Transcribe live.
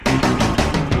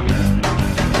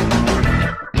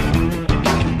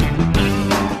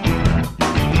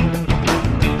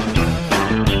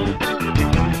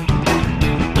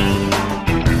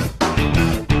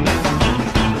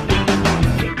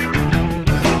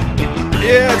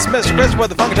Yeah, it's Mr. Chris with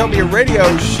the Funkatopia Radio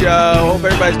Show. Hope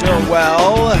everybody's doing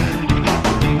well.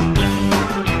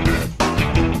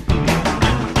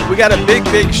 We got a big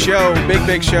show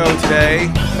today.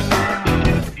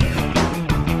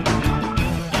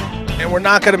 And we're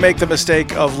not going to make the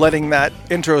mistake of letting that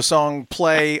intro song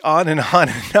play on and on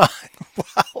and on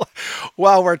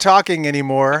while we're talking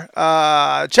anymore.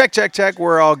 Check.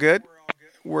 We're all good.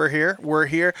 We're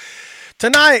here.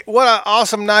 Tonight, what an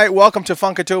awesome night. Welcome to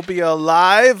Funkatopia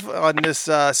Live on this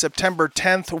September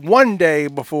 10th, one day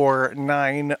before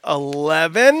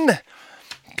 9/11.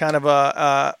 Kind of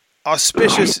a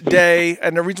auspicious day.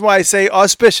 And the reason why I say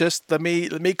auspicious, let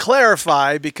me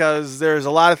clarify, because there's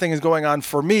a lot of things going on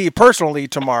for me personally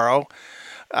tomorrow.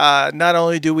 Not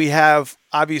only do we have,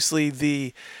 obviously,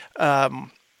 the day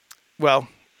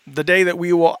that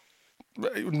we will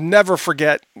never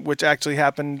forget, which actually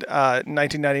happened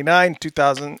 1999,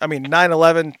 2000. I mean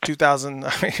 9/11, 2000.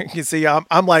 You see,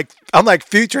 I'm like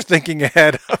future thinking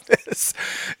ahead of this.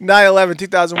 9/11,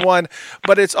 2001,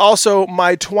 but it's also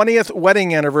my 20th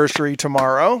wedding anniversary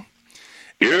tomorrow.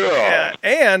 Yeah.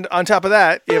 And on top of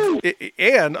that,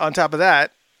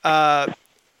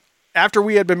 after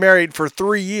we had been married for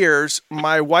 3 years,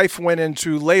 my wife went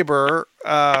into labor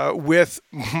with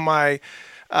my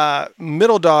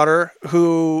middle daughter,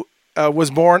 who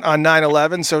was born on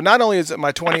 9/11. So not only is it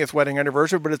my 20th wedding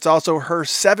anniversary, but it's also her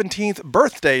 17th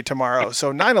birthday tomorrow.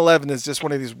 So 9/11 is just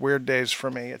one of these weird days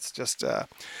for me. It's just,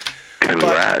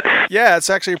 Congrats. yeah, it's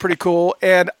actually pretty cool.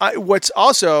 And what's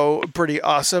also pretty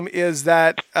awesome is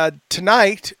that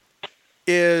tonight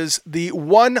is the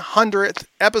 100th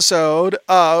episode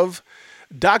of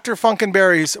Dr.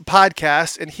 Funkenberry's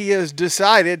podcast, and he has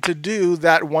decided to do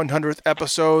that 100th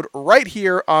episode right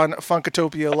here on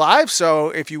Funkatopia Live. So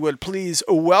if you would please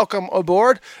welcome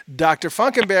aboard Dr.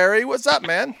 Funkenberry. What's up,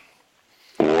 man?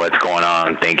 What's going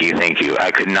on? Thank you.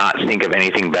 I could not think of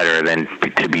anything better than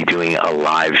to be doing a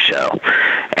live show.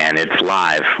 And it's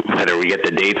live. Whether we get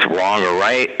the dates wrong or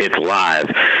right, it's live.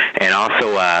 And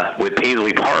also with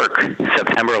Paisley Park,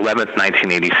 September 11th,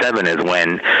 1987 is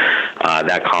when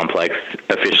that complex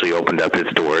officially opened up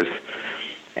its doors.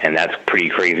 And that's pretty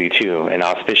crazy, too. An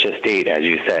auspicious date, as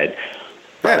you said.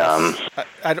 But, yes.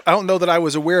 I don't know that I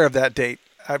was aware of that date.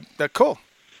 Cool.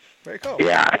 Very cool.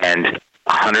 Yeah, and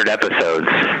 100 episodes,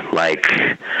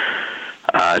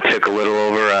 took a little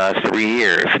over 3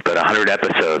 years, but 100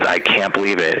 episodes, I can't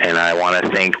believe it. And I want to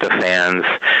thank the fans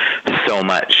so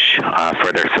much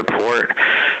for their support,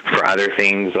 for other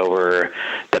things over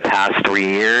the past 3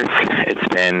 years. It's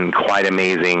been quite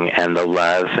amazing, and the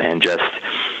love, and just,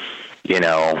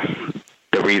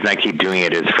 the reason I keep doing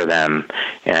it is for them.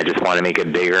 And I just want to make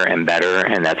it bigger and better,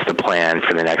 and that's the plan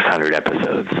for the next 100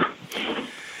 episodes.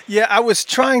 Yeah, I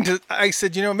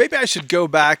said, maybe I should go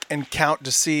back and count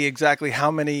to see exactly how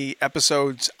many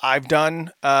episodes I've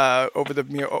done over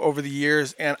the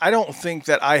years. And I don't think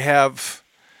that I have,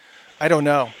 I don't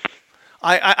know.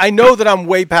 I know that I'm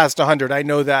way past 100. I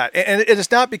know that. And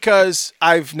it's not because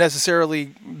I've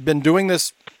necessarily been doing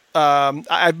this.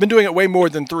 I've been doing it way more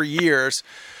than 3 years.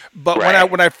 But right.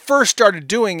 when I first started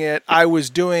doing it, I was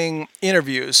doing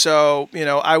interviews. So,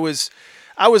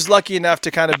 I was lucky enough to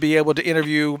kind of be able to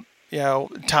interview,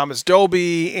 Thomas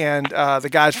Dolby and the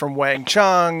guys from Wang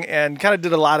Chung, and kind of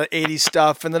did a lot of 80s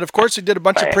stuff. And then, of course, we did a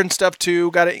bunch of Prince stuff,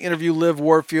 too. Got to interview Liv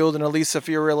Warfield and Elisa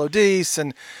Fiorillo-Deese.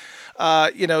 And,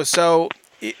 so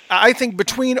I think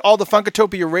between all the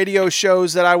Funkatopia radio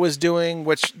shows that I was doing,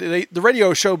 which the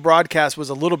radio show broadcast was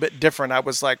a little bit different. I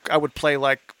would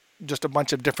play just a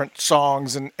bunch of different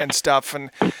songs and stuff. And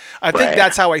I think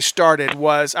that's how I started.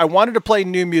 Was I wanted to play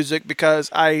new music because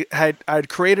I'd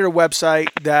created a website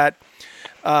that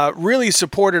really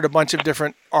supported a bunch of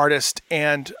different artists.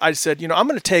 And I said, I'm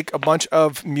going to take a bunch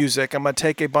of music. I'm going to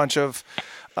take a bunch of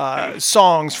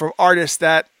songs from artists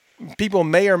that people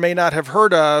may or may not have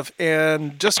heard of,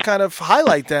 and just kind of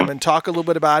highlight them and talk a little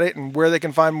bit about it and where they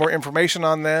can find more information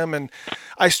on them. And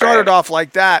I started off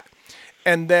like that.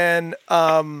 And then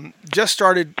just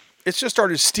started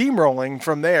steamrolling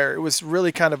from there. It was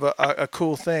really kind of a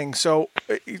cool thing. So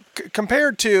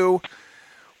compared to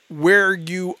where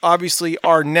you obviously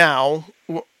are now,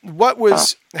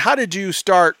 how did you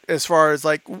start as far as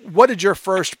what did your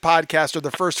first podcast or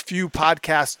the first few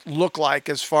podcasts look like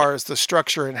as far as the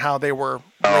structure and how they were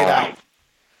laid out?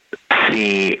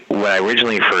 See, what I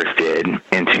originally first did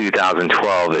in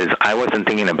 2012 is I wasn't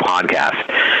thinking of podcasts.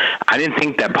 I didn't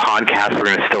think that podcasts were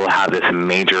going to still have this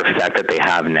major effect that they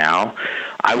have now.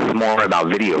 I was more about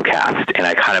videocast, and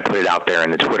I kind of put it out there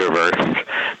in the Twitterverse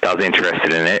that I was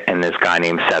interested in it, and this guy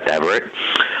named Seth Everett,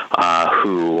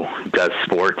 who does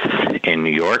sports in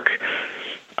New York,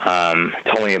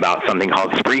 told me about something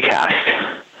called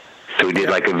Spreecast. So we did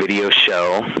like a video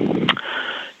show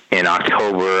in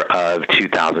October of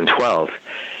 2012.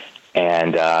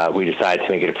 And we decided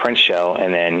to make it a Prince show.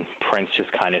 And then Prince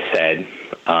just kind of said,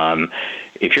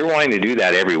 if you're wanting to do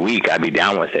that every week, I'd be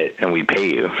down with it, and we'd pay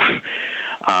you.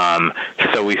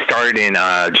 So we started in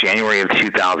January of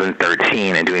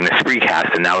 2013 and doing the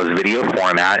Spreecast, and that was video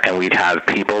format, and we'd have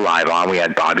people live on. We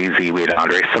had Bobby Z, we had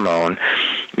Andre Simone,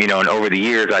 and over the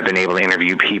years I've been able to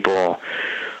interview people,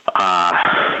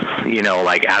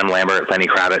 like Adam Lambert, Lenny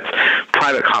Kravitz,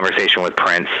 private conversation with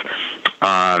Prince.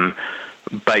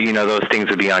 But, those things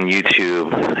would be on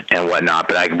YouTube and whatnot.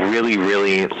 But I really,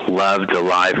 really loved the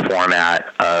live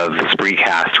format of the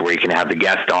Spreecast where you can have the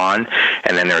guest on,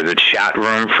 and then there's a chat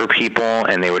room for people,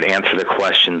 and they would answer the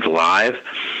questions live.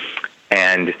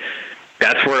 And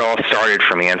that's where it all started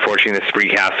for me. Unfortunately, the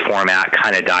Spreecast format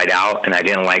kind of died out, and I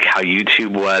didn't like how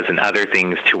YouTube was and other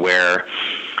things to where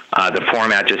the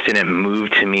format just didn't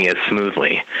move to me as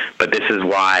smoothly. But this is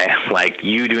why,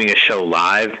 you doing a show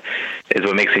live is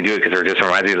what makes me do it, because it just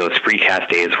reminds me of those Spreecast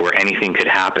days where anything could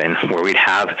happen, where we'd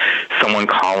have someone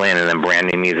call in and then brand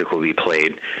new music will be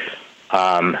played.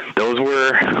 Those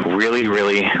were really,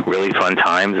 really, really fun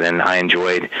times, and I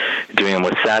enjoyed doing them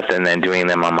with Seth and then doing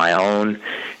them on my own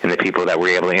and the people that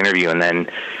we were able to interview, and then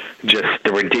just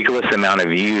the ridiculous amount of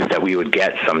views that we would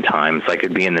get sometimes,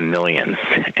 it'd be in the millions.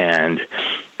 And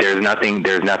there's nothing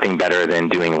better than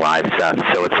doing live stuff.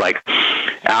 So it's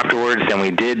afterwards, then we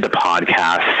did the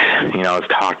podcast, I was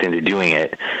talked into doing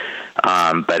it.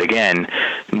 But again,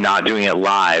 not doing it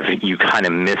live, you kind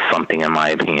of miss something, in my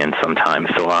opinion, sometimes.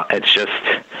 So it's just,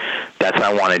 that's what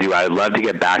I want to do. I would love to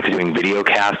get back to doing video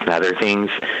casts and other things,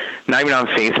 not even on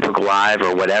Facebook Live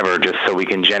or whatever, just so we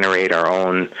can generate our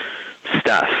own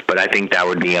stuff. But I think that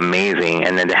would be amazing,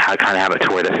 and then to kind of have it to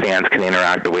where the fans can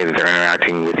interact the way that they're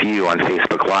interacting with you on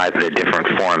Facebook Live, but a different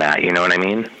format. You know what I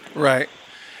mean? Right.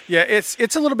 Yeah, it's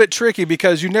a little bit tricky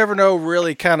because you never know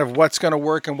really kind of what's going to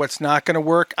work and what's not going to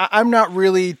work. I'm not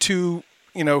really too,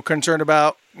 concerned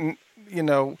about,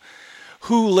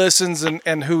 who listens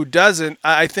and who doesn't.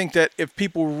 I think that if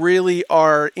people really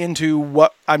are into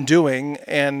what I'm doing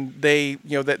and they,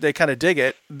 that they kind of dig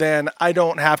it, then I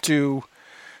don't have to.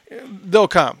 They'll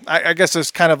come. I guess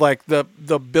it's kind of like the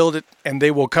build it and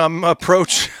they will come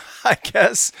approach, I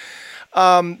guess,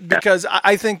 because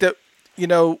I think that,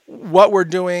 what we're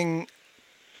doing,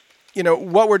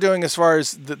 as far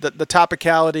as the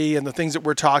topicality and the things that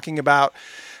we're talking about,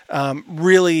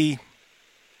 really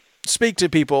speak to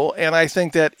people. And I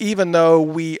think that even though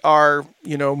we are,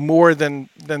 more than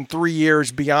 3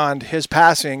 years beyond his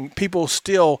passing, people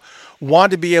still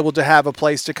want to be able to have a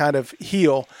place to kind of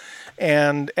heal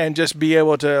and just be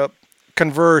able to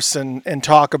converse and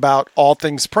talk about all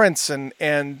things Prince. And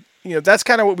that's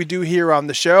kind of what we do here on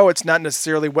the show. It's not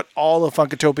necessarily what all of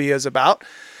Funkatopia is about.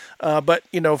 But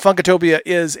Funkatopia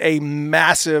is a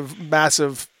massive,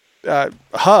 massive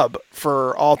hub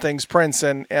for all things Prince.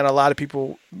 And a lot of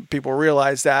people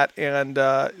realize that. And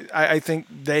I think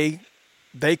they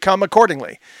come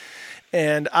accordingly.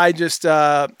 And I just,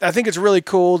 I think it's really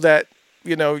cool that,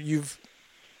 you've,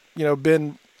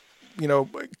 been,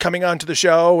 coming onto the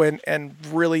show and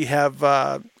really have,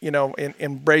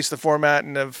 embraced the format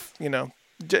and have,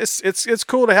 just, it's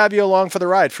cool to have you along for the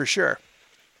ride for sure.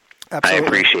 Absolutely. I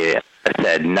appreciate it. I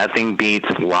said nothing beats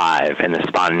live, and the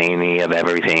spontaneity of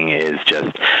everything is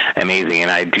just amazing. And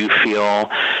I do feel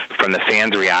from the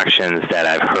fans' reactions that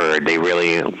I've heard, they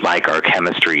really like our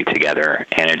chemistry together,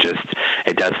 and it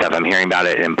does stuff. I'm hearing about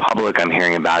it in public. I'm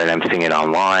hearing about it. I'm seeing it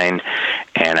online,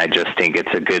 and I just think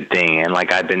it's a good thing. And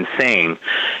like I've been saying,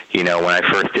 when I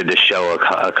first did the show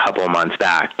a couple of months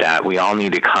back, that we all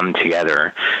need to come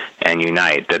together and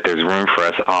unite, that there's room for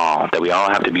us all, that we all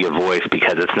have to be a voice,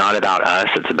 because it's not about us,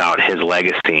 it's about his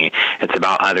legacy, it's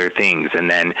about other things.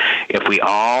 And then if we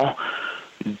all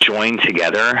join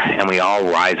together and we all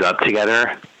rise up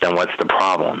together, then what's the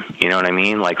problem? You know what I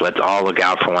mean? Let's all look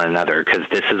out for one another, because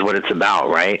this is what it's about,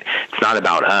 right? It's not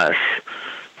about us,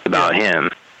 it's about him,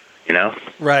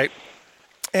 Right.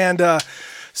 And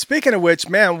speaking of which,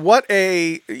 man, what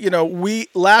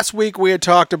last week we had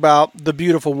talked about The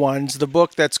Beautiful Ones, the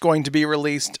book that's going to be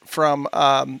released from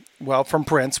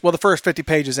Prince. Well, the first 50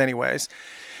 pages anyways.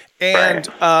 And,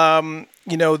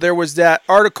 there was that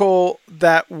article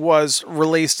that was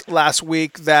released last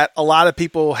week that a lot of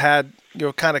people had,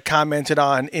 kind of commented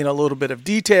on in a little bit of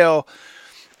detail.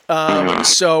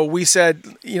 So we said,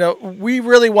 we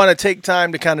really want to take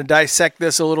time to kind of dissect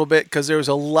this a little bit because there's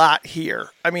a lot here.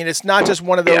 I mean, it's not just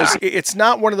one of those. Yeah. It's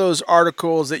not one of those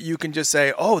articles that you can just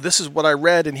say, "Oh, this is what I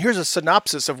read," and here's a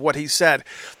synopsis of what he said.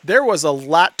 There was a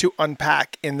lot to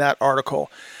unpack in that article,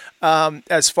 and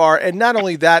not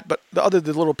only that, but the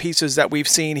little pieces that we've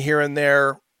seen here and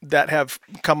there that have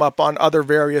come up on other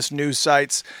various news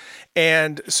sites.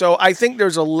 And so I think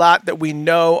there's a lot that we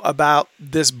know about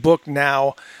this book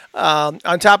now. On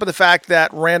top of the fact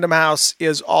that Random House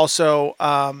is also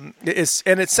and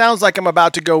it sounds like I'm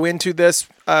about to go into this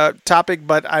topic,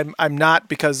 but I'm not,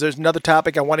 because there's another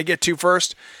topic I want to get to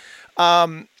first.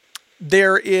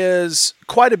 There is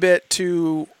quite a bit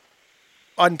to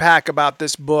unpack about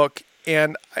this book,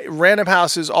 and Random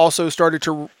House has also started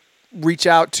to reach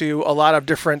out to a lot of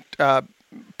different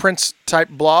Prince type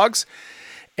blogs,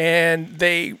 and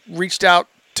they reached out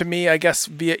to me, I guess,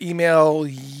 via email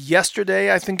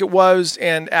yesterday, I think it was,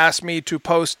 and asked me to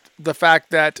post the fact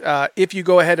that if you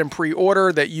go ahead and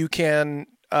pre-order, that you can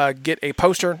get a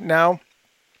poster now.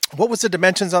 What was the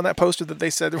dimensions on that poster that they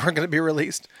said were going to be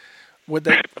released? Would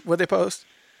they post?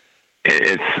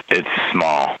 It's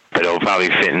small, but it'll probably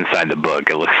fit inside the book,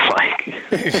 it looks like.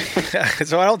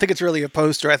 So I don't think it's really a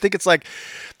poster. I think it's like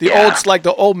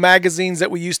the old magazines that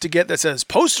we used to get that says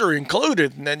poster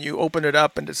included, and then you open it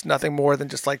up and it's nothing more than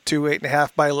just like two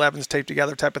 8.5 by 11s taped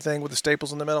together type of thing with the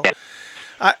staples in the middle.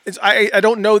 I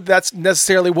don't know that's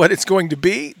necessarily what it's going to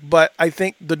be, but I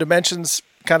think the dimensions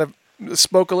kind of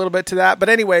spoke a little bit to that. But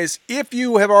anyways, if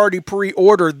you have already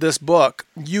pre-ordered this book,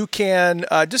 you can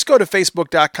just go to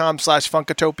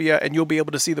facebook.com/Funkatopia, and you'll be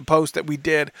able to see the post that we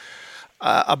did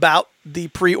about the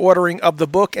pre-ordering of the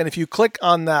book. And if you click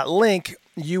on that link,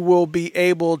 you will be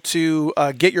able to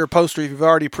get your poster if you've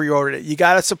already pre-ordered it. You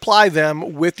got to supply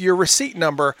them with your receipt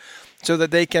number so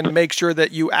that they can make sure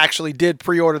that you actually did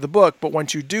pre-order the book. But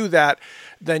once you do that,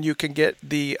 then you can get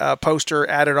the poster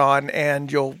added on,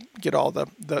 and you'll get all the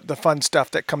fun stuff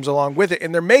that comes along with it.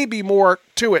 And there may be more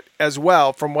to it as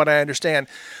well, from what I understand.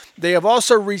 They have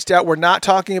also reached out. We're not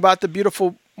talking about the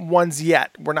beautiful ones yet.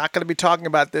 We're not going to be talking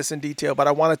about this in detail, but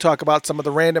I want to talk about some of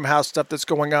the Random House stuff that's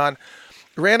going on.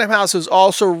 Random House has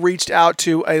also reached out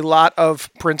to a lot of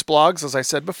Prince blogs, as I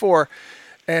said before,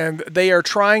 and they are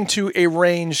trying to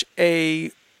arrange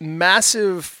a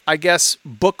massive, I guess,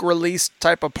 book release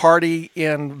type of party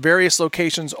in various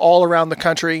locations all around the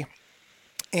country.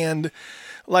 And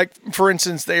like, for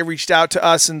instance, they reached out to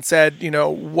us and said,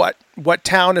 what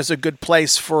town is a good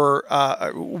place for,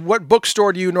 what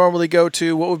bookstore do you normally go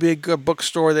to? What would be a good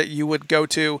bookstore that you would go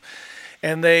to?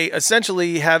 And they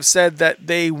essentially have said that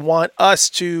they want us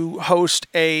to host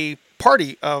a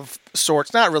party of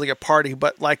sorts, not really a party,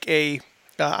 but like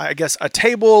I guess a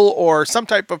table or some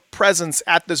type of presence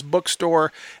at this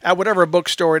bookstore, at whatever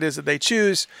bookstore it is that they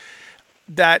choose.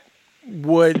 That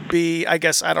would be, I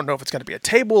guess, I don't know if it's going to be a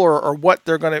table or what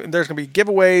there's going to be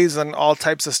giveaways and all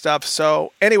types of stuff.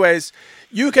 So anyways,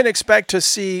 you can expect to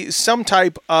see some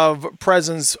type of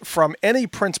presence from any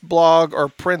Prince blog or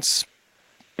Prince,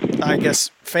 I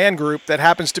guess, fan group that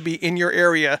happens to be in your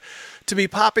area, to be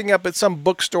popping up at some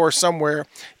bookstore somewhere.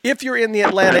 If you're in the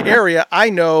Atlanta area, I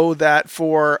know that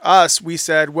for us, we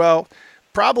said, well,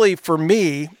 probably for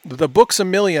me, the Books A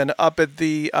Million up at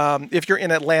the, if you're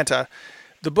in Atlanta,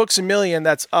 the Books A Million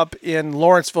that's up in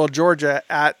Lawrenceville, Georgia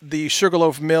at the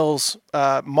Sugarloaf Mills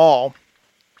Mall,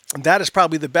 that is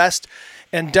probably the best.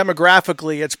 And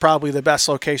demographically, it's probably the best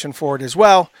location for it as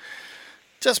well.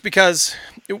 Just because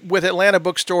with Atlanta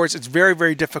bookstores, it's very,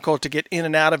 very difficult to get in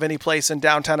and out of any place in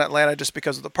downtown Atlanta just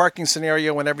because of the parking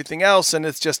scenario and everything else, and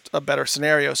it's just a better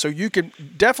scenario. So you can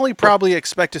definitely probably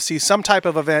expect to see some type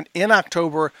of event in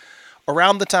October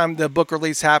around the time the book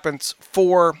release happens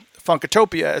for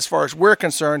Funkatopia. As far as we're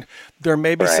concerned, there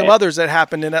may be some others that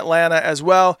happen in Atlanta as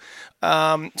well.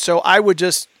 So I would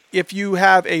just, if you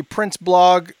have a Prince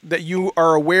blog that you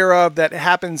are aware of that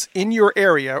happens in your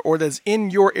area or that's in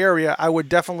your area, I would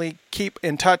definitely keep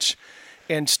in touch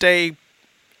and stay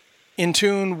in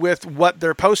tune with what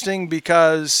they're posting,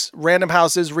 because Random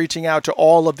House is reaching out to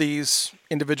all of these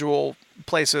individual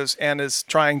places and is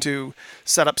trying to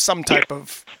set up some type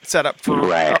of setup for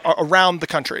around the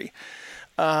country.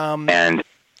 And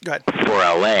go ahead. For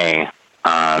LA,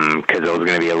 because it was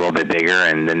going to be a little bit bigger,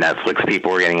 and the Netflix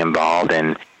people were getting involved,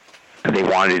 and they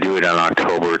wanted to do it on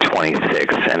October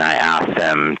 26th, and I asked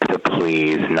them to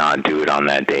please not do it on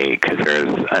that date because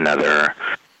there's another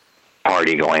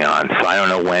party going on. So I don't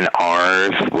know when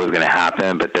ours was going to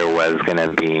happen, but there was going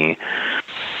to be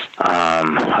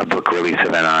a book release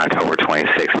event on October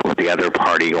 26th. With the other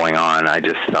party going on, I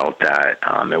just felt that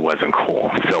it wasn't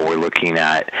cool. So we're looking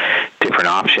at different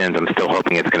options. I'm still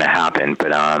hoping it's going to happen,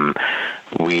 but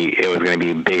it was going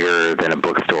to be bigger than a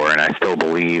bookstore, and I still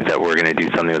believe that we're going to do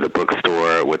something with a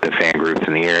bookstore, with the fan groups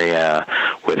in the area,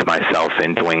 with myself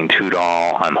and Dwayne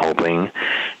Tudall, I'm hoping,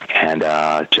 and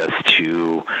just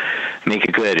to make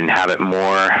it good and have it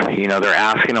more. They're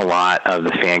asking a lot of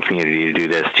the fan community to do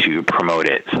this, to promote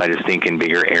it. So I just think in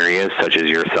bigger areas, such as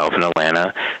yourself in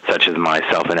Atlanta, such as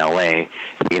myself in LA,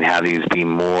 we can have these be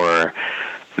more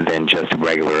than just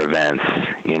regular events,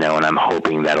 and I'm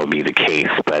hoping that'll be the case.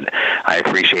 But I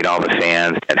appreciate all the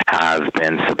fans that have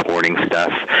been supporting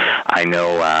stuff. I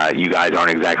know you guys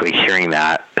aren't exactly hearing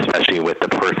that, especially with the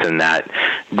person that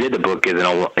did the book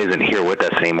isn't here with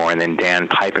us anymore, and then Dan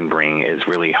Piepenbring is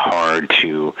really hard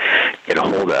to get a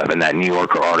hold of. And that New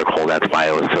Yorker article, that's why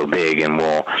it was so big, and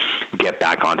we'll get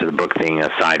back onto the book thing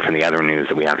aside from the other news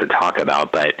that we have to talk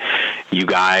about. But you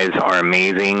guys are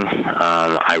amazing.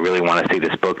 I really want to see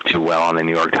this book do well on the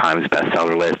New York Times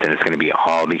bestseller list, and it's going to be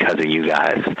all because of you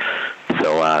guys.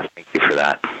 So thank you for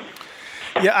that.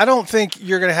 Yeah, I don't think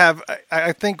you're going to have.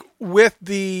 I think with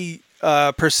the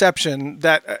perception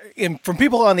that from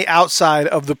people on the outside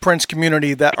of the Prince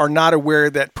community that are not aware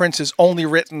that Prince has only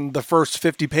written the first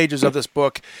 50 pages of this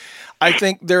book, I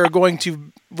think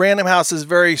Random House is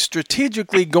very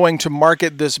strategically going to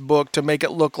market this book to make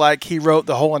it look like he wrote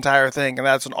the whole entire thing, and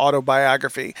that's an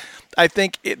autobiography. I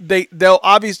think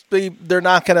they're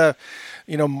not going to,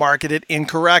 market it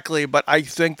incorrectly, but I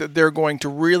think that they're going to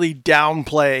really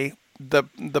downplay the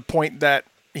point that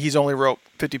he's only wrote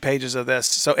 50 pages of this.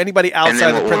 So anybody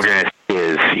outside the Prince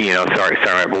is,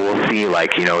 sorry, but we'll see,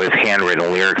 his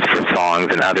handwritten lyrics for songs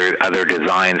and other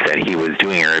designs that he was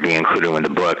doing are being included in the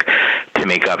book to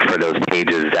make up for those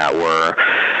pages that were,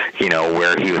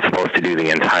 where he was supposed to do the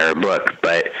entire book.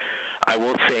 But I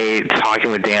will say,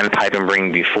 talking with Dan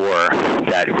Piepenbring before,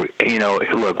 that,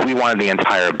 look, we wanted the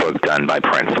entire book done by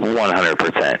Prince,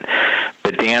 100%.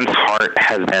 But Dan's heart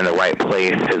has been in the right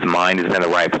place. His mind has been in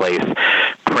the right place.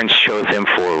 Prince chose him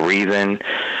for a reason.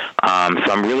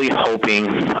 So I'm really hoping,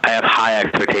 I have high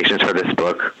expectations for this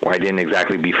book, where I didn't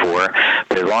exactly before,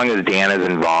 but as long as Dan is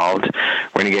involved,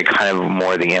 we're going to get kind of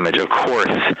more of the image. Of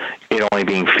course, it only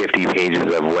being 50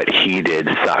 pages of what he did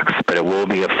sucks, but it will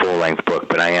be a full-length book.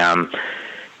 But I am,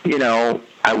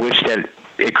 I wish that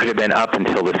it could have been up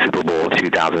until the Super Bowl of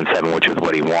 2007, which is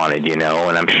what he wanted, and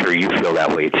I'm sure you feel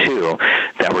that way too,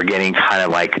 that we're getting kind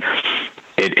of like,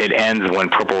 it ends when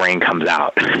Purple Rain comes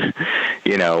out,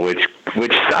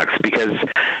 which sucks, because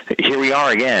here we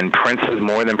are again. Prince is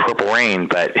more than Purple Rain,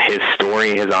 but his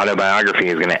story, his autobiography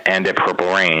is going to end at Purple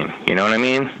Rain. You know what I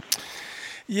mean?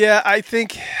 Yeah, I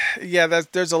think,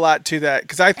 there's a lot to that,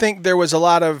 because I think there was a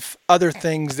lot of other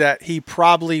things that he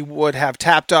probably would have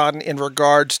tapped on in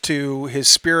regards to his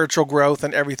spiritual growth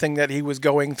and everything that he was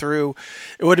going through.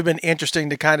 It would have been interesting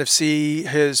to kind of see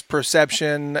his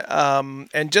perception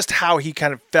and just how he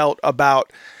kind of felt about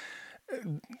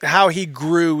how he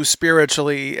grew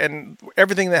spiritually and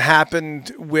everything that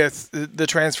happened with the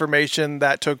transformation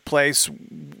that took place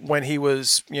when he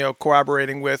was,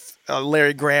 cooperating with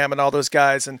Larry Graham and all those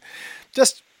guys, and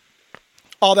just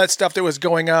all that stuff that was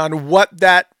going on, what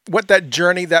that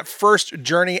journey, that first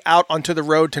journey out onto the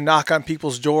road to knock on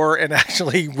people's door and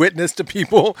actually witness to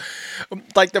people,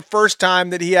 like the first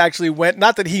time that he actually went,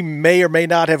 not that he may or may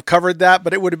not have covered that,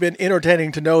 but it would have been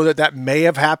entertaining to know that may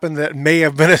have happened, that may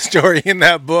have been a story in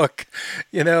that book.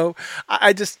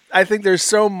 I think there's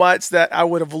so much that I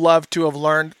would have loved to have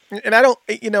learned. And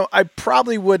I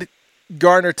probably would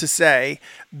garner to say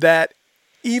that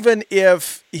even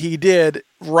if he did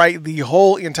write the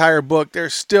whole entire book, there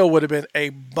still would have been a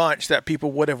bunch that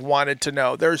people would have wanted to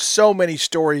know. There's so many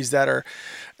stories that are,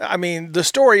 the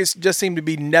stories just seem to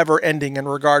be never ending in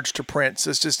regards to Prince.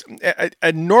 It's just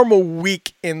a normal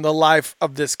week in the life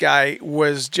of this guy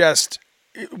was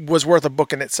worth a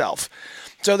book in itself.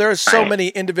 So there are so many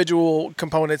individual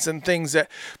components and things that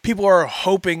people are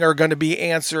hoping are going to be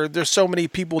answered. There's so many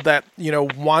people that,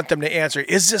 want them to answer.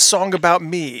 Is this song about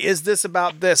me? Is this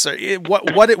about this? Or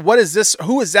what is this?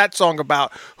 Who is that song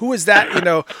about? Who is that?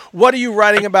 What are you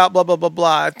writing about? Blah, blah, blah,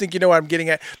 blah. I think you know what I'm getting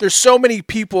at. There's so many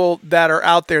people that are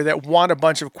out there that want a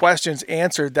bunch of questions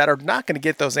answered that are not going to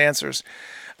get those answers.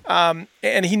 And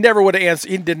he never would have answered.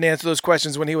 He didn't answer those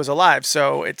questions when he was alive.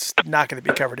 So it's not going to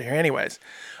be covered here anyways.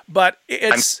 But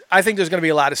I think there's going to be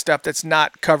a lot of stuff that's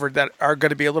not covered that are going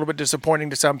to be a little bit disappointing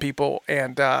to some people.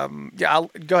 And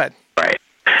go ahead. Right.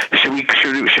 Should we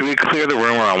clear the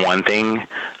rumor on one thing?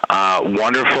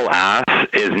 Wonderful Ass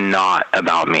is not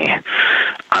about me.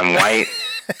 I'm white.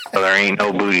 So there ain't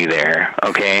no booty there,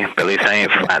 okay? But at least I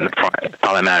ain't flat in the front. That's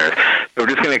all that matters. So we're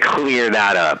just going to clear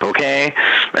that up, okay?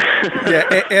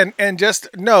 Yeah, and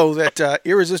just know that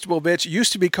Irresistible Bitch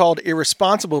used to be called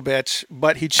Irresponsible Bitch,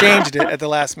 but he changed it at the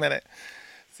last minute.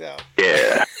 So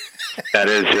Yeah, that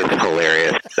is just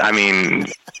hilarious. I mean,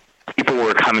 people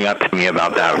were coming up to me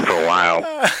about that for a while.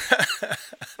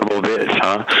 A little bit,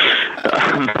 huh?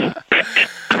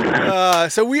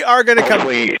 So we are going to come.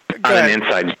 Hopefully, not an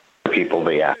inside people,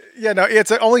 but yeah. Yeah, no,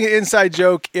 it's only an inside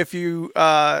joke if you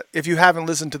haven't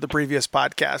listened to the previous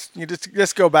podcast. You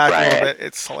just go back a little bit.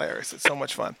 It's hilarious. It's so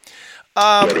much fun.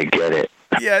 Get it.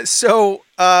 Yeah. So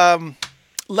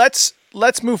let's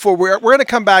move forward. We're going to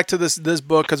come back to this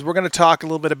book because we're going to talk a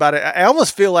little bit about it. I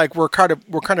almost feel like we're kind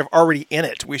of already in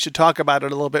it. We should talk about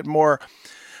it a little bit more.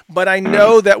 But I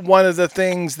know that one of the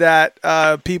things that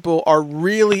people are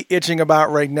really itching about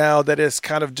right now that is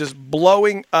kind of just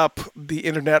blowing up the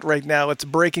internet right now, it's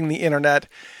breaking the internet,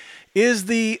 is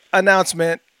the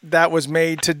announcement that was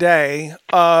made today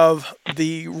of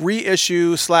the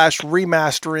reissue /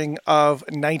 remastering of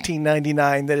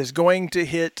 1999 that is going to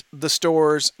hit the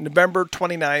stores November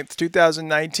 29th,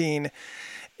 2019.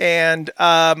 And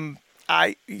I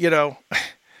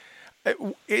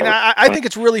think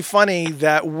it's really funny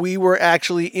that we were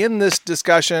actually in this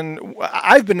discussion.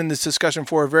 I've been in this discussion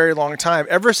for a very long time.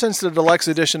 Ever since the deluxe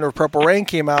edition of Purple Rain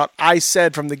came out, I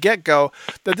said from the get-go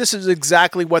that this is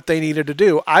exactly what they needed to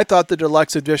do. I thought the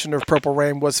deluxe edition of Purple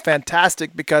Rain was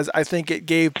fantastic because I think it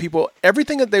gave people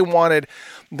everything that they wanted.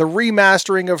 The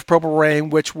remastering of Purple Rain,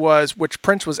 which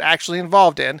Prince was actually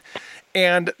involved in,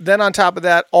 and then on top of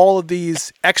that, all of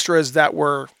these extras that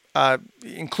were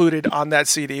included on that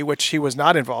CD, which he was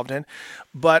not involved in,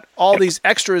 but all these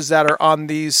extras that are on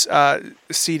these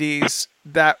CDs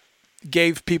that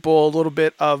gave people a little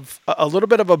bit of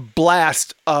a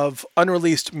blast of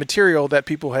unreleased material that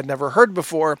people had never heard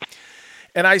before.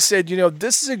 And I said,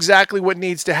 this is exactly what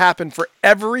needs to happen for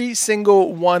every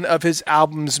single one of his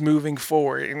albums moving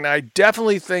forward. And I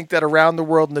definitely think that Around the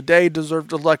World in a Day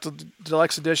deserved a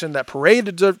deluxe edition, that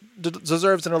Parade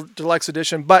deserves a deluxe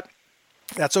edition, but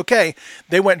that's okay.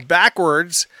 They went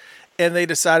backwards and they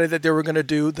decided that they were going to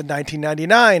do the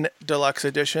 1999 deluxe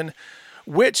edition,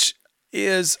 which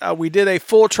is, we did a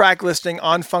full track listing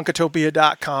on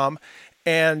Funkatopia.com,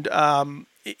 and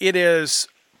it is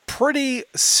pretty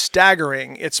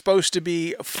staggering. It's supposed to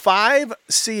be 5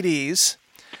 CDs,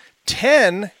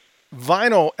 10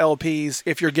 vinyl LPs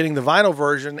if you're getting the vinyl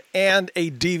version, and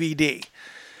a DVD.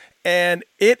 And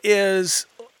it is...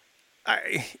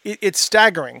 it's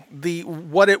staggering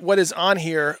what is on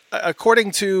here.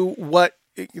 According to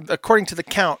the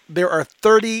count, there are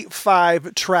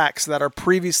 35 tracks that are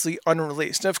previously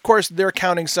unreleased. And of course, they're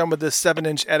counting some of the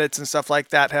 7-inch edits and stuff like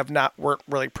that weren't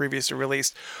really previously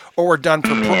released, or were done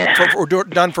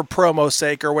for promo's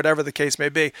sake, or whatever the case may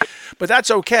be. But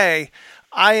that's okay.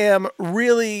 I am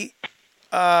really,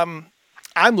 I'm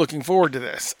looking forward to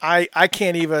this. I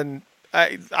can't even.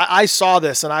 I saw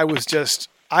this and I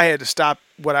had to stop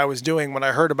what I was doing when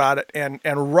I heard about it and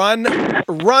run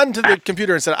to the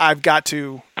computer and said, I've got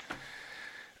to,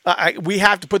 we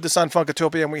have to put this on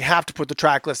Funkatopia and we have to put the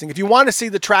track listing. If you want to see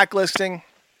the track listing,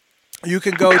 you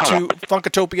can go to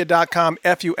Funkatopia.com,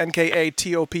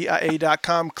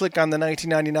 Funkatopia.com, click on the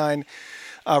 1999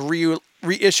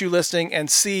 reissue listing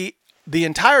and see the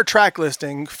entire track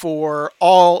listing for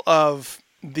all of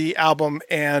the album.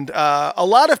 And a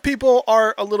lot of people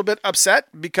are a little bit upset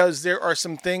because there are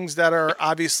some things that are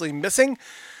obviously missing.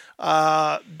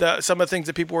 Some of the things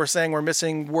that people were saying were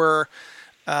missing were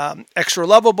Extra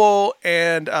Lovable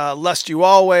and Lust You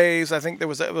Always. I think there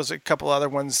was a couple other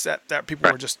ones that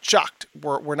people were just shocked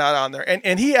were not on there.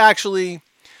 And he actually,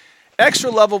 Extra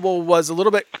Lovable was a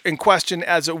little bit in question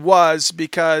as it was,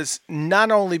 because not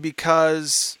only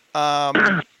because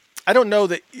I don't know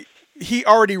that he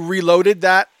already reloaded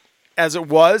that as it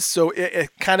was, so it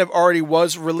kind of already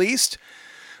was released.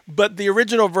 But the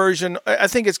original version, I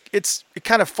think it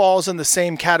kind of falls in the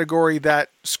same category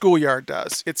that Schoolyard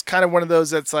does. It's kind of one of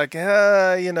those that's like,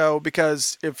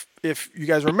 because if you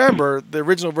guys remember, the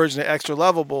original version of Extra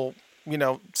Lovable,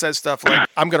 says stuff like,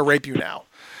 I'm going to rape you now,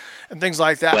 and things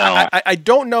like that. Well, I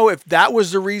don't know if that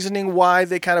was the reasoning why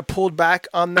they kind of pulled back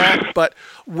on that, but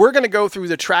we're going to go through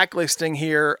the track listing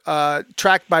here,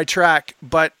 track by track,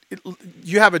 but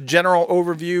you have a general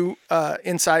overview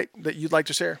insight that you'd like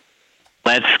to share?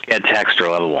 Let's get to Extra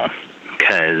Lovable,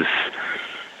 because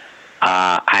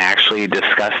I actually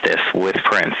discussed this with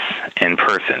Prince in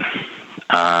person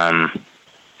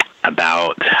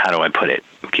about, how do I put it?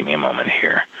 Give me a moment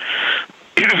here.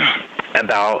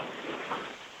 About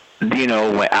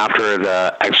after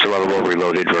the Extra Lovable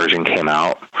Reloaded version came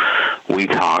out, we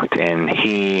talked, and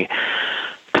he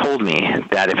told me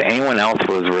that if anyone else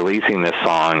was releasing this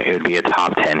song, it would be a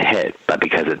top 10 hit, but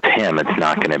because it's him, it's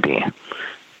not going to be.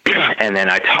 And then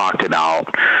I talked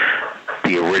about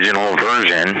the original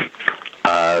version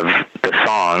of the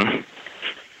song,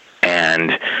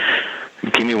 and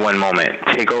give me one moment.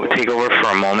 Take over for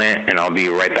a moment, and I'll be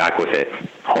right back with it.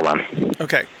 Hold on.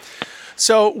 Okay.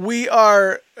 So we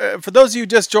are, for those of you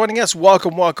just joining us,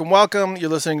 welcome. You're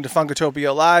listening to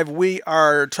Funkotopia Live. We're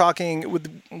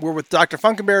with Dr.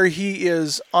 Funkenberry. He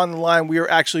is on the line. We are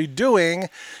actually doing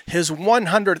his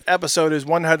 100th episode. His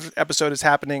 100th episode is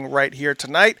happening right here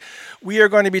tonight. We are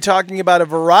going to be talking about a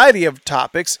variety of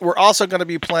topics. We're also going to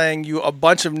be playing you a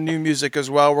bunch of new music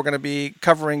as well. We're going to be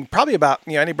covering probably about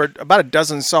a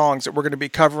dozen songs that we're going to be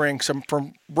covering, some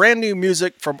from brand new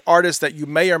music from artists that you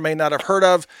may or may not have heard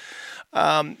of.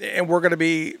 And we're not going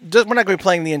to be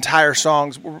playing the entire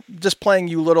songs. We're just playing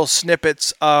you little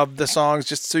snippets of the songs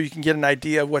just so you can get an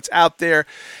idea of what's out there.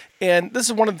 And this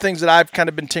is one of the things that I've kind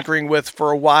of been tinkering with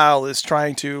for a while, is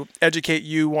trying to educate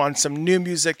you on some new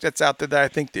music that's out there that I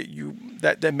think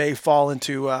that may fall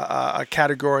into a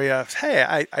category of,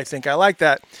 hey, I think I like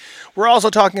that. We're also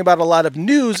talking about a lot of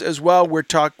news as well. We're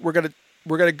going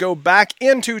to go back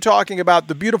into talking about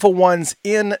the beautiful ones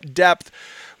in depth.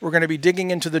 We're going to be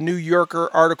digging into the New Yorker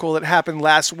article that happened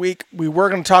last week. We were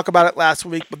going to talk about it last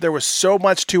week, but there was so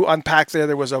much to unpack there.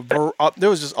 There was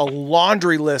just a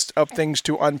laundry list of things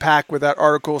to unpack with that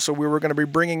article. So we were going to be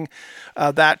bringing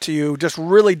that to you, just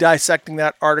really dissecting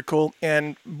that article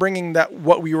and bringing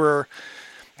what we were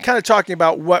kind of talking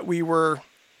about, what we were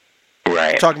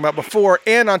talking about before.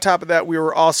 And on top of that, we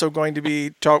were also going to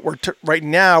be right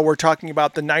now we're talking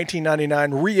about the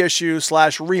 1999 reissue /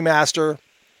 remaster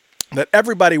that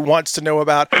everybody wants to know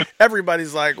about.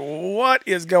 Everybody's like, what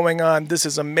is going on? This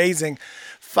is amazing.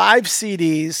 5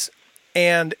 CDs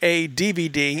and a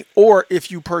DVD, or if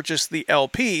you purchase the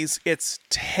LPs, it's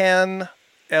 10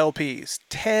 LPs.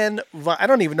 I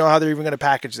don't even know how they're even going to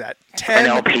package that.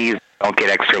 10 LPs don't get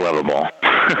Extra Lovable.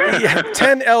 Yeah,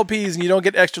 10 LPs and you don't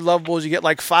get Extra Lovables. You get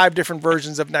like 5 different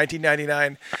versions of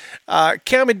 1999.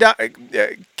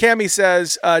 Cammy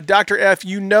says, Dr. F,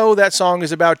 you know that song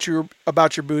is about your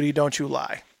booty, don't you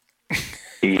lie.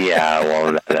 Yeah,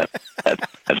 well,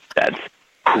 that's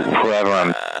whoever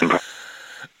I'm.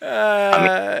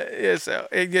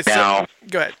 Now,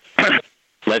 go ahead.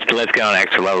 Let's get on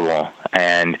Extra Lovable.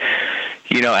 And,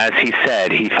 as he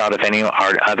said, he thought if any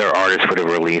other artist would have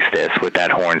released this with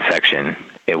that horn section,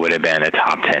 it would have been a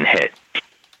top 10 hit.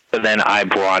 But then I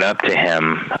brought up to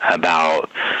him about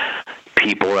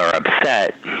people are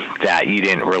upset that you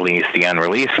didn't release the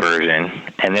unreleased version.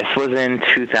 And this was in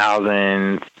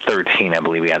 2013, I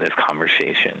believe we had this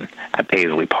conversation at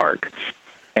Paisley Park.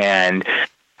 And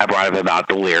I brought up about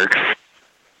the lyrics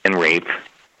and rape.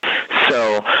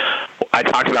 So I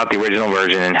talked about the original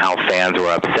version and how fans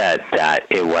were upset that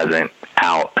it wasn't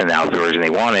out and that was the version they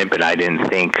wanted, but I didn't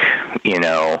think,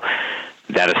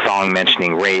 that a song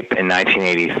mentioning rape in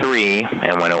 1983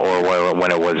 and when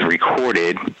it was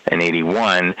recorded in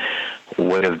 81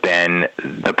 would have been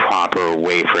the proper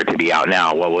way for it to be out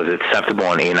now. What was acceptable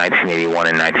in 1981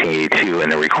 and 1982 in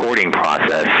the recording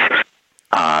process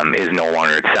is no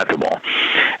longer acceptable.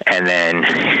 And then,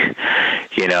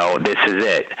 this is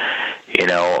it.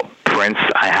 Prince,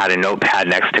 I had a notepad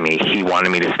next to me. He wanted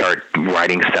me to start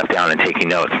writing stuff down and taking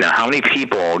notes. Now, how many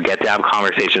people get to have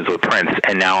conversations with Prince,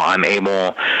 and now I'm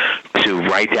able to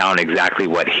write down exactly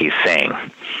what he's saying?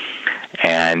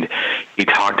 And he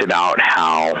talked about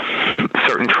how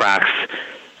certain tracks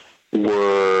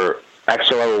were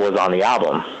Extra Level was on the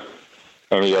album.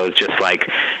 And he goes, just like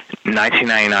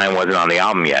 1999 wasn't on the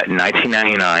album yet.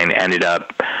 1999 ended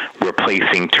up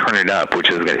replacing Turn It Up, which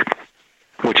is going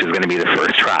to be the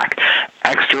first track.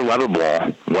 Extra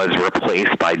Lovable was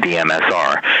replaced by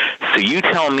DMSR. So you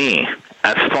tell me,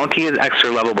 as funky as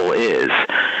Extra Lovable is,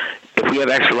 if we have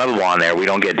Extra Lovable on there, we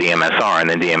don't get DMSR, and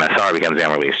then DMSR becomes the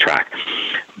unreleased track.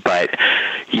 But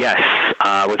yes,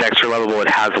 with Extra Lovable, it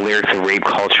has lyrics of rape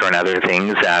culture and other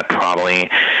things that probably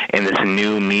in this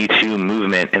new Me Too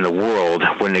movement in the world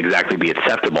wouldn't exactly be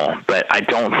acceptable. But I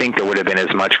don't think there would have been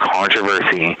as much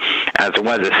controversy as there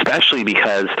was, especially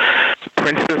because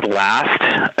Prince's last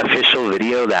official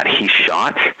video that he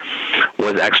shot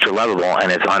was Extra Lovable,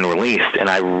 and it's unreleased. And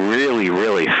I really,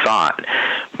 really thought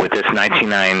with this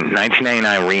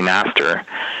 1999 remaster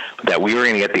that we were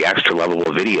going to get the Extra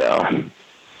Lovable video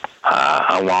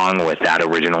along with that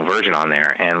original version on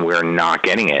there, and we're not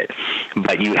getting it.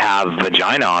 But you have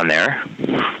Vagina on there.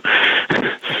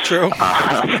 True.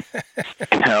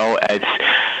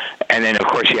 then of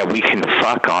course, yeah, We Can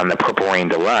Fuck on the Purple Rain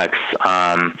Deluxe.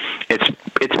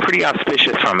 It's pretty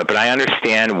auspicious from it, but I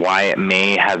understand why it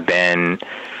may have been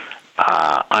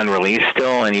unreleased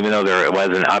still, and even though there was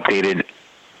an updated,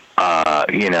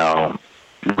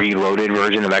 reloaded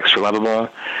version of Extra Lovable,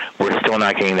 we're still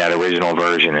not getting that original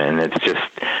version, and it's just,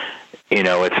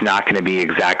 it's not going to be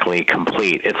exactly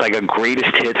complete. It's like a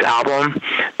greatest hits album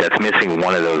that's missing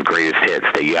one of those greatest hits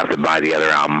that you have to buy the other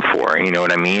album for. You know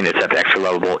what I mean? It's that the Extra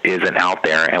Lovable isn't out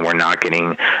there, and we're not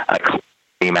getting a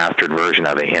remastered version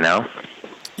of it,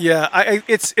 Yeah,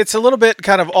 it's a little bit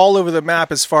kind of all over the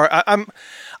map as far.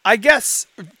 I guess,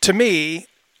 to me,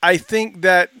 I think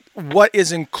that what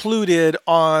is included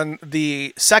on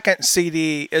the second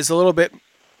CD is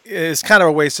kind of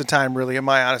a waste of time, really, in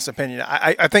my honest opinion.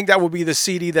 I think that will be the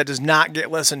CD that does not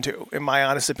get listened to, in my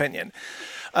honest opinion.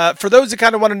 For those that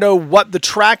kind of want to know what the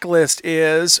track list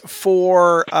is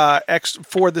for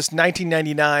this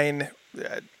 1999,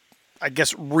 I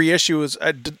guess, reissue, is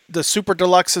the Super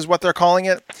Deluxe is what they're calling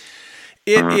it.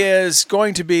 It is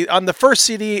going to be, on the first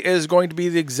CD, is going to be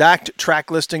the exact track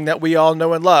listing that we all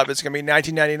know and love. It's going to be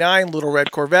 1999, Little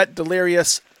Red Corvette,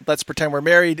 Delirious, Let's Pretend We're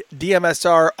Married,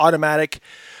 DMSR, Automatic,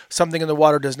 Something in the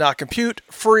Water Does Not Compute,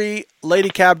 Free, Lady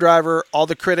Cab Driver, All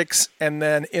the Critics, and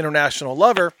then International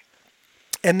Lover.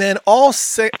 And then all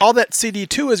that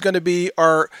CD2 is going to be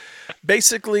are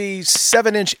basically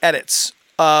 7-inch edits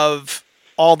of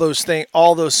all those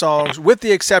songs, with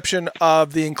the exception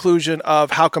of the inclusion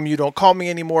of How Come You Don't Call Me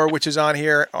Anymore, which is on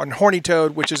here, on Horny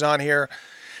Toad, which is on here,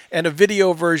 and a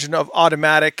video version of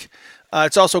Automatic.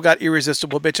 It's also got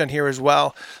Irresistible Bitch on here as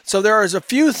well. So there is a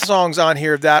few songs on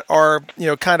here that are,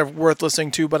 kind of worth listening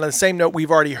to, but on the same note,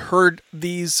 we've already heard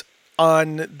these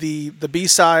on the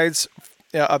B-sides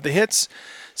of the hits.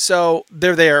 So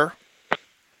they're there.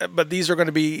 But these are going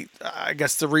to be, I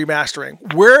guess, the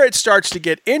remastering. Where it starts to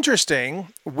get interesting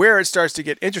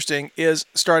is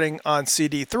starting on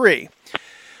CD3,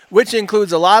 which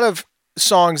includes a lot of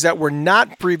songs that were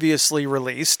not previously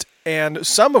released, and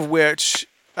some of which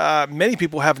many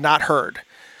people have not heard.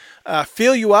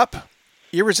 Feel You Up,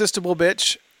 Irresistible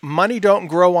Bitch, Money Don't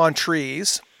Grow on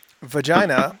Trees,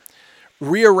 Vagina,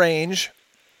 Rearrange,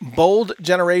 Bold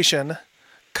Generation,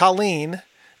 Colleen,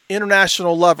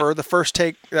 International Lover, the first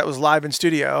take that was live in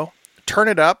studio, Turn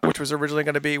It Up, which was originally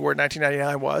going to be where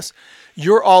 1999 was,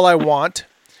 You're All I Want,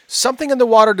 Something in the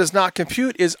Water Does Not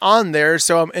Compute is on there,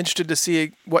 so I'm interested to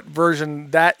see what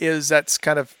version that is that's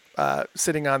kind of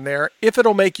sitting on there. If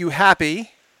It'll Make You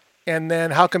Happy, and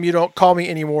then How Come You Don't Call Me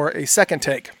Anymore, a second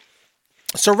take.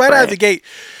 So right out of the gate,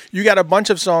 you got a bunch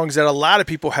of songs that a lot of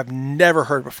people have never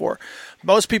heard before.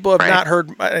 Most people have not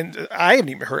heard, and I haven't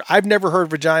even heard. I've never heard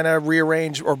Vagina,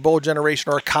 Rearrange, or Bold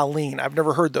Generation, or Colleen. I've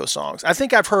never heard those songs. I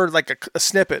think I've heard like a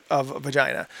snippet of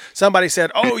Vagina. Somebody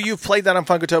said, "Oh, you've played that on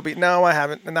Funkotopia." No, I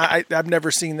haven't, and I've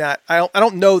never seen that. I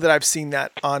don't know that I've seen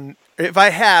that on. If I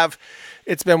have,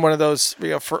 it's been one of those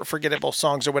forgettable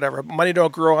songs or whatever. Money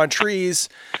Don't Grow on Trees.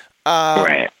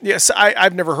 Yes,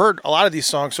 I've never heard a lot of these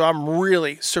songs, so I'm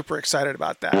really super excited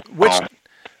about that. Which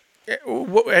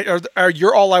are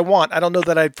You're All I Want? I don't know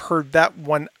that I've heard that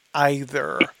one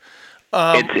either.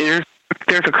 There's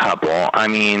a couple. I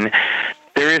mean,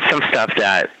 there is some stuff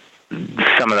that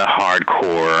some of the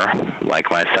hardcore, like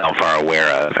myself, are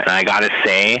aware of. And I gotta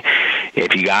say,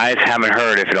 if you guys haven't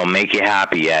heard If It'll Make You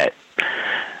Happy yet,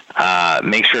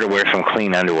 make sure to wear some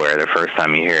clean underwear the first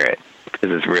time you hear it,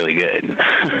 because it's really good.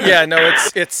 Yeah, no,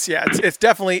 it's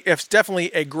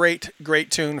definitely a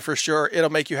great tune for sure. It'll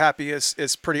Make You Happy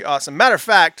is pretty awesome. Matter of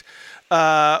fact,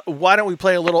 why don't we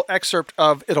play a little excerpt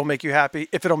of It'll Make You Happy,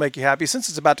 If It'll Make You Happy, since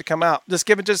it's about to come out. Just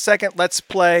give it just a second. Let's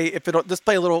play a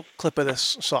little clip of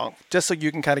this song, just so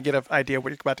you can kind of get an idea what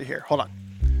you're about to hear. Hold on.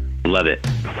 Love it.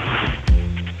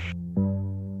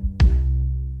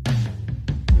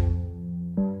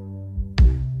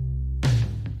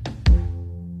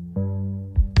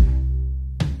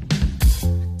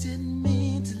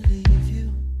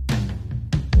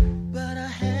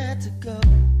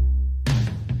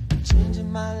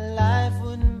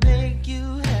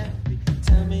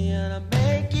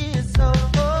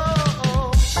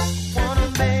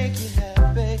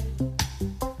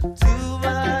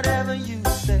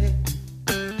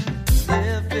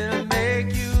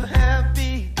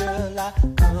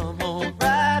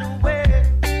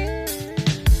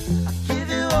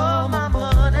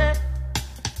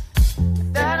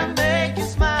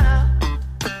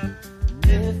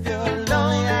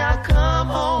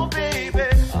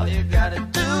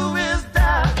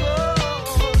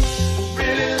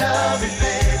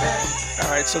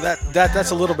 So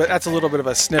that's a little bit of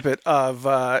a snippet of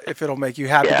if it'll make you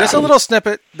happy. Yeah. Just a little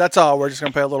snippet. That's all. We're just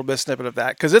gonna play a little bit of snippet of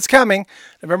that because it's coming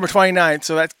November 29th.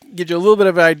 So that gives you a little bit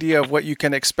of an idea of what you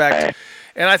can expect. Right.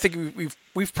 And I think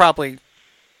we've probably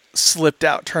slipped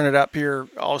out, turn it up here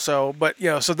also. But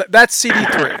so that's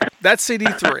CD3. That's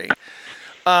CD3.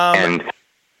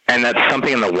 And that's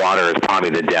Something in the Water is probably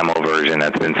the demo version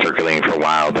that's been circulating for a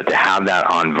while, but to have that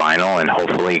on vinyl and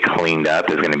hopefully cleaned up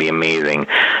is going to be amazing.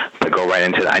 But go right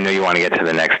into I know you want to get to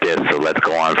the next disc, so let's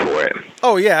go on for it.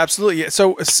 Oh, yeah, absolutely.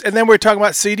 So, and then we're talking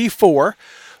about CD4,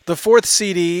 the fourth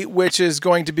CD, which is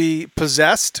going to be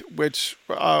Possessed, which,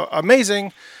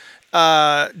 amazing.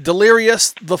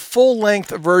 Delirious, the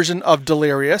full-length version of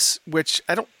Delirious, which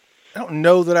I don't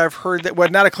know that I've heard that. Well,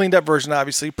 not a cleaned up version,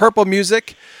 obviously. Purple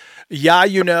Music. Yeah,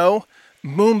 You Know,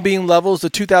 Moonbeam Levels, the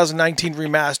 2019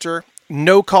 remaster,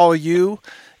 No Call You,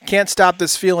 Can't Stop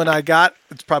This Feeling I Got.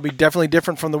 It's probably definitely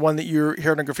different from the one that you're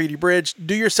hearing on Graffiti Bridge.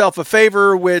 Do Yourself a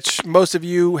Favor, which most of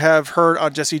you have heard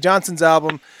on Jesse Johnson's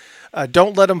album.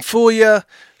 Don't Let 'Em Fool Ya,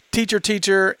 Teacher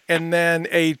Teacher, and then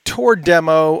a tour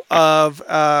demo of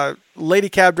Lady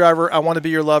Cab Driver, I Want to Be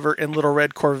Your Lover, and Little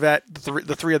Red Corvette,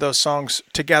 the three of those songs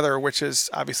together, which is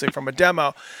obviously from a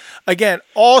demo. Again,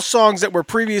 all songs that were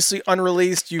previously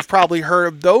unreleased, you've probably heard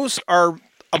of. Those are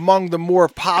among the more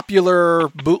popular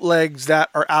bootlegs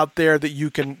that are out there that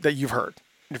you've heard,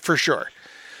 for sure.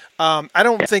 I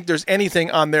don't think there's anything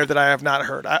on there that I have not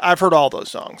heard. I've heard all those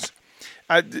songs.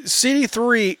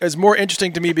 CD3 is more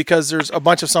interesting to me because there's a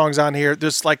bunch of songs on here.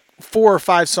 There's like 4 or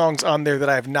 5 songs on there that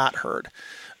I have not heard.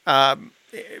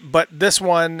 But this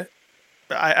one,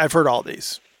 I've heard all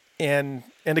these. And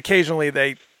occasionally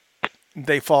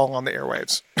they fall on the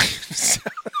airwaves. So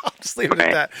I'll just leave it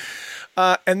at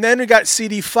that. And then we got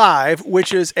CD5,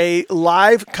 which is a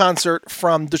live concert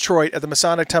from Detroit at the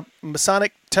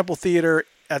Masonic Temple Theater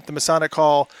at the Masonic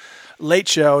Hall Late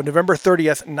Show, November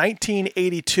 30th,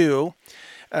 1982,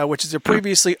 which is a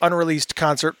previously unreleased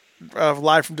concert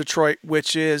live from Detroit,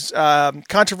 which is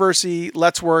Controversy,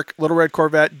 Let's Work, Little Red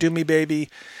Corvette, Do Me Baby.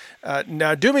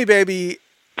 Now, Do Me Baby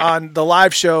on the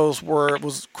live shows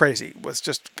was crazy. Was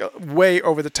just way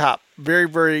over the top. Very,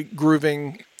 very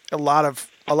grooving. A lot of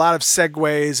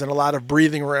segues and a lot of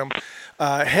breathing room.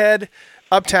 Head,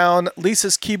 Uptown,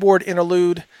 Lisa's Keyboard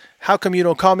Interlude, How Come You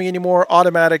Don't Call Me Anymore,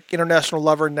 Automatic, International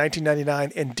Lover,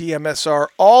 1999, and DMSR,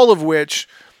 all of which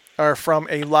are from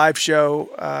a live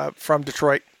show from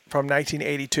Detroit from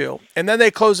 1982. And then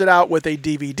they close it out with a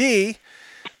DVD.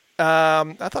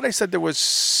 I thought I said there was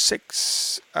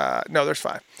 6. No, there's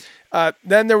 5.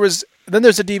 Then there's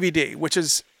a DVD, which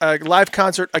is a live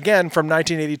concert, again, from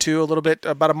 1982, a little bit,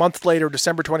 about a month later,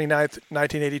 December 29th,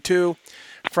 1982,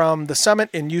 from the Summit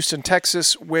in Houston,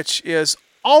 Texas, which is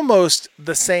almost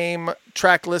the same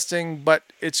track listing, but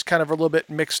it's kind of a little bit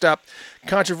mixed up.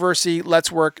 Controversy,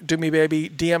 Let's Work, Do Me Baby,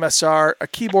 DMSR, a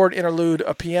keyboard interlude,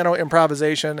 a piano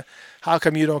improvisation, How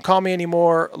Come You Don't Call Me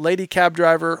Anymore, Lady Cab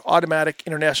Driver, Automatic,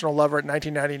 International Lover,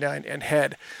 1999, and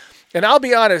Head. And I'll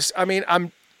be honest, I mean,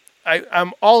 I'm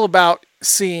all about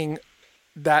seeing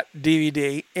that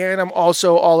DVD, and I'm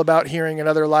also all about hearing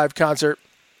another live concert.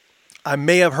 I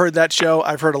may have heard that show.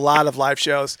 I've heard a lot of live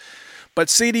shows. But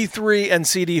CD3 and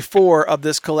CD4 of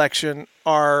this collection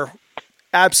are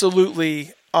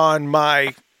absolutely on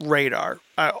my radar.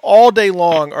 All day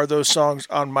long are those songs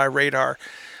on my radar.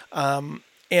 And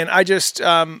I just,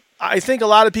 I think a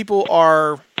lot of people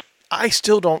are, I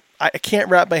can't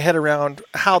wrap my head around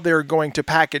how they're going to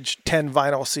package 10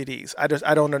 vinyl CDs.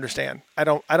 I don't understand. I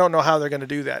don't know how they're going to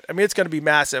do that. I mean, it's going to be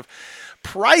massive.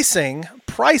 Pricing,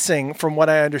 from what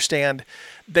I understand,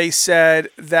 they said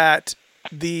that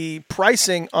the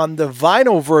pricing on the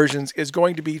vinyl versions is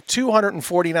going to be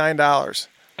 $249.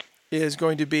 Is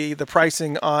going to be the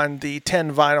pricing on the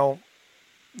 10 vinyls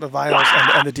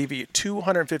and the DVD.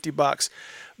 $250.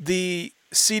 The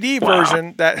CD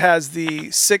version that has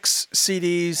the 6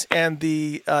 CDs and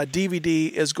the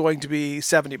DVD is going to be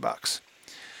 $70.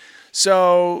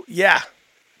 So yeah,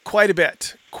 quite a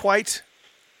bit.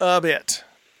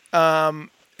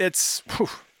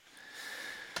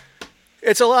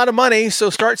 It's a lot of money,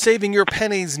 so start saving your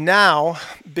pennies now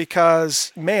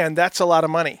because, man, that's a lot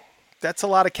of money. That's a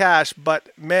lot of cash, but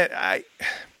man,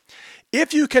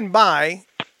 if you can buy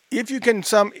the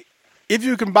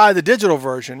digital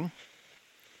version,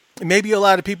 maybe a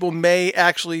lot of people may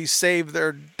actually save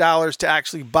their dollars to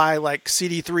actually buy like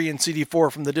CD3 and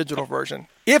CD4 from the digital version.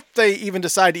 If they even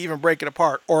decide to even break it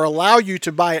apart or allow you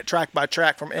to buy it track by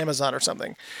track from Amazon or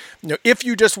something. If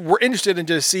you just were interested in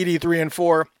just CD3 and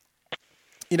 4,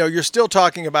 you're still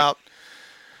talking about,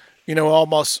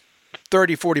 almost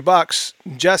 $30-$40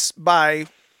 just by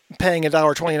paying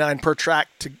 $1.29 per track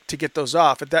to get those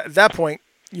off. At that point,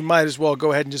 you might as well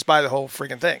go ahead and just buy the whole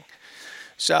freaking thing.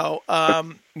 So,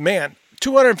 man,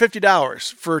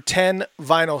 $250 for 10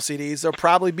 vinyl CDs. They'll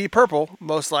probably be purple,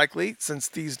 most likely, since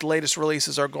these latest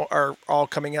releases are all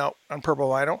coming out on purple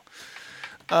vinyl.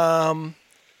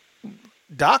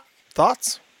 Doc,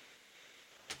 thoughts?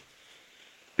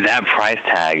 That price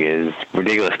tag is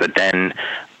ridiculous, but then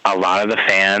a lot of the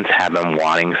fans have been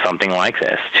wanting something like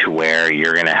this, to where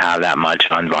you're going to have that much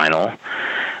on vinyl.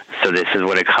 So this is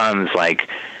what it comes like.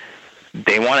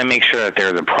 They want to make sure that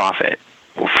there's a profit.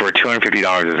 For $250,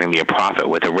 there's going to be a profit.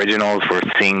 With originals, we're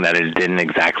seeing that it didn't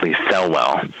exactly sell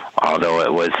well, although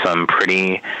it was some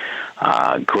pretty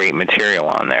great material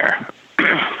on there.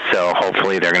 So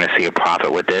hopefully they're going to see a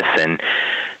profit with this, and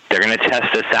they're going to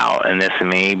test this out, and this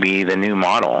may be the new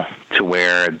model, to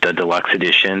where the deluxe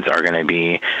editions are going to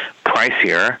be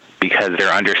pricier, because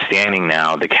they're understanding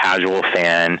now the casual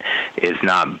fan is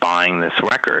not buying this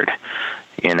record,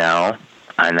 and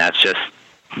that's just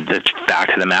the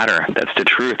fact of the matter. That's the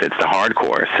truth. It's the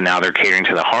hardcore. So now they're catering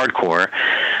to the hardcore,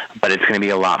 but it's going to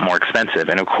be a lot more expensive.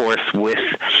 And of course, with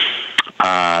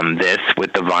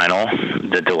with the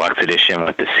vinyl, the deluxe edition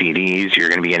with the CDs, you're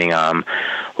going to be getting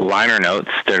liner notes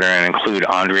that are going to include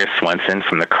Andrea Swenson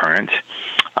from The Current,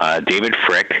 David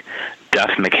Frick,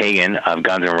 Duff McKagan of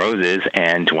Guns N' Roses,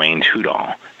 and Dwayne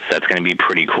Tudor. So that's going to be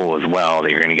pretty cool as well,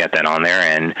 that you're going to get that on there.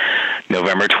 And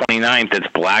November 29th, it's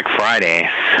Black Friday,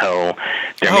 so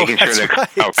they're making sure they're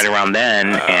out right around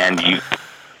then. And you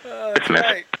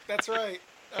Christmas. That's right.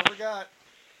 I forgot.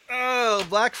 Oh,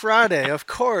 Black Friday, of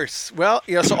course. Well,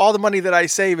 so all the money that I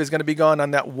save is going to be gone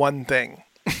on that one thing.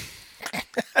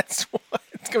 It's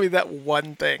going to be that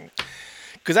one thing.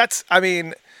 Because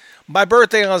my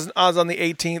birthday was on the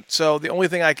 18th, so the only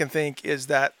thing I can think is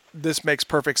that this makes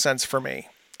perfect sense for me.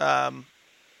 I'm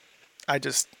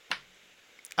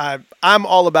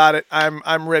all about it.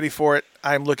 I'm ready for it.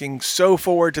 I'm looking so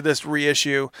forward to this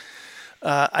reissue.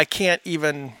 I'm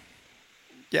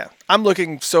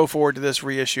looking so forward to this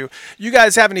reissue. You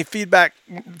guys have any feedback,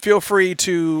 feel free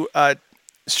to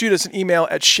shoot us an email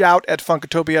at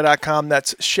shout@funkatopia.com.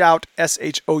 That's shout,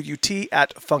 SHOUT,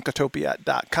 at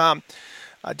funkatopia.com.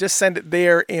 Just send it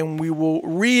there, and we will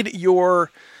read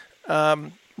your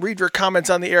comments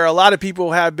on the air. A lot of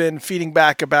people have been feeding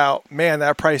back about, man,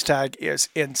 that price tag is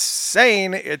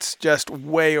insane. It's just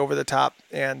way over the top,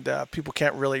 and people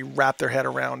can't really wrap their head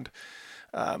around.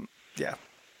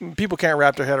 People can't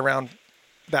wrap their head around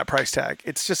that price tag.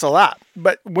 It's just a lot.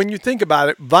 But when you think about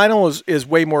it, vinyl is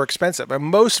way more expensive. And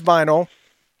most vinyl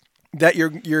that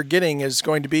you're getting is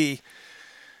going to be,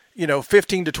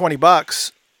 $15 to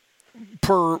 $20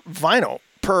 per vinyl,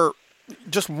 per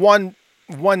just one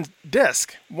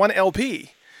disc, one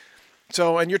LP.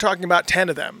 So, and you're talking about 10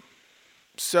 of them.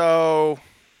 So,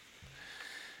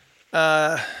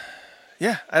 I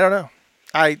don't know.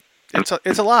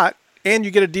 It's a lot. And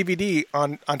you get a DVD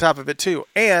on top of it too.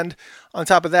 And on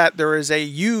top of that, there is a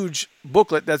huge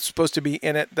booklet that's supposed to be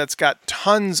in it that's got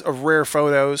tons of rare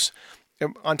photos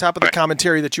on top of the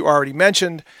commentary that you already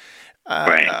mentioned.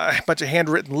 A bunch of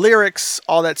handwritten lyrics,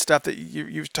 all that stuff that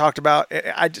you've talked about.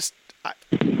 I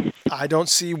don't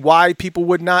see why people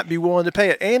would not be willing to pay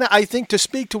it. And I think, to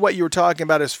speak to what you were talking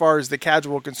about as far as the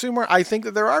casual consumer, I think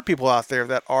that there are people out there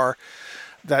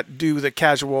that do the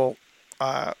casual.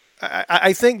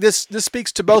 I think this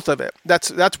speaks to both of it.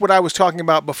 That's what I was talking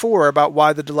about before, about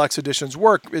why the deluxe editions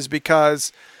work, is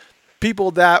because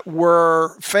people that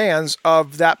were fans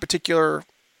of that particular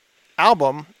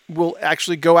album will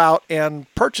actually go out and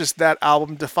purchase that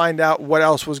album to find out what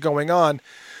else was going on,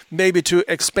 maybe to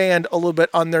expand a little bit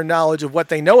on their knowledge of what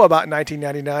they know about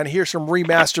 1999. Here's some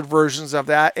remastered versions of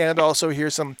that, and also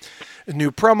here's some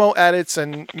new promo edits,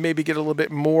 and maybe get a little bit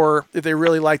more, if they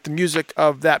really like the music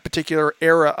of that particular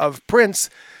era of Prince,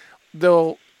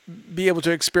 they'll be able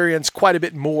to experience quite a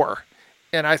bit more.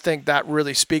 And I think that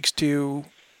really speaks to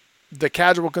the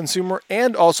casual consumer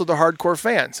and also the hardcore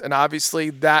fans. And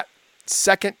obviously I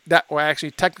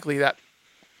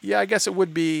guess it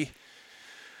would be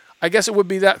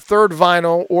that third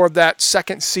vinyl, or that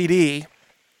second CD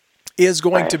is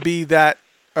going to be that,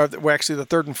 the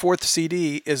third and fourth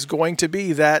CD is going to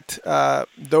be that,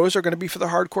 those are going to be for the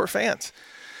hardcore fans.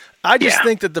 I just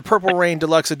think that the Purple Rain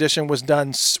Deluxe Edition was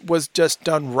just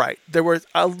done right. There were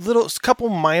a couple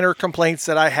minor complaints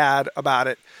that I had about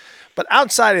it, but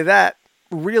outside of that,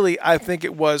 really, I think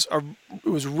it was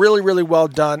really, really well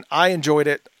done. I enjoyed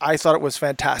it. I thought it was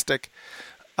fantastic.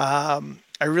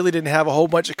 I really didn't have a whole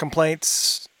bunch of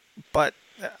complaints, but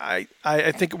I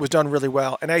think it was done really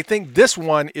well. And I think this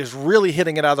one is really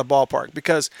hitting it out of the ballpark,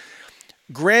 because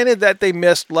Granted that they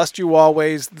missed Lust You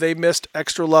Always, they missed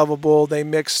Extra Lovable, they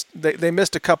missed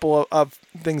a couple of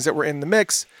things that were in the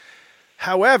mix.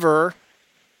 However,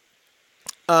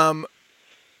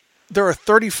 there are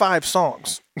 35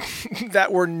 songs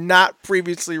that were not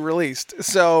previously released.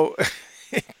 So,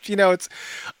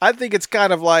 I think it's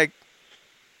kind of like,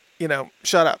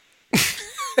 shut up.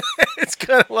 It's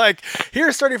kind of like,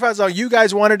 here's 35 songs. You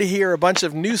guys wanted to hear a bunch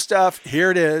of new stuff.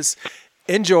 Here it is.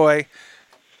 Enjoy.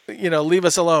 Leave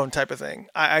us alone type of thing.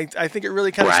 I think it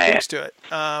really kind of speaks to it.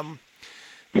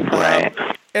 Right.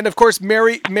 And of course,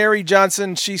 Mary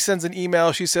Johnson, she sends an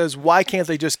email. She says, why can't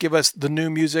they just give us the new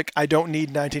music? I don't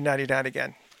need 1999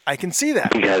 again. I can see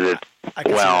that. Because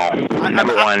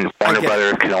number one, Warner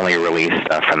Brothers can only release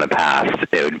stuff from the past.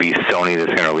 It would be Sony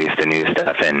that's going to release the new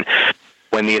stuff. And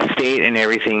when the estate and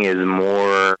everything is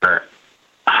more,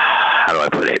 how do I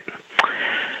put it?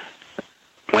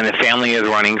 When the family is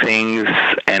running things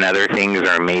and other things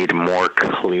are made more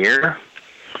clear,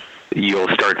 you'll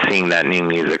start seeing that new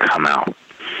music come out.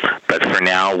 But for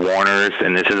now, Warner's,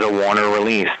 and this is a Warner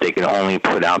release, they can only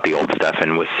put out the old stuff.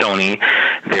 And with Sony,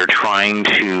 they're trying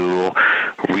to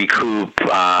recoup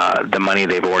the money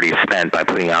they've already spent by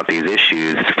putting out these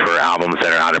issues for albums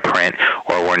that are out of print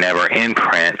or were never in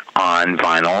print on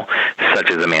vinyl,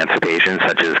 such as Emancipation,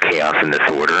 such as Chaos and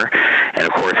Disorder. And,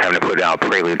 of course, having to put out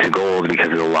Prelude to Gold because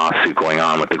of the lawsuit going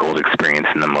on with the Gold Experience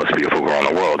and the Most Beautiful Girl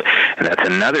in the World. And that's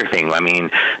another thing. I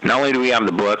mean, not only do we have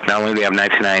the book, not only do we have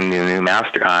 1999 the new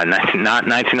master, not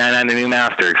 1999 the new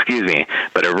master, excuse me,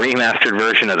 but a remastered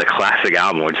version of the classic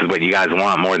album, which is what you guys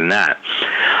want more than that.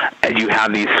 And you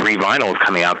have these 3 vinyls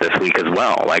coming out this week as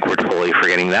well. Like, we're totally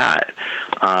forgetting that.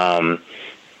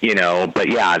 But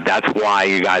yeah, that's why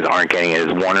you guys aren't getting it,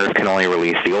 is Warner can only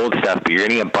release the old stuff, but you're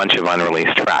getting a bunch of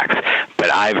unreleased tracks.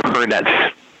 But I've heard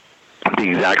that's the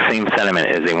exact same sentiment,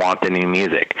 is they want the new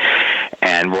music.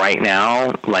 And right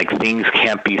now, things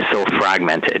can't be so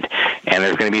fragmented. And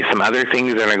there's going to be some other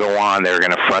things that are going to go on that are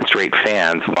going to frustrate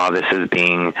fans while this is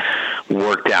being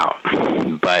worked out.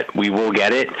 But we will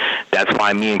get it. That's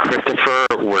why me and Christopher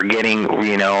are getting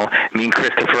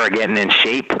in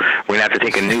shape. We're going to have to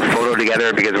take a new photo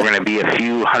together because we're going to be a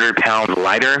few 100 pounds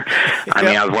lighter. I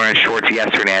mean, I was wearing shorts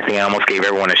yesterday. I think I almost gave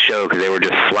everyone a show because they were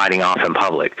just sliding off in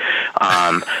public.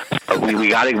 We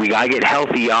gotta get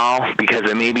healthy, y'all, because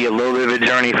it may be a little bit of a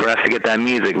journey for us to get that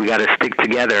music. We got to stick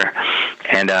together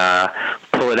and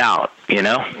pull it out,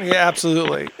 Yeah,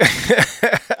 absolutely.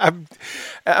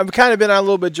 I've kind of been on a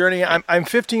little bit of journey. I'm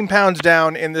 15 pounds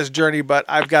down in this journey, but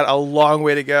I've got a long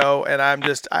way to go. And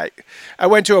I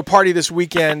went to a party this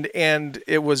weekend, and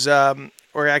it was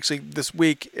or actually this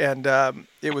week, and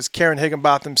it was Karen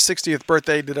Higginbotham's 60th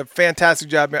birthday. Did a fantastic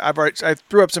job. I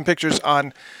threw up some pictures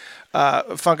on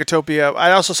Funkatopia.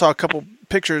 I also saw a couple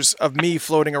pictures of me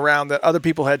floating around that other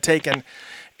people had taken,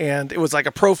 and it was like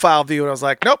a profile view, and I was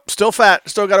like, nope, still fat,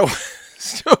 still got a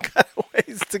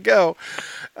ways to go.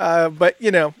 But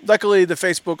luckily the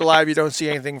Facebook Live, you don't see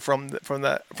anything from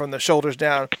the shoulders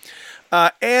down.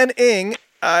 Ann Ing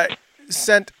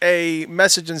sent a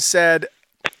message and said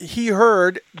he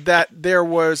heard that there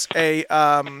was an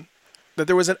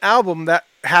album that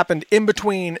happened in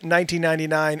between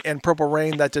 1999 and Purple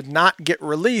Rain that did not get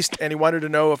released, and he wanted to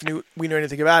know if we knew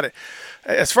anything about it.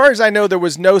 As far as I know, there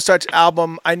was no such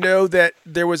album. I know that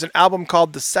there was an album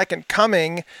called The Second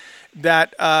Coming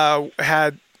that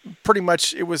had pretty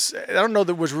much, I don't know,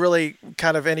 there was really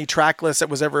kind of any track list that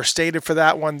was ever stated for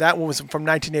that one. That one was from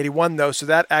 1981, though, so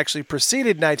that actually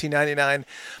preceded 1999.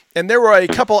 And there were a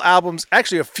couple albums,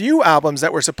 actually a few albums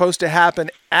that were supposed to happen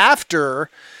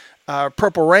after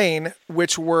Purple Rain,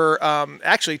 which were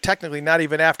actually technically not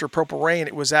even after Purple Rain.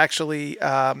 It was actually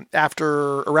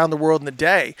after Around the World in a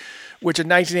Day, which in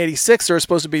 1986 there were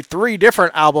supposed to be 3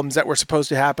 different albums that were supposed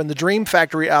to happen. The Dream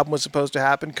Factory album was supposed to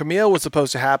happen, Camille was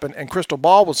supposed to happen, and Crystal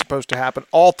Ball was supposed to happen.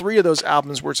 All 3 of those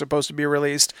albums were supposed to be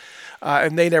released,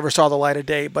 and they never saw the light of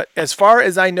day. But as far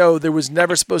as I know, there was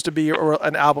never supposed to be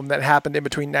an album that happened in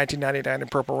between 1999 and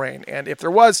Purple Rain. And if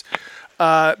there was,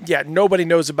 nobody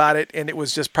knows about it, and it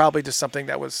was just probably just something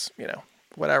that was,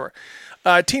 whatever.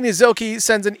 Tina Zilke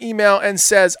sends an email and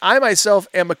says, I myself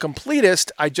am a completist.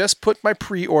 I just put my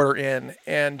pre-order in.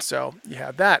 And so you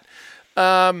have that.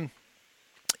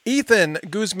 Ethan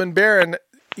Guzman-Barron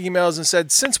emails and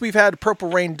said, since we've had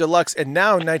Purple Rain Deluxe and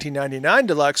now 1999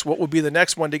 Deluxe, what will be the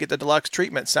next one to get the deluxe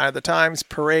treatment? Sign of the Times,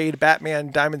 Parade,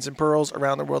 Batman, Diamonds and Pearls,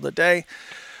 Around the World a Day.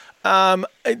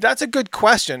 That's a good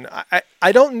question.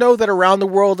 I don't know that Around the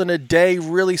World in a Day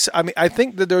really. I mean, I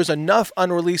think that there's enough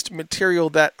unreleased material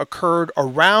that occurred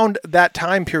around that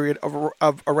time period of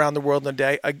Around the World in a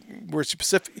Day.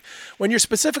 When you're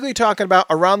specifically talking about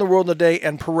Around the World in a Day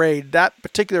and Parade, that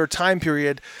particular time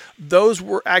period, those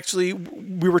were actually,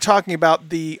 we were talking about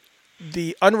the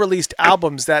unreleased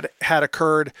albums that had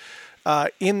occurred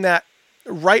in that,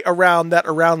 right around that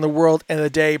Around the World in a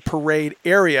Day parade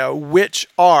area, which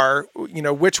were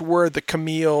the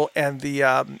Camille and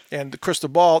the Crystal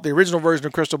Ball, the original version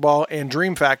of Crystal Ball and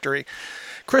Dream Factory.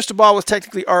 Crystal Ball was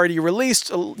technically already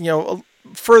released,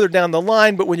 further down the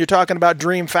line, but when you're talking about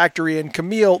Dream Factory and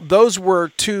Camille, those were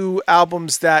two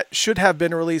albums that should have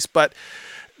been released, but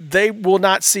they will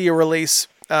not see a release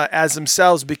as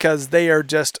themselves because they are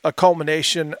just a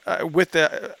culmination with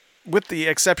the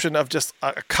exception of just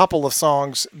a couple of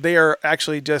songs. They are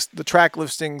actually just the track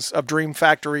listings of Dream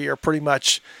Factory are pretty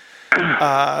much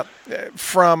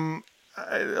from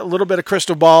a little bit of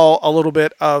Crystal Ball, a little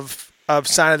bit of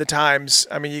Sign of the Times.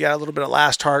 I mean, you got a little bit of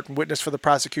Last Heart and Witness for the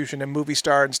Prosecution and Movie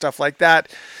Star and stuff like that.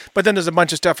 But then there's a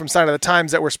bunch of stuff from Sign of the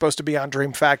Times that were supposed to be on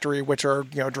Dream Factory, which are,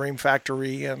 Dream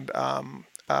Factory and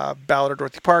Ballad of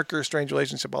Dorothy Parker, Strange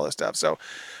Relationship, all this stuff. So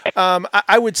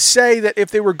I would say that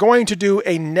if they were going to do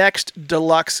a next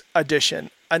deluxe edition,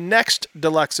 I'm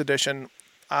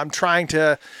trying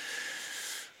to,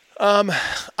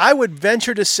 I would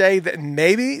venture to say that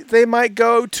maybe they might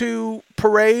go to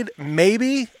Parade,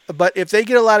 maybe. But if they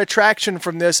get a lot of traction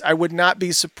from this, I would not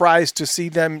be surprised to see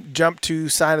them jump to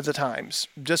Sign of the Times,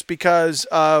 just because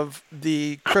of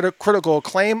the critical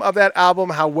acclaim of that album,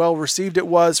 how well received it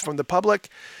was from the public.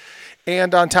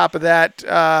 And on top of that,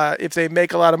 if they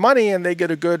make a lot of money and they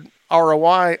get a good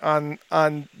ROI on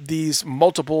these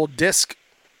multiple disc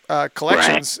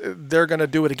collections, they're going to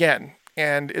do it again.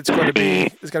 And it's going to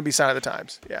be Sign of the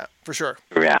Times. Yeah, for sure.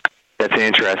 Yeah. That's an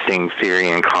interesting theory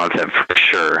and concept for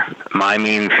sure. My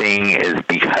main thing is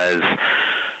because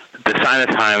the Sign of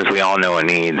the Times, we all know it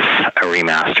needs a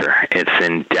remaster. It's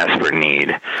in desperate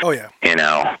need. Oh, yeah.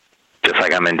 Just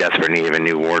like I'm in desperate need of a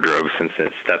new wardrobe since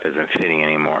this stuff isn't fitting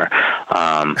anymore.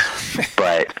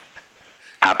 But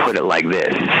I put it like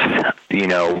this,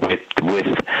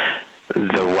 with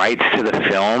the rights to the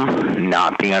film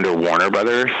not being under Warner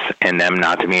Brothers and them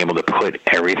not to be able to put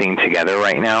everything together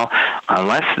right now,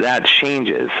 unless that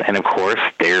changes. And of course,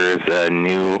 there's a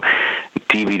new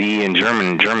DVD in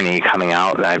Germany coming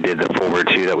out that I did the forward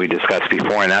to that we discussed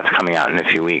before, and that's coming out in a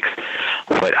few weeks.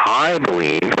 What I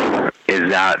believe is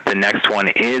that the next one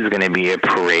is going to be a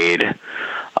Parade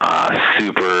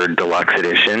super deluxe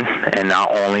edition, and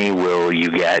not only will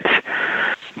you get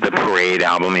the Parade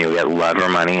album, you'll get Lover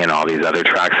Money and all these other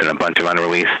tracks and a bunch of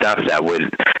unreleased stuff that was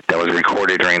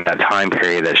recorded during that time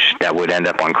period that would end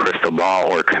up on Crystal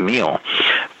Ball or Camille.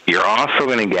 You're also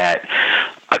going to get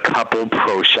a couple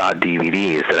Pro Shot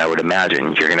DVDs that I would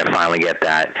imagine. You're going to finally get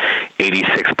that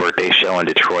 86th birthday show in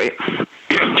Detroit.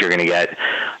 You're going to get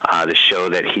the show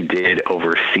that he did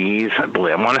overseas. I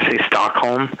want to say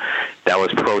Stockholm. That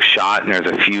was Pro Shot, and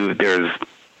there's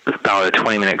about a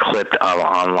 20-minute clip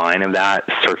online of that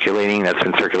circulating. That's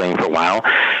been circulating for a while.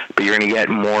 But you're going to get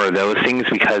more of those things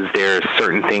because there's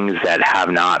certain things that have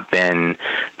not been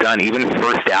done. Even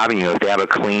First Avenue, if they have a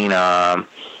clean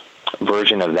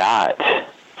version of that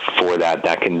for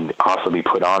that can also be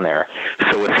put on there.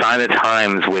 So with Sign of the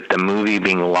Times, with the movie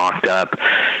being locked up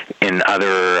in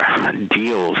other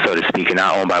deals, so to speak, and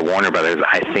not owned by Warner Brothers,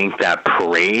 I think that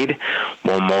Parade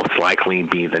will most likely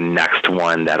be the next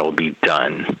one that'll be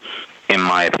done, in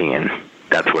my opinion.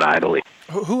 That's what I believe.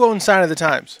 Who owns Sign of the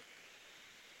Times?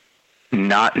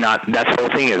 Not that's the whole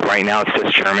thing is right now it's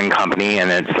this German company,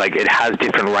 and it's like it has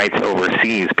different rights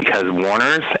overseas because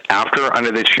Warner's, after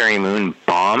Under the Cherry Moon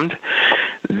bombed,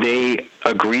 they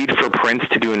agreed for Prince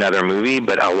to do another movie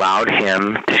but allowed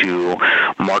him to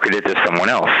market it to someone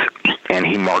else. And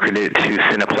he marketed it to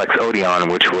Cineplex Odeon,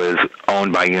 which was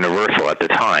owned by Universal at the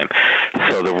time.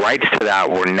 So the rights to that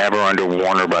were never under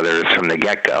Warner Brothers from the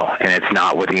get-go, and it's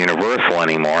not with Universal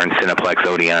anymore, and Cineplex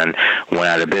Odeon went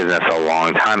out of business a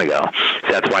long time ago.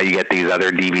 So that's why you get these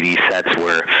other DVD sets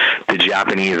where the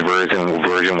Japanese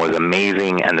version was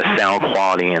amazing, and the sound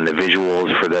quality and the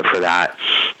visuals for that.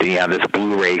 Then you have this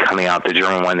Blu-ray coming out, the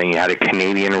German one. Then you had a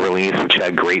Canadian release, which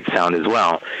had great sound as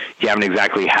well. You haven't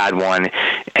exactly had one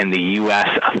in the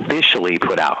U.S. officially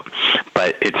put out,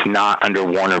 but it's not under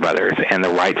Warner Brothers, and the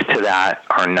rights to that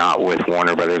are not with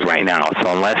Warner Brothers right now.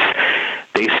 So unless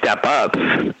they step up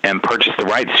and purchase the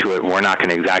rights to it, we're not going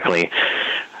to exactly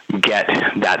get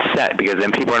that set, because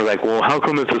then people are like, well, how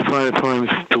come it's a Sign of Times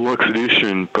deluxe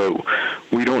edition, but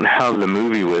we don't have the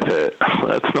movie with it?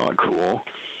 That's not cool.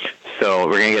 So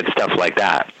we're going to get stuff like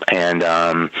that. And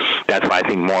that's why I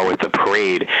think more with the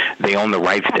parade, they own the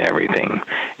rights to everything.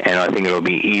 And I think it'll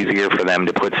be easier for them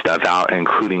to put stuff out,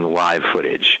 including live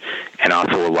footage and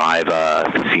also a live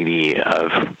CD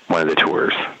of one of the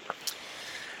tours.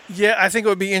 Yeah, I think it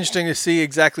would be interesting to see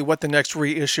exactly what the next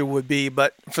reissue would be.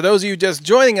 But for those of you just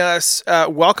joining us,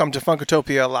 welcome to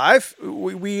Funkotopia Live.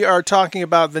 We are talking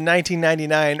about the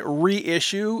 1999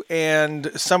 reissue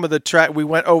and some of the track. We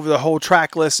went over the whole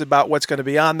track list about what's going to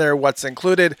be on there, what's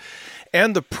included,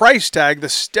 and the price tag, the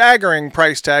staggering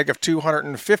price tag of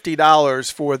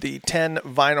 $250 for the 10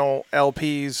 vinyl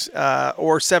LPs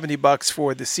or $70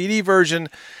 for the CD version.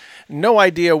 No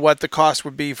idea what the cost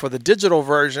would be for the digital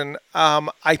version.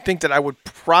 I think that I would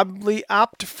probably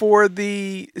opt for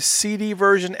the CD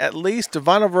version at least. The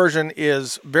vinyl version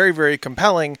is very, very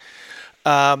compelling.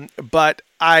 But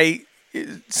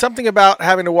something about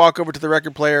having to walk over to the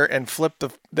record player and flip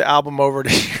the album over to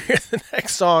hear the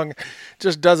next song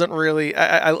just doesn't really...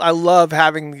 I love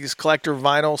having these collector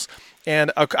vinyls.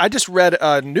 And I just read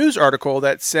a news article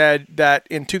that said that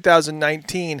in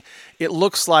 2019, it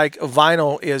looks like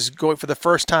vinyl is going, for the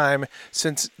first time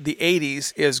since the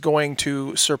 80s, is going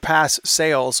to surpass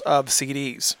sales of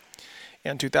CDs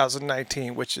in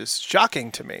 2019, which is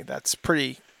shocking to me. That's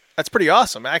pretty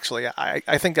awesome, actually.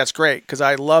 I think that's great because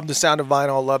I love the sound of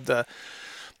vinyl.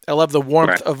 I love the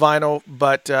warmth of vinyl,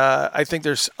 but I think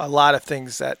there's a lot of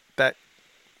things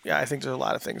I think there's a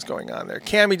lot of things going on there.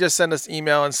 Cammie just sent us an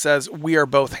email and says, "We are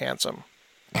both handsome."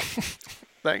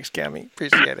 Thanks, Cammie.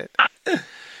 Appreciate it.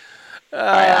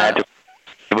 I had to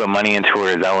put money into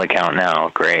her Zelle account now.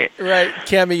 Great. Right.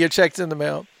 Cammie, your check's in the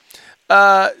mail.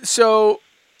 So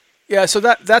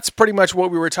that's pretty much what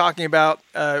we were talking about.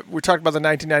 We're talking about the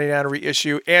 1999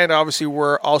 reissue, and obviously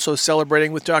we're also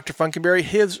celebrating with Dr. Funkenberry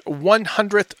his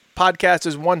 100th podcast,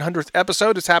 his 100th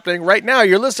episode. It's happening right now.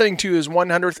 You're listening to his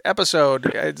 100th episode.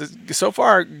 It's so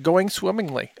far going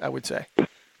swimmingly, I would say.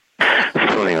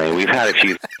 Swimmingly. We've had a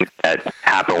few things that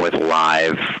happen with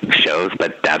live shows,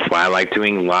 but that's why I like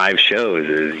doing live shows,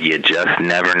 is you just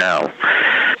never know.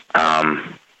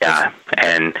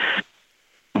 And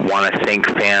want to thank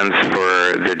fans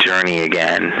for the journey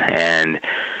again. And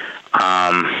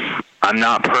I'm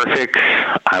not perfect.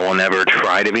 I will never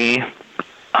try to be.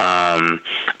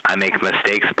 I make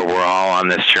mistakes, but we're all on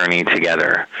this journey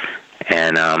together.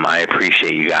 And I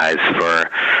appreciate you guys for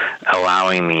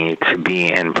allowing me to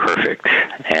be imperfect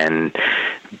and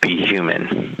be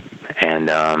human. And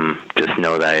just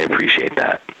know that I appreciate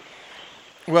that.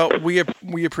 Well, we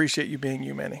appreciate you being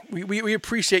human. We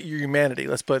appreciate your humanity.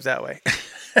 Let's put it that way.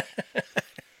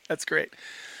 That's great.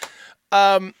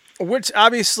 Which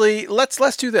obviously,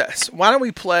 let's do this. Why don't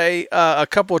we play a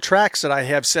couple of tracks that I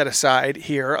have set aside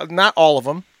here? Not all of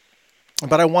them,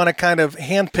 but I want to kind of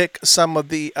handpick some of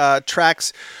the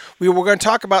tracks. We're going to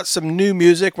talk about some new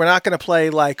music. We're not going to play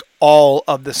like all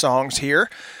of the songs here,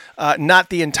 not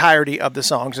the entirety of the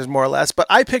songs, is more or less. But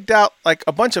I picked out like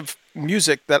a bunch of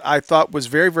music that I thought was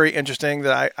very, very interesting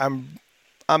that I'm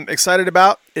excited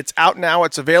about. It's out now.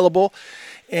 It's available.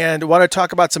 And I want to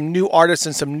talk about some new artists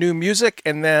and some new music,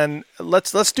 and then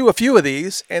let's do a few of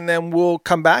these, and then we'll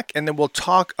come back, and then we'll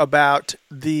talk about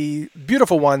the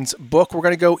Beautiful Ones book. We're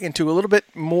going to go into a little bit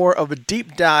more of a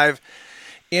deep dive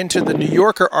into the New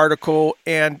Yorker article,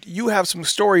 and you have some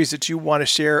stories that you want to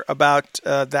share about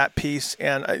that piece,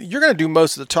 and you're going to do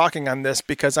most of the talking on this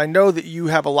because I know that you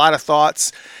have a lot of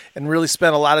thoughts and really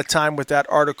spent a lot of time with that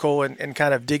article and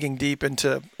kind of digging deep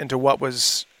into what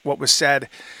was said.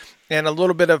 And a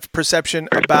little bit of perception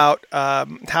about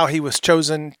how he was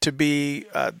chosen to be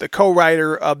the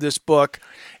co-writer of this book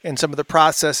and some of the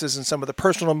processes and some of the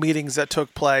personal meetings that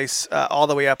took place all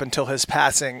the way up until his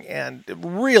passing. And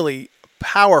really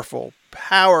powerful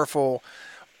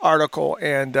article.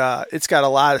 And it's got a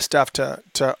lot of stuff to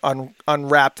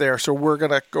unwrap there. So we're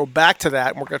going to go back to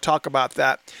that, and we're going to talk about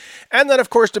that. And then, of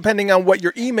course, depending on what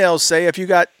your emails say, if you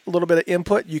got a little bit of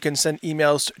input, you can send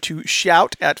emails to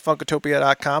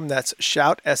shout@funkotopia.com. That's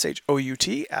shout, SHOUT,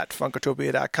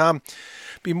 @funkotopia.com.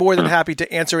 Be more than happy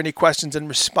to answer any questions and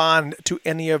respond to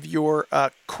any of your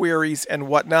queries and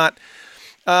whatnot.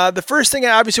 The first thing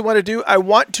I obviously want to do, I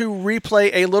want to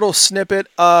replay a little snippet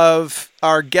of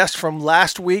our guest from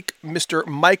last week, Mr.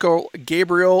 Michael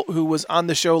Gabriel, who was on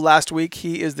the show last week.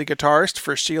 He is the guitarist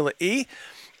for Sheila E.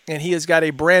 and he has got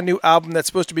a brand new album that's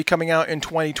supposed to be coming out in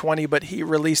 2020, but he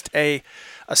released a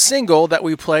single that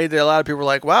we played that a lot of people were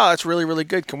like, wow, that's really, really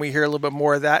good. Can we hear a little bit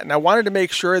more of that? And I wanted to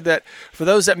make sure that for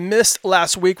those that missed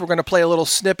last week, we're going to play a little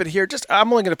snippet here.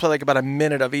 I'm only going to play like about a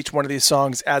minute of each one of these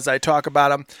songs as I talk about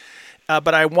them.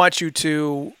 But I want you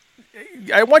to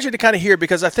kind of hear,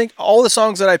 because I think all the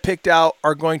songs that I picked out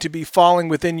are going to be falling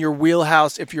within your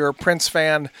wheelhouse if you're a Prince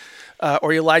fan,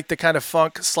 or you like the kind of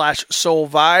funk/soul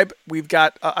vibe. I've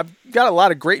got a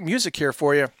lot of great music here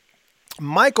for you.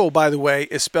 Michael, by the way,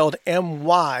 is spelled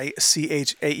Mychael,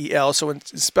 so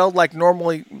it's spelled like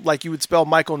you would spell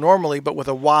Michael normally, but with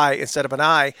a Y instead of an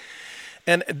I.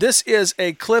 And this is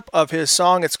a clip of his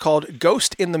song. It's called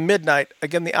Ghost in the Midnight.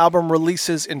 Again, the album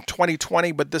releases in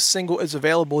 2020, but this single is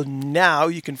available now.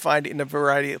 You can find it in a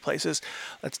variety of places.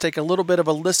 Let's take a little bit of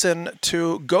a listen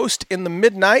to Ghost in the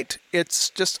Midnight. It's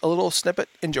just a little snippet.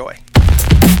 Enjoy.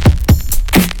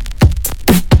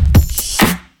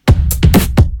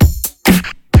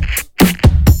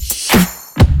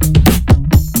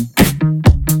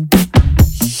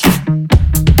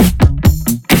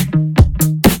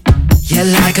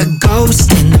 You're like a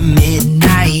ghost in the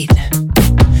midnight,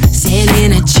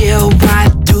 sending a chill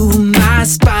right through my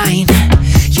spine.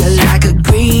 You're like a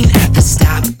green at the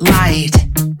stoplight,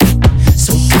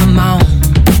 so come on.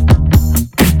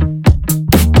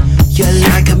 You're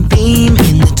like a beam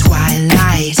in the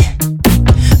twilight,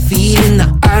 feeding the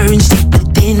urge deep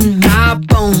within my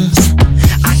bones.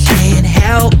 I can't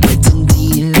help but to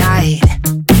delight.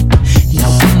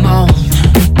 Now come on,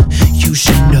 you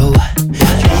should know.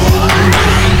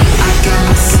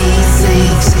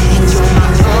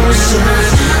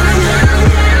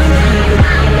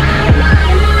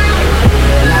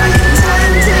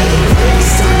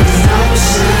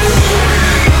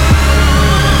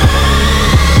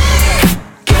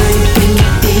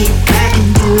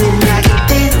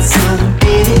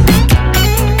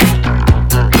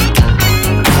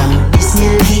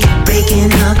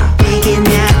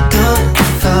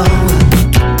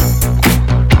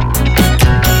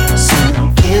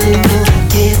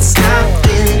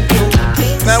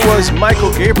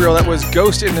 Michael Gabriel. That was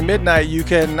Ghost in the Midnight. You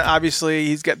can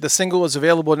he's got the single is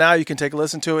available now. You can take a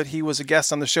listen to it. He was a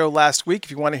guest on the show last week.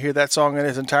 If you want to hear that song in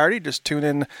its entirety, just tune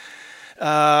in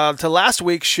to last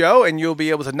week's show, and you'll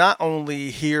be able to not only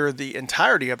hear the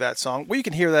entirety of that song. Well, you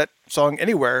can hear that song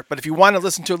anywhere, but if you want to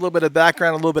listen to a little bit of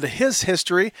background, a little bit of his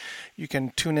history, you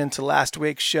can tune into last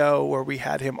week's show where we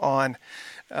had him on.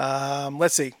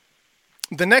 Let's see.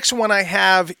 The next one I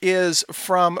have is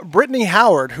from Brittany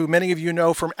Howard, who many of you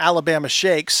know from Alabama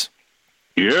Shakes.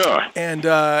 Yeah. And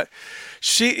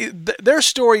their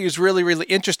story is really, really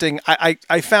interesting.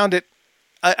 I found it,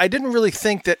 I didn't really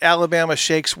think that Alabama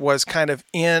Shakes was kind of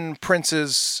in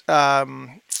Prince's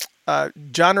genre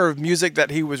of music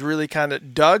that he was really kind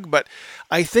of dug, but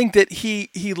I think that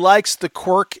he likes the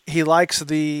quirk. He likes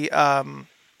he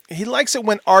likes it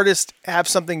when artists have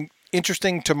something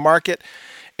interesting to market.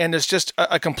 And it's just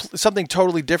something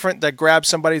totally different that grabs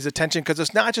somebody's attention, because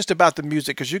it's not just about the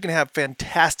music, because you can have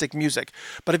fantastic music.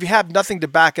 But if you have nothing to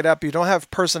back it up, you don't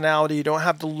have personality, you don't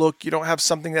have the look, you don't have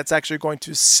something that's actually going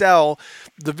to sell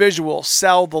the visual,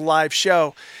 sell the live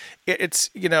show, it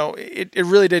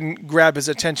really didn't grab his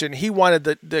attention. He wanted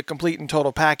the complete and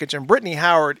total package. And Brittany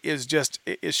Howard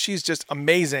she's just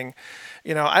amazing.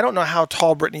 I don't know how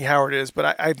tall Brittany Howard is,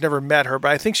 but I've never met her,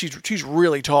 but I think she's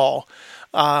really tall.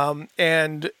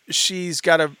 And she's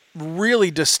got a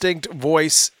really distinct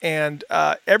voice, and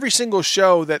every single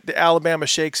show that the Alabama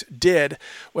Shakes did,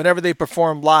 whenever they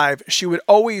performed live, she would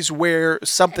always wear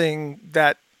something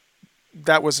that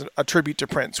was a tribute to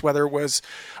Prince, whether it was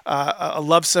a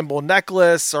love symbol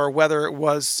necklace, or whether it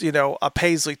was, a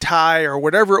paisley tie, or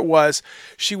whatever it was.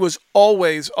 She was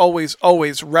always, always,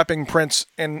 always repping Prince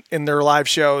in their live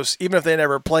shows, even if they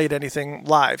never played anything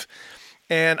live.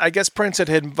 And I guess Prince had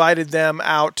invited them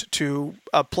out to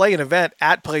play an event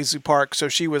at Paisley Park, so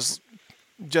she was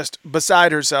just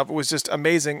beside herself. It was just an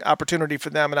amazing opportunity for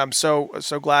them, and I'm so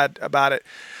glad about it.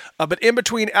 But in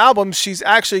between albums, she's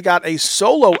actually got a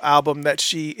solo album that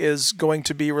she is going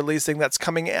to be releasing that's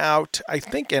coming out, I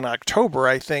think, in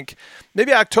October.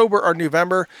 Maybe October or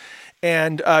November.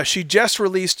 And she just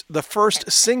released the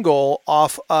first single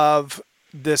off of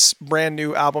this brand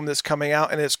new album that's coming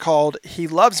out, and it's called He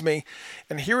Loves Me.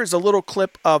 And here is a little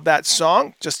clip of that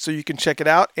song, just so you can check it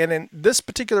out. And in this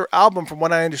particular album, from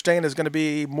what I understand, is going to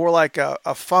be more like a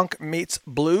funk meets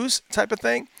blues type of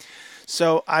thing.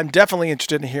 So I'm definitely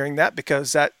interested in hearing that,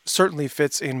 because that certainly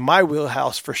fits in my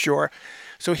wheelhouse for sure.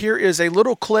 So here is a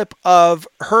little clip of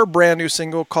her brand new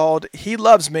single called He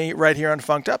Loves Me right here on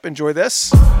Funked Up. Enjoy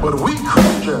this. But we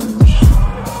Christians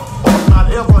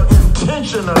ever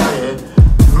intentionally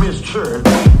miss church.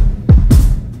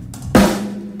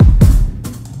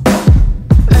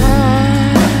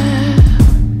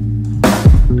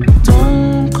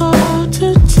 Don't go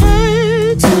to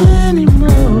church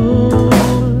anymore.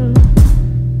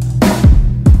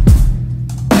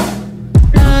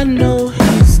 I know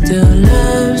he still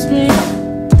loves me.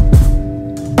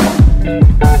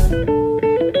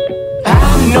 I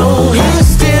know he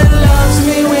still loves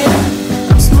me when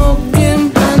I'm smoking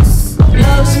blunts.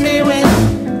 Loves me when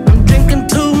I'm drinking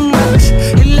too much.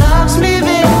 He loves me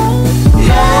then.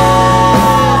 Yeah,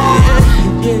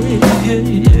 yeah, yeah, yeah,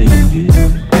 yeah.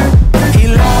 He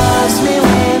loves me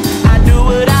when I do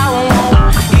what I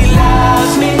want. He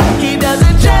loves me, he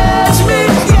doesn't judge me.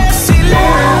 Yes, he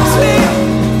loves me.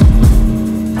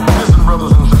 Listen,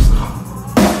 brothers and sisters,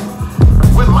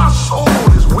 when my soul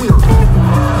is weary,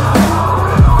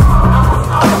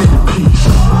 I need peace.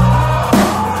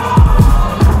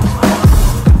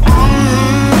 I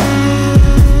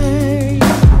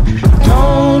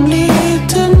don't need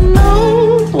to know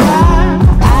why.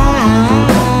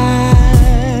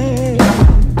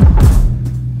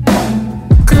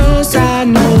 Cause I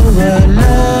know what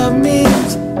love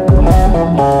means.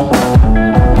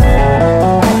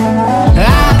 I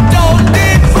don't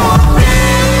need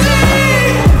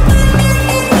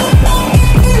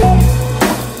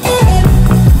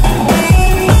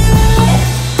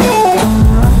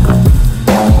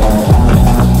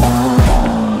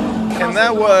And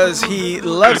that was He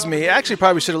Loves Me. Actually,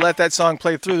 probably should have let that song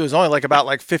play through. There's only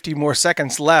about 50 more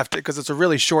seconds left because it's a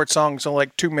really short song. It's only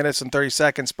like 2 minutes and 30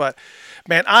 seconds. But,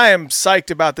 man, I am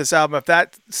psyched about this album. If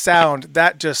that sound,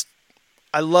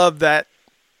 I love that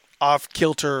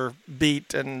off-kilter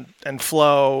beat and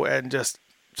flow, and just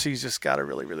she's just got a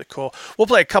really, really cool. We'll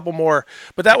play a couple more.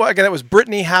 But that was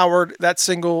Brittany Howard. That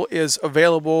single is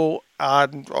available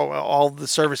on all the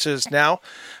services now.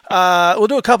 We'll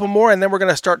do a couple more, and then we're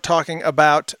going to start talking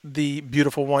about the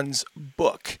Beautiful Ones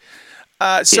book.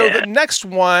 The next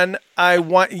one,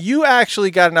 you actually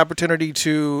got an opportunity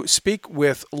to speak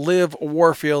with Liv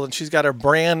Warfield, and she's got a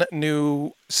brand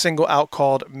new single out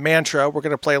called Mantra. We're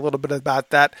going to play a little bit about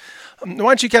that. Why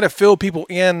don't you kind of fill people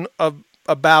in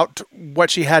about what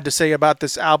she had to say about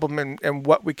this album and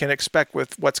what we can expect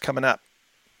with what's coming up?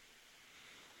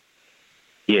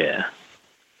 Yeah.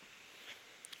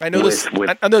 I know this.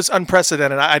 I know it's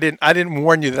unprecedented. I didn't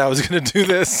warn you that I was going to do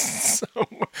this,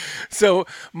 so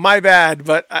my bad.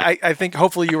 But I think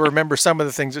hopefully you remember some of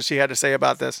the things that she had to say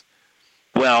about this.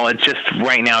 Well, it's just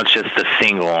right now. It's just a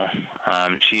single.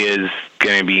 She is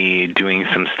going to be doing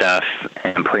some stuff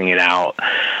and putting it out.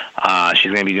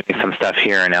 She's going to be doing some stuff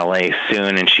here in LA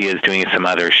soon, and she is doing some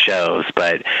other shows.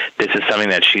 But this is something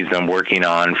that she's been working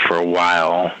on for a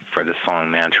while for the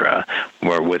song Mantra,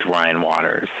 with Ryan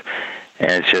Waters.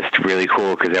 And it's just really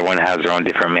cool because everyone has their own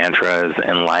different mantras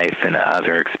in life and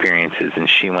other experiences. And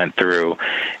she went through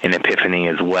an epiphany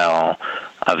as well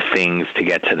of things to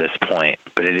get to this point.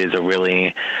 But it is a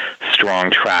really strong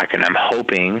track, and I'm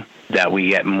hoping that we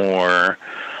get more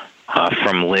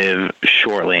from Liv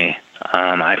shortly.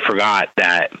 I forgot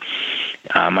that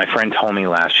my friend told me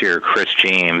last year, Chris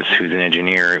James, who's an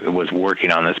engineer, was working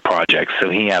on this project.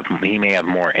 So he may have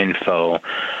more info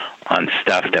on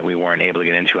stuff that we weren't able to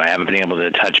get into. I haven't been able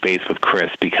to touch base with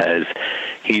Chris because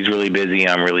he's really busy.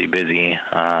 I'm really busy.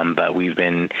 But we've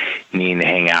been needing to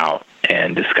hang out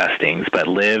and discuss things. But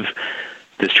Liv,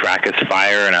 this track is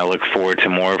fire, and I look forward to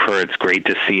more of her. It's great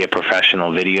to see a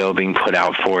professional video being put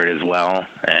out for it as well.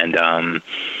 And I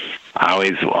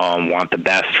always want the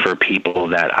best for people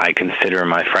that I consider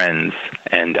my friends.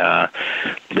 And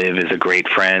Liv is a great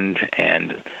friend.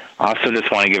 And also just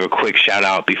want to give a quick shout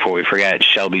out before we forget,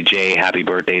 Shelby J, happy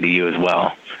birthday to you as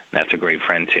well. That's a great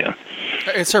friend too.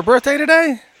 It's her birthday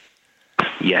today?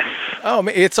 Yes. Oh,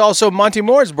 it's also Monty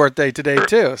Moore's birthday today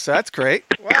too, so that's great.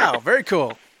 Wow, very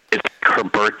cool. It's her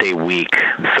birthday week,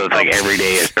 so it's like every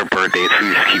day is her birthday, so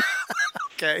we just keep...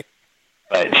 Okay.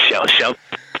 But Shelby,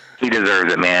 she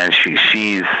deserves it, man.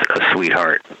 She's a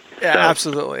sweetheart. Yeah, so,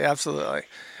 absolutely.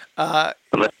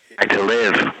 let's back to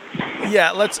Liv.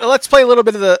 Yeah, let's play a little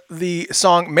bit of the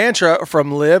song Mantra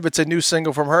from Liv. It's a new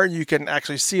single from her. You can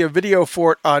actually see a video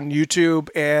for it on YouTube,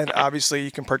 and obviously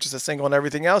you can purchase a single and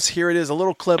everything else. Here it is, a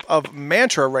little clip of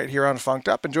Mantra right here on Funked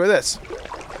Up. Enjoy this.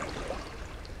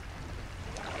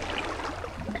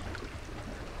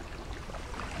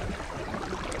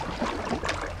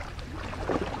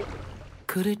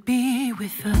 Could it be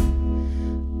with the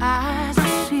eyes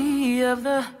I see of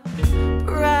the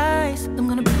price I'm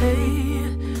gonna pay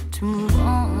to move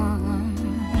on?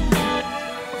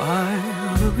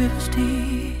 While the river's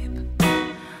deep,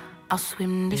 I'll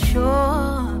swim to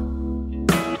shore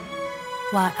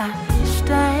while I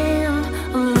stand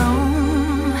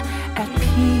alone at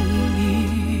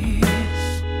peace.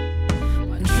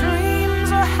 When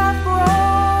dreams are half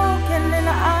broken and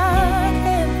I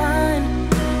can't find,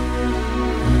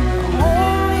 the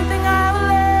only thing I've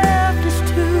left is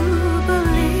to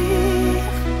believe.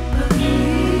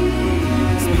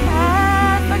 This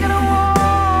path I gotta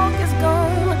walk is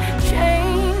gonna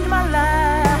change my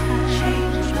life.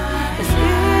 This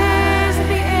is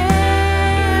the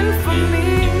end for me.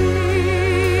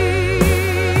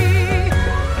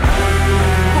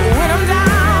 When I'm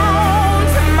down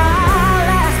to my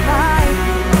last fight,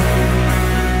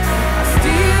 I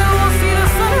still won't see the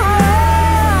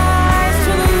sunrise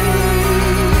to the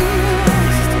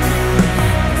east.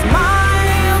 'Cause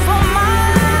miles on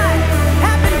mine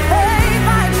have been paid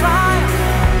by triumph.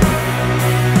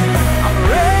 I'm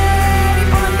ready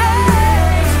for the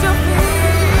next to feel.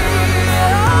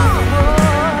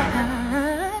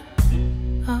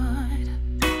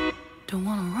 Don't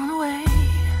wanna run away.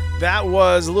 That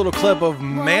was a little clip of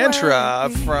Mantra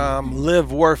from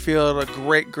Liv Warfield, a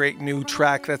great new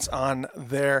track that's on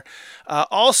there.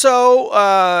 Also,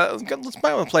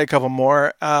 might want to play a couple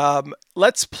more.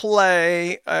 Let's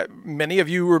play, many of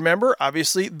you remember,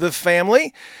 obviously, The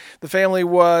Family. The Family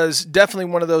was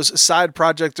definitely one of those side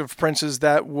projects of Prince's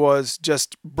that was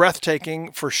just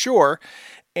breathtaking for sure.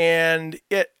 And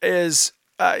it is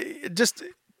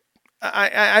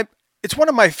it's one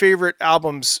of my favorite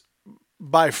albums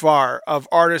by far of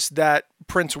artists that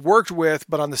Prince worked with,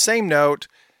 but on the same note,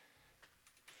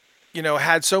 you know,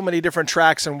 had so many different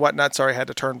tracks and whatnot. Sorry, I had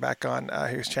to turn back on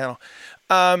his channel.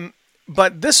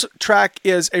 But this track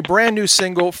is a brand new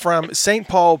single from St.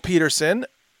 Paul Peterson,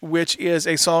 which is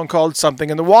a song called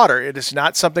Something in the Water. It is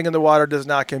not Something in the Water Does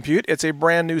Not Compute. It's a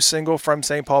brand new single from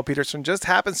St. Paul Peterson. Just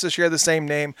happens to share the same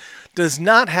name. Does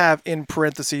not have, in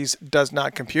parentheses, does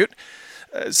not compute.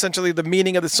 Essentially, the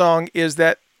meaning of the song is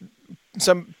that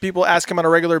some people ask him on a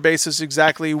regular basis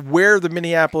exactly where the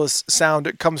Minneapolis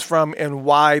sound comes from and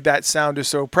why that sound is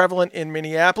so prevalent in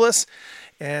Minneapolis.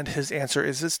 And his answer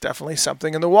is it's definitely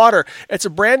Something in the Water. It's a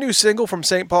brand new single from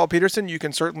St. Paul Peterson. You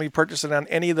can certainly purchase it on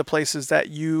any of the places that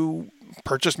you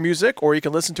purchase music, or you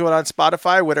can listen to it on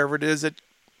Spotify, whatever it is that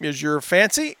is your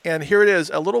fancy. And here it is,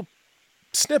 a little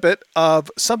snippet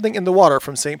of Something in the Water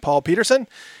from St. Paul Peterson.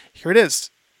 Here it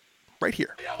is, right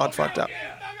here on Funked Up.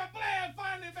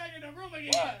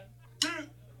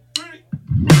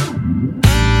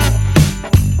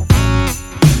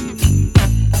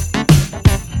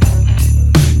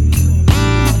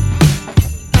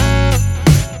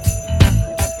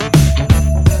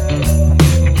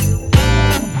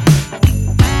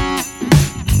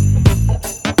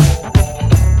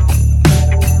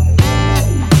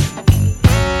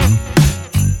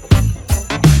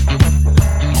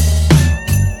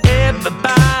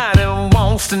 Everybody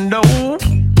wants to know,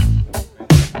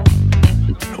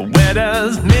 where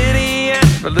does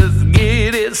Minneapolis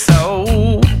get its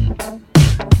soul?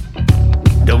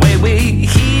 The way we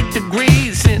heat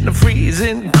degrees in the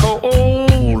freezing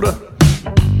cold.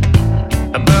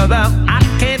 Brother, I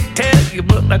can't tell you,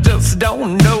 but I just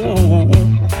don't know.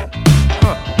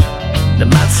 There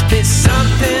must be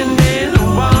something in the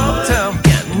water,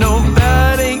 can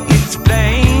nobody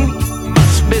explain.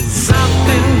 Must be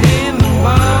something in the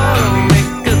water,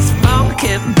 make us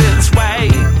funky this way.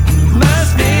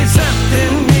 Must be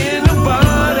something in the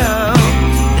water,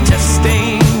 it just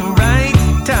ain't right.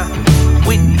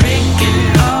 We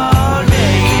drinking all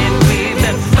day and we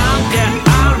been funky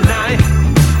all night.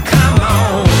 Come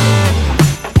on.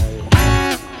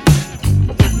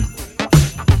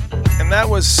 And that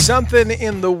was Something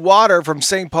in the Water from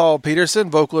St. Paul Peterson,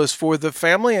 vocalist for The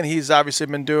Family, and he's obviously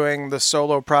been doing the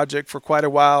solo project for quite a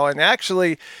while. And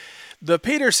actually, the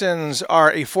Petersons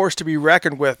are a force to be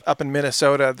reckoned with up in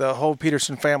Minnesota. The whole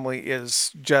Peterson family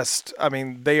is just, I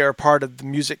mean, they are part of the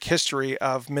music history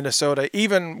of Minnesota,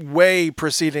 even way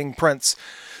preceding Prince.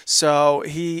 So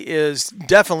he is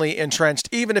definitely entrenched.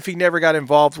 Even if he never got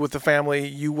involved with the family,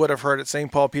 you would have heard it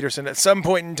St. Paul Peterson at some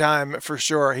point in time for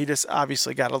sure. He just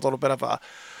obviously got a little bit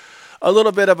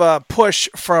of a push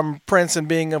from Prince and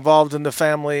being involved in the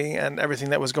family and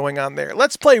everything that was going on there.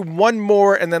 Let's play one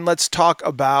more and then let's talk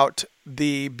about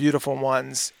the Beautiful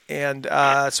Ones. And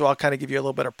so I'll kind of give you a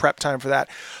little bit of prep time for that.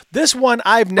 This one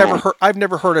I've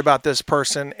never heard about this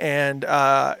person, and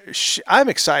I'm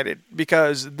excited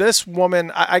because this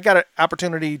woman, I got an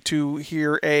opportunity to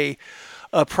hear a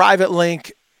private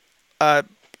link on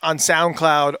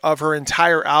SoundCloud of her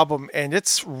entire album, and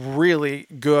it's really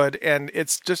good. And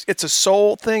it's a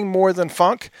soul thing more than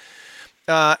funk.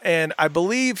 And I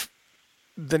believe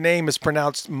the name is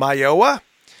pronounced Myoa.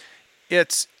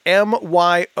 It's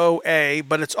MYOA,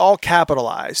 but it's all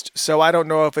capitalized. So I don't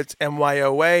know if it's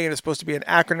MYOA and it's supposed to be an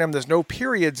acronym. There's no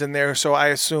periods in there, so I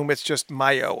assume it's just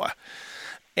Myoa.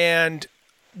 And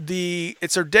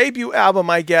it's her debut album,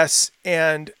 I guess,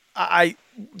 and I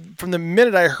from the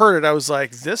minute I heard it, I was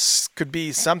like, this could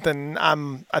be something.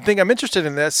 I think I'm interested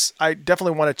in this. I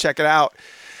definitely want to check it out.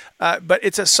 But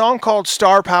it's a song called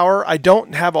Star Power. I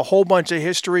don't have a whole bunch of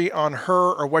history on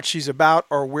her or what she's about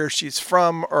or where she's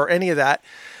from or any of that.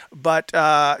 But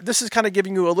this is kind of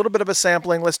giving you a little bit of a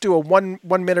sampling. Let's do a one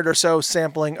minute or so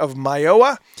sampling of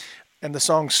Myoa and the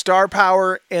song Star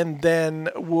Power, and then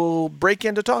we'll break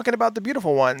into talking about The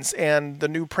Beautiful Ones and the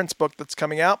new Prince book that's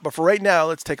coming out. But for right now,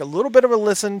 let's take a little bit of a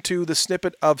listen to the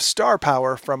snippet of Star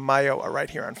Power from Myoa right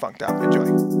here on Funked Up. Enjoy.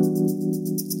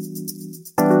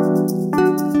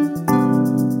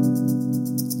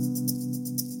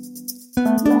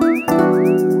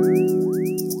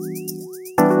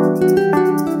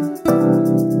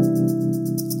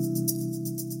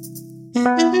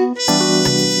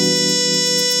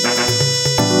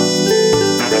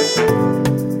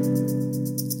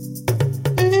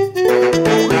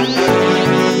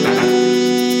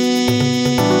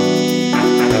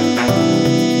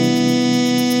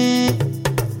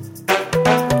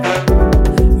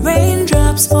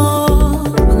 Raindrops fall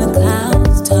when the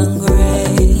clouds turn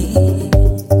gray.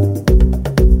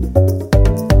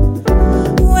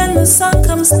 When the sun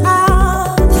comes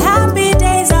out, happy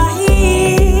days are here.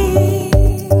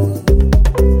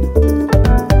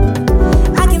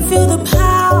 I can feel the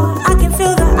power, I can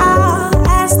feel the hour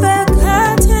as the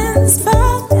curtains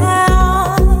fall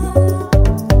down.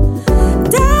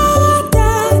 Da da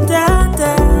da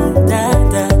da da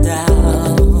da da.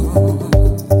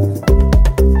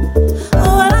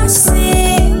 When I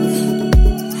sing,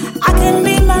 I can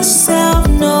be myself,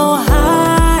 no hiding.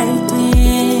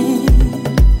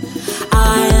 I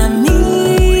am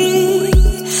me,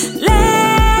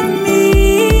 let me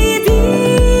be.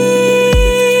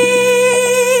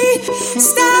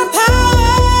 Star power.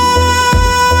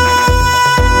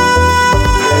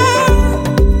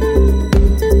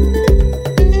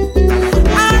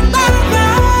 I'm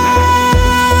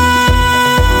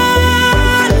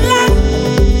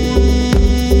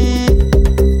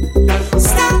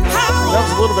Star power. That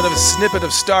was a little bit of a snippet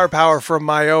of Star Power from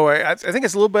Myoa. I think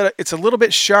it's a little bit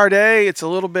Sade. It's a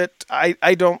little bit,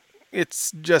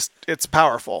 it's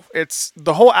powerful.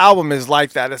 The whole album is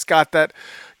like that. It's got that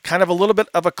kind of a little bit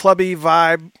of a clubby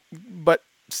vibe, but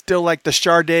still like the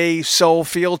Sade soul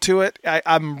feel to it.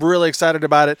 I'm really excited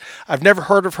about it. I've never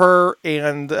heard of her,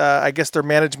 and I guess their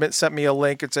management sent me a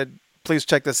link and said, please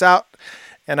check this out.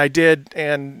 And I did,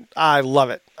 and I love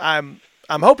it. I'm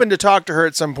hoping to talk to her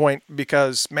at some point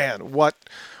because, man, what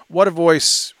a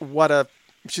voice,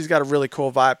 she's got a really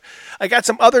cool vibe. I got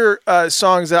some other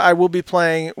songs that I will be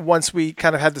playing once we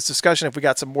kind of have this discussion. If we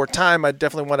got some more time, I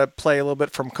definitely want to play a little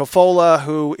bit from Kofola,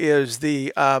 who is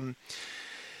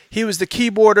he was the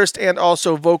keyboardist and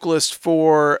also vocalist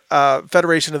for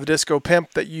Federation of the Disco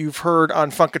Pimp that you've heard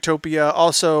on Funkatopia.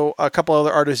 Also, a couple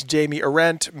other artists, Jamie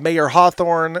Arendt, Mayer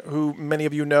Hawthorne, who many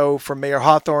of you know from Mayer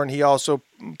Hawthorne. He also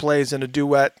plays in a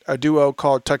duo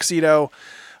called Tuxedo.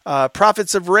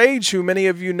 Prophets of Rage, who many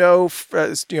of you know,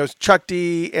 Chuck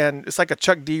D, and it's like a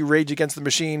Chuck D Rage Against the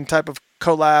Machine type of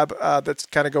collab that's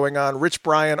kind of going on. Rich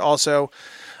Brian also.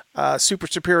 Super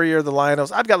Superior, the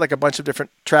Lionels. I've got like a bunch of different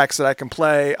tracks that I can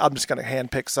play. I'm just going to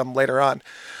handpick some later on.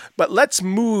 But let's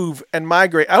move and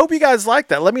migrate. I hope you guys like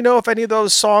that. Let me know if any of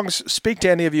those songs speak to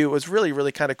any of you. It was really,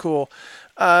 really kind of cool.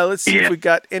 Let's see if we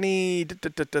got any...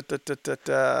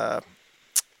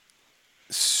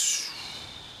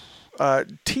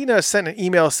 Tina sent an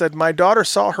email, said, my daughter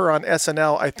saw her on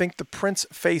SNL. I think the Prince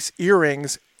face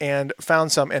earrings and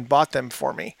found some and bought them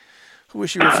for me. Who is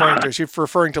she referring to? Is she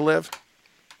referring to Liv?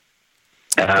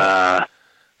 Yeah,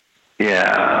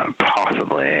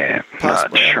 possibly. I'm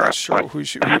not sure who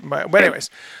but anyways,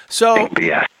 so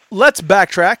yeah. Let's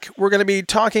backtrack. We're going to be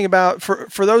talking about,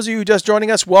 for those of you just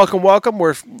joining us, welcome.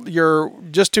 You're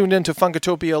just tuned into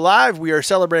Funkatopia Live. We are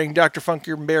celebrating Dr.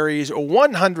 Funkenberry's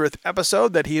 100th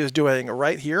episode that he is doing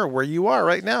right here where you are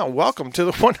right now. Welcome to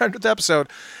the 100th episode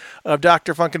of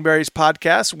Dr. Funkenberry's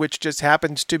podcast, which just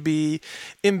happens to be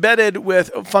embedded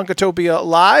with Funkatopia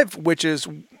Live, which is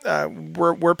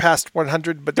we're past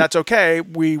 100, but that's okay.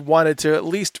 We wanted to at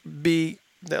least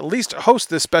host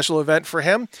this special event for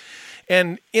him.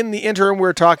 And in the interim, we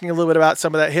were talking a little bit about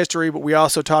some of that history, but we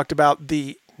also talked about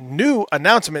the new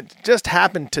announcement that just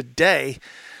happened today,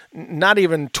 not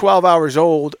even 12 hours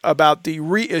old, about the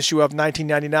reissue of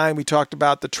 1999. We talked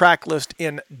about the track list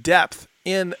in depth,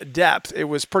 in depth. It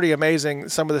was pretty amazing,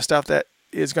 some of the stuff that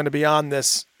is going to be on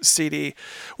this CD.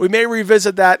 We may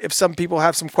revisit that. If some people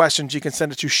have some questions, you can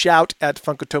send it to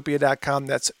shout@funkotopia.com.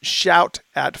 That's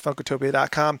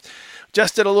shout@funkotopia.com.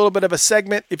 Just did a little bit of a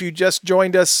segment. If you just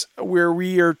joined us, where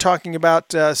we are talking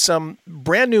about some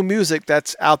brand new music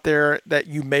that's out there that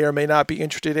you may or may not be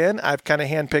interested in. I've kind of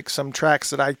handpicked some tracks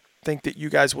that I think that you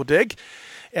guys will dig.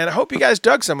 And I hope you guys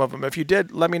dug some of them. If you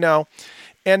did, let me know.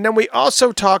 And then we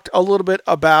also talked a little bit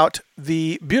about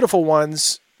the Beautiful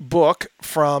Ones book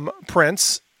from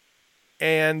Prince.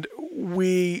 And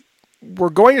we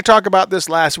were going to talk about this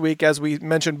last week, as we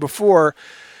mentioned before,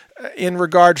 in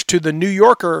regards to the New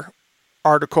Yorker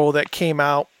article that came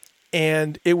out.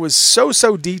 And it was so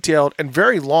detailed and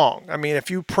very long. I mean, if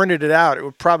you printed it out, it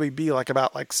would probably be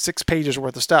about 6 pages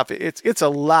worth of stuff. It's a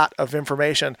lot of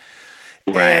information.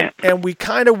 Right. And we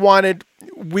kind of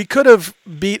we could have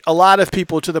beat a lot of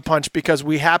people to the punch because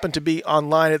we happened to be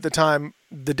online at the time,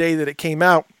 the day that it came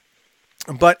out.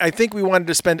 But I think we wanted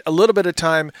to spend a little bit of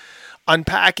time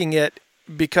unpacking it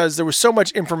because there was so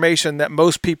much information that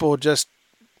most people just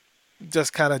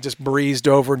kind of breezed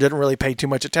over and didn't really pay too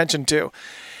much attention to.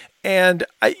 And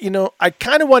I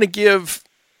kind of want to give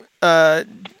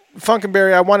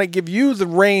Funkenberry, I want to give you the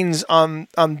reins on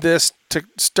this to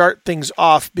start things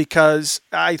off, because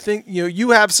I think you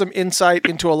have some insight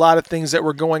into a lot of things that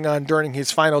were going on during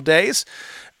his final days.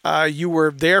 You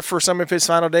were there for some of his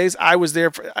final days. I was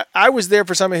there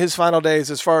for some of his final days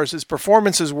as far as his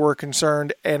performances were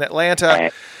concerned in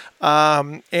Atlanta,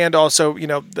 and also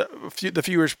the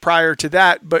few years prior to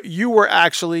that. But you were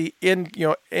actually in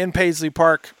Paisley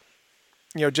Park,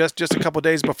 just a couple of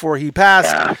days before he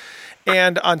passed. Yeah.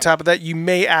 And on top of that, you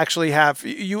may actually have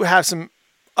some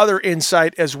other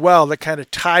insight as well that kind of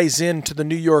ties into the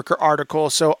New Yorker article.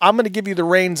 So I'm going to give you the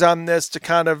reins on this to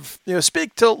kind of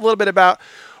speak to a little bit about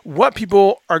what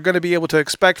people are going to be able to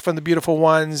expect from the Beautiful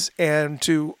Ones, and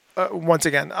to once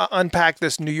again unpack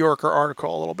this New Yorker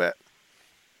article a little bit.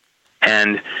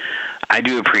 And I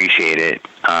do appreciate it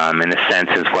in the sense,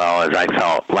 as well as I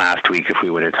felt last week, if we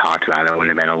would have talked about it, it would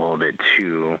have been a little bit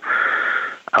too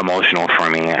emotional for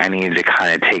me. I needed to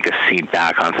kind of take a seat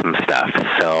back on some stuff.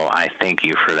 So I thank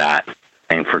you for that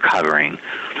and for covering.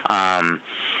 And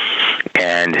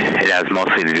it has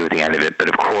mostly to do with the end of it. But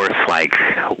of course, like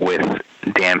with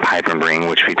Dan Piepenbring,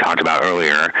 which we talked about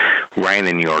earlier, writing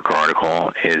the New Yorker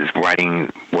article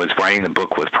was writing the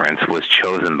book with Prince, was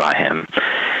chosen by him.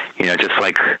 Just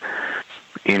like,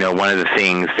 one of the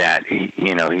things that,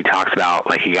 he talks about,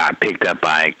 like he got picked up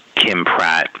by Kim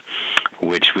Pratt,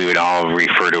 which we would all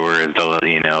refer to her as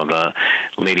the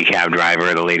lady cab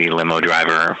driver, the lady limo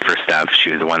driver for stuff.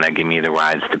 She was the one that gave me the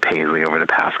rides to Paisley over the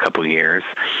past couple of years.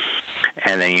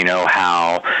 And then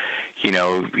how,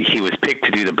 he was picked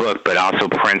to do the book, but also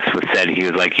Prince said he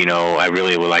was like, I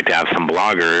really would like to have some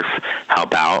bloggers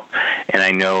help out. And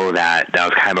I know that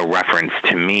was kind of a reference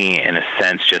to me in a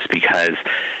sense, just because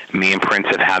me and Prince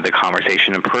have had the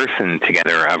conversation in person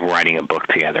together of writing a book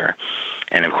together.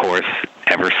 And of course,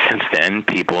 ever since then,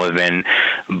 people have been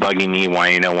bugging me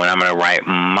wanting to know when I'm going to write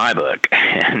my book.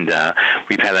 And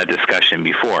we've had that discussion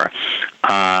before.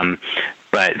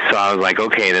 But so I was like,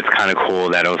 okay, that's kind of cool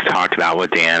that it was talked about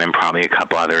with Dan and probably a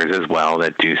couple others as well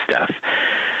that do stuff.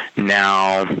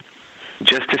 Now,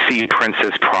 just to see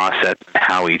Prince's process,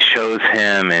 how he chose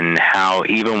him, and how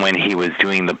even when he was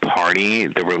doing the party,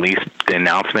 the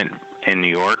announcement in New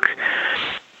York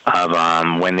of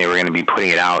when they were going to be putting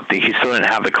it out, he still didn't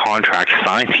have the contract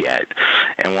signed yet,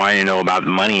 and wanted to know about the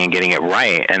money and getting it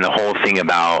right. And the whole thing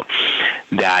about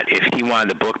that if he wanted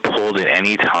the book pulled at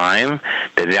any time,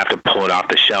 that they'd have to pull it off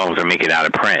the shelves or make it out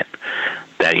of print.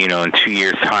 That, in 2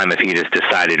 years' time, if he just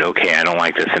decided, okay, I don't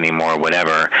like this anymore,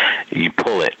 whatever, you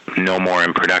pull it, no more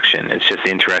in production. It's just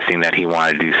interesting that he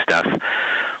wanted to do stuff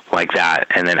like that.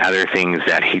 And then other things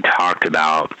that he talked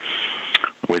about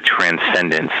with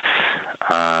Transcendence,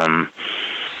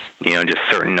 just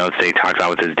certain notes that he talked about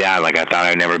with his dad. Like, I thought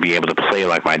I'd never be able to play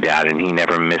like my dad, and he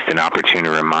never missed an opportunity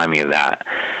to remind me of that.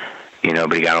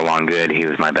 But he got along good. He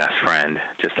was my best friend.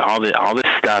 Just all this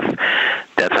stuff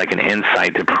that's like an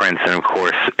insight to Prince. And of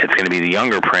course, it's going to be the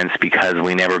younger Prince, because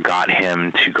we never got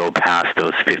him to go past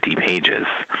those 50 pages.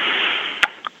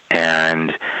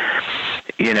 And,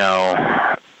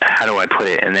 how do I put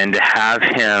it? And then to have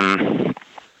him,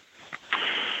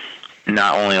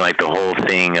 not only like the whole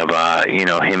thing of,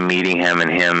 him meeting him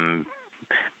and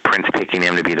Prince picking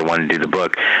him to be the one to do the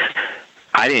book.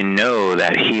 I didn't know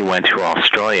that he went to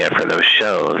Australia for those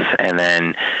shows. And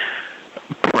then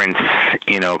Prince,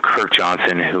 Kirk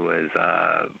Johnson, who was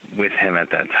with him at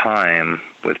that time,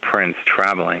 with Prince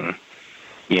traveling,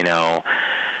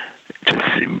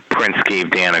 Prince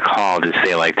gave Dan a call to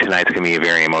say, like, tonight's going to be a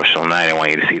very emotional night. I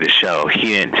want you to see the show. He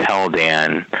didn't tell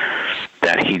Dan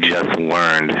that he just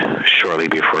learned shortly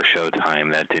before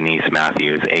showtime that Denise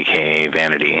Matthews, a.k.a.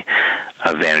 Vanity,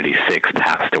 of Vanity 6,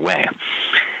 passed away.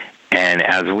 And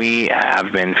as we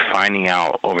have been finding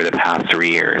out over the past 3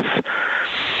 years,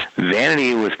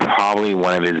 Vanity was probably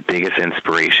one of his biggest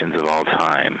inspirations of all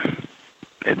time.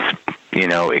 It's,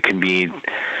 it can be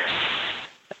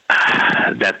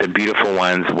that The Beautiful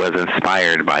Ones was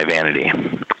inspired by Vanity,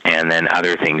 and then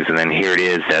other things, and then here it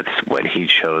is, that's what he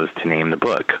chose to name the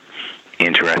book.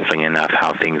 Interesting enough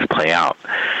how things play out.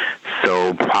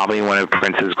 So probably one of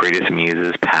Prince's greatest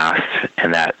muses passed,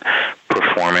 and that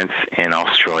performance in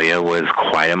Australia was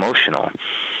quite emotional.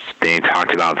 They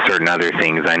talked about certain other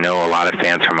things. I know a lot of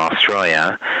fans from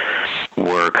Australia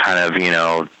were kind of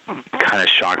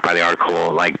shocked by the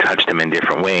article, like touched them in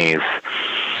different ways.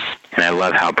 And I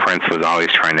love how Prince was always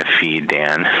trying to feed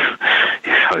Dan.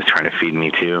 He's always trying to feed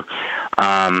me too.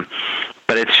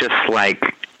 But it's just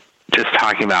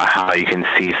talking about how you can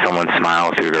see someone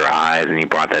smile through their eyes, and he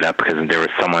brought that up because there was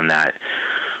someone that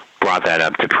brought that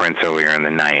up to Prince earlier in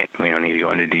the night. We don't need to go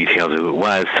into details of who it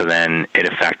was, so then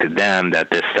it affected them that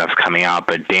this stuff's coming out.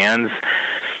 But Dan's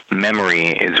memory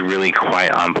is really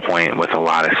quite on point with a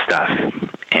lot of stuff,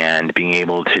 and being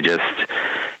able to just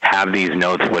have these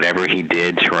notes, whatever he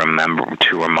did to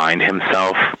remind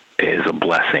himself, is a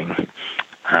blessing.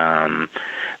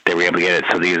 They were able to get it.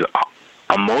 So these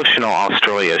emotional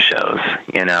Australia shows,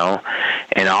 and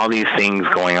all these things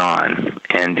going on,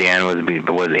 and Dan was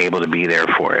able to be there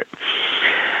for it.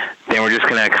 Then we're just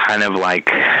going to kind of like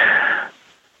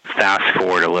fast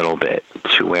forward a little bit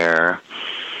to where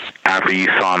after you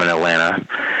saw him in Atlanta,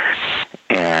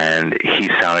 and he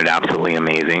sounded absolutely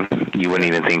amazing. You wouldn't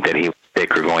even think that he was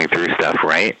sick or going through stuff,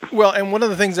 right? Well, and one of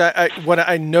the things what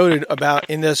I noted about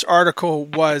in this article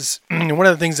was one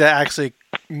of the things that actually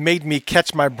made me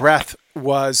catch my breath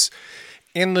was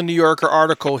in the New Yorker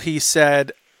article. He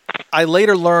said, I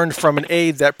later learned from an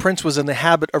aide that Prince was in the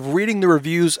habit of reading the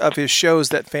reviews of his shows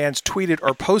that fans tweeted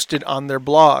or posted on their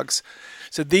blogs.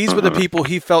 So these were the people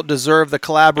he felt deserved the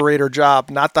collaborator job,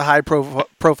 not the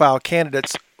high-profile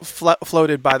candidates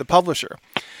floated by the publisher.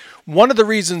 One of the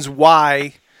reasons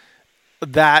why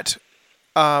that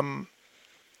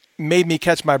made me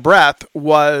catch my breath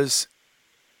was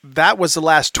that was the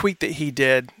last tweet that he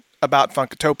did about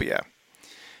Funkatopia.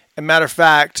 As a matter of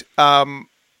fact,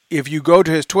 if you go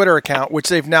to his Twitter account, which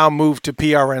they've now moved to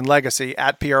PRN Legacy,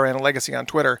 at PRN Legacy on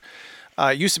Twitter,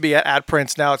 it used to be at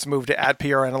Prince, now it's moved to at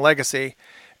PRN Legacy.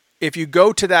 If you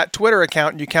go to that Twitter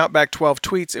account and you count back 12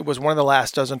 tweets, it was one of the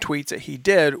last dozen tweets that he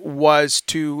did was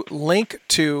to link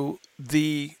to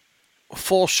the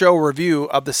full show review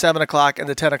of the 7 o'clock and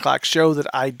the 10 o'clock show that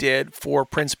I did for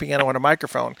Prince Piano and a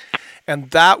Microphone. And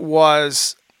that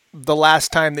was the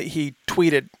last time that he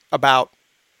tweeted about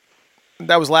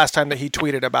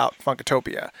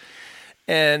Funkatopia.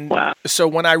 And wow. So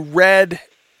when I read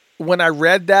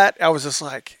that, I was just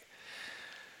like,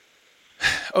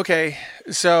 okay,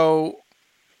 so,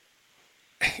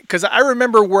 because I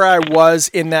remember where I was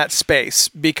in that space,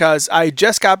 because I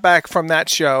just got back from that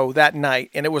show that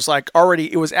night, and it was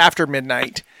it was after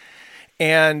midnight,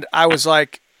 and I was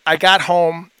like, I got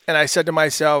home, and I said to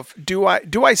myself, do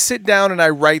I sit down and I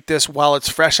write this while it's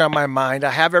fresh on my mind?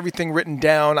 I have everything written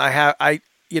down.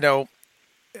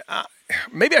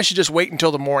 Maybe I should just wait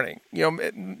until the morning.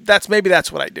 That's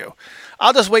what I do.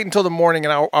 I'll just wait until the morning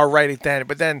and I'll write it then.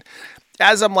 But then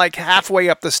as I'm like halfway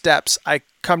up the steps, I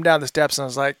come down the steps and I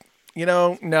was like,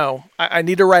 no, I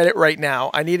need to write it right now.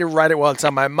 I need to write it while it's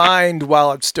on my mind,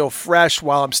 while it's still fresh,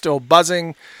 while I'm still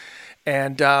buzzing,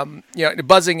 and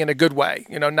buzzing in a good way.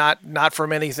 Not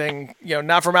from anything,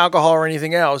 not from alcohol or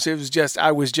anything else. It was just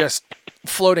I was just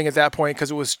floating at that point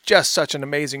because it was just such an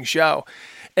amazing show,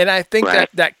 and I think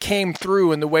that came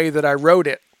through in the way that I wrote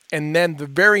it. And then the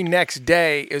very next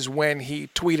day is when he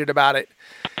tweeted about it,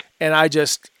 and I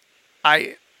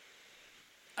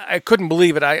couldn't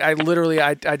believe it. I literally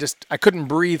couldn't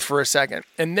breathe for a second.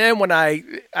 And then when I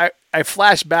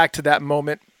flashed back to that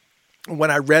moment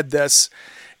when I read this,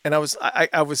 and I was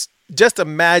just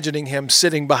imagining him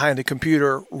sitting behind the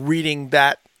computer reading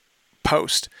that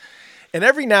post. And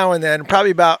every now and then,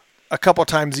 probably about a couple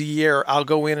times a year, I'll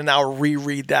go in and I'll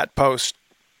reread that post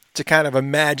to kind of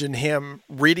imagine him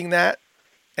reading that.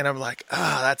 And I'm like,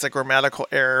 that's a grammatical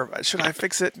error. Should I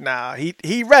fix it? Nah,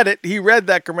 he read it. He read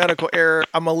that grammatical error.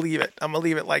 I'm going to leave it. I'm going to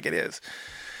leave it like it is.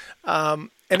 And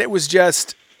it was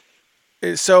just,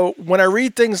 so when I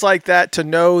read things like that, to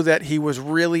know that he was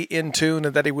really in tune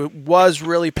and that he was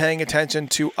really paying attention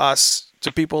to us,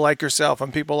 to people like yourself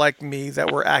and people like me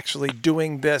that were actually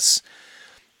doing this,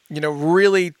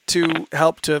 really to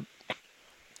help to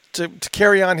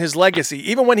carry on his legacy,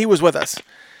 even when he was with us.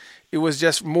 It was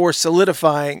just more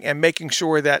solidifying and making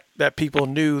sure that people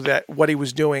knew that what he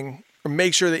was doing, or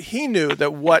make sure that he knew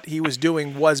that what he was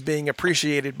doing was being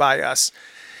appreciated by us,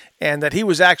 and that he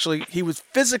was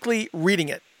physically reading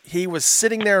it. He was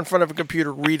sitting there in front of a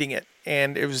computer reading it,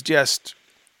 and it was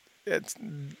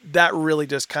that really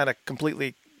just kind of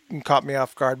completely caught me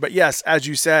off guard. But yes, as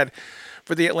you said,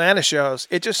 for the Atlanta shows,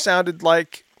 it just sounded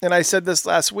like, and I said this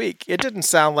last week, it didn't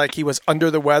sound like he was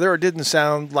under the weather. It didn't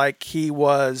sound like he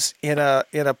was in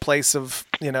a place of,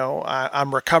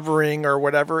 I'm recovering or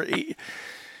whatever.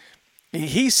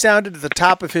 He sounded at the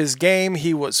top of his game.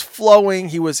 He was flowing.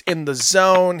 He was in the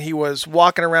zone. He was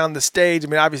walking around the stage. I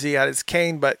mean, obviously he had his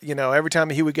cane, but, every time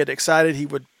he would get excited, he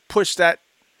would push that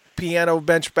piano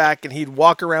bench back and he'd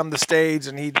walk around the stage,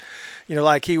 and he'd,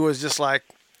 he was just like,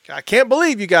 I can't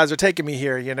believe you guys are taking me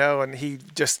here, and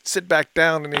he'd just sit back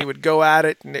down and he would go at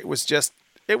it. And it was just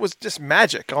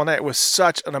magic all night. It was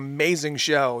such an amazing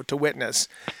show to witness.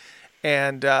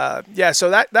 And so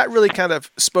that really kind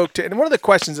of spoke to, and one of the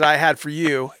questions that I had for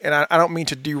you, and I don't mean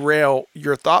to derail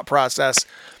your thought process,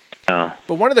 but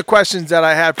one of the questions that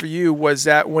I had for you was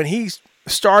that when he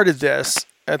started this,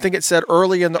 I think it said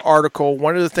early in the article,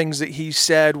 one of the things that he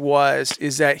said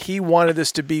is that he wanted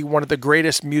this to be one of the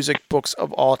greatest music books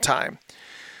of all time.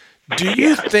 Do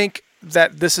you think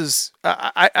that this is,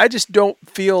 I just don't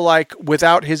feel like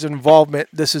without his involvement,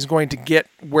 this is going to get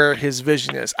where his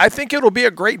vision is. I think it'll be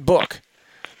a great book,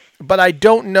 but I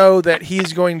don't know that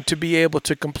he's going to be able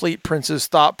to complete Prince's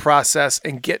thought process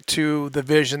and get to the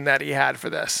vision that he had for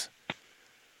this.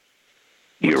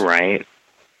 You're right.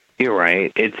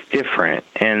 It's different.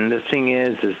 And the thing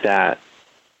is that,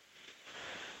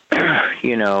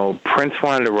 Prince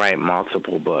wanted to write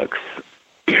multiple books,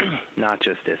 not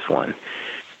just this one.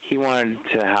 He wanted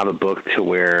to have a book to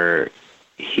where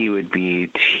he would be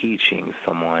teaching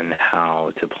someone how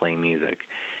to play music.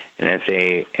 And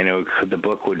the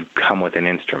book would come with an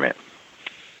instrument,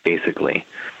 basically.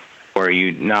 Or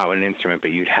not an instrument,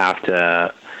 but you'd have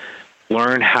to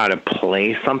learn how to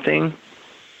play something,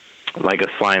 like a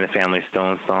Sly and the Family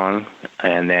Stone song,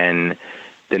 and then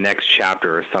the next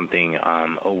chapter or something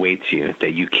awaits you,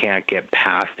 that you can't get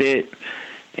past it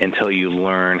until you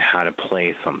learn how to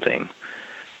play something.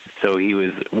 So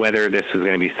whether this was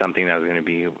going to be something that was going to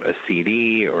be a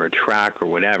CD or a track or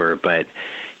whatever, but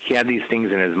he had these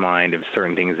things in his mind of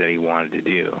certain things that he wanted to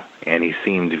do, and he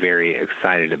seemed very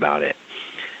excited about it.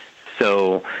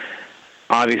 So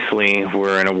obviously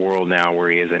we're in a world now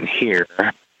where he isn't here,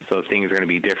 so things are going to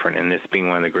be different, and this being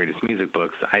one of the greatest music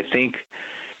books, I think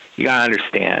you got to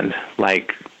understand,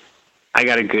 I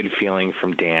got a good feeling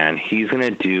from Dan. He's going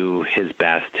to do his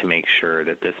best to make sure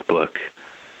that this book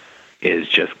is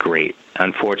just great.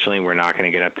 Unfortunately, we're not going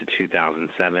to get up to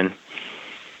 2007,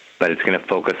 but it's going to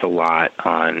focus a lot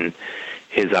on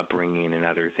his upbringing and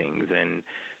other things. And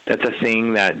that's a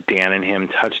thing that Dan and him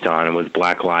touched on, was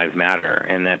Black Lives Matter,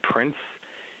 and that Prince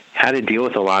had to deal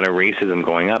with a lot of racism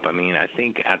growing up. I mean, I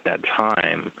think at that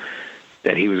time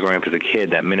that he was growing up as a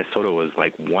kid, that Minnesota was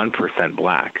like 1%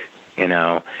 black, and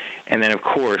then of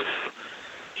course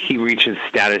he reaches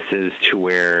statuses to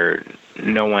where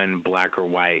no one black or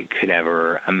white could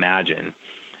ever imagine.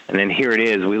 And then here it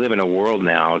is, we live in a world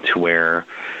now to where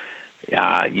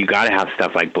you got to have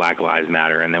stuff like Black Lives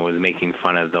Matter, and that was making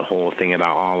fun of the whole thing about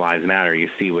all lives matter.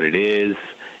 You see what it is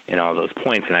and all those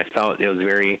points, and I felt it was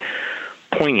very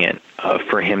poignant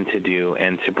for him to do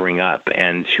and to bring up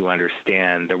and to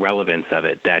understand the relevance of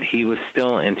it, that he was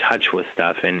still in touch with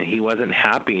stuff, and he wasn't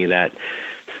happy that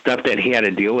stuff that he had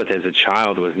to deal with as a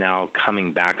child was now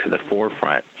coming back to the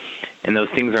forefront. And those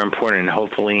things are important, and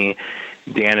hopefully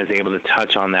Dan is able to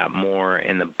touch on that more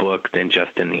in the book than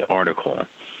just in the article.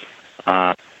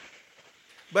 But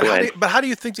how do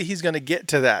you think that he's going to get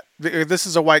to that? This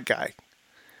is a white guy.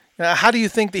 How do you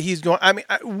think that he's going? I mean,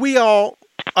 we all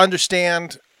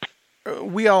understand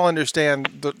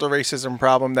the racism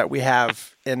problem that we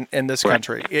have in this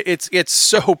country. It's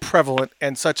so prevalent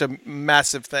and such a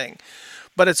massive thing.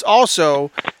 But it's also,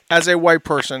 as a white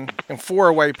person and for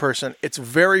a white person, it's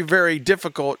very, very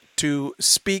difficult to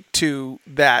speak to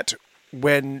that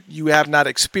when you have not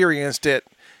experienced it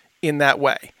in that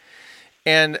way.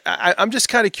 And I'm just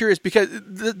kind of curious, because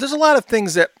there's a lot of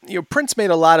things that, Prince made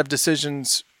a lot of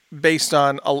decisions based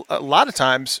on a lot of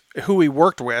times who he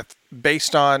worked with,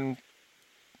 based on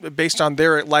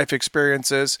their life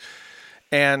experiences.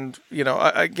 And,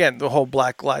 again, the whole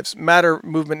Black Lives Matter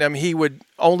movement, I mean,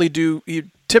 he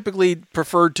typically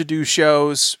preferred to do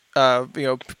shows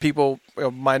people,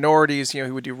 minorities. He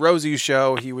would do Rosie's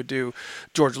show. He would do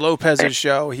George Lopez's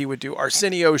show. He would do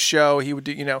Arsenio's show. He would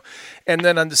do, and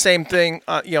then on the same thing,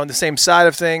 on the same side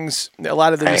of things, a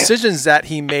lot of the decisions that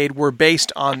he made were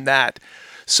based on that.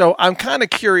 So I'm kind of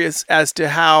curious as to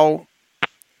how,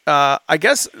 I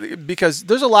guess, because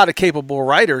there's a lot of capable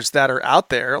writers that are out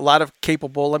there, let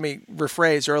me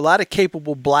rephrase, there are a lot of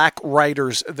capable black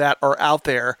writers that are out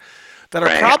there that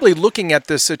are probably looking at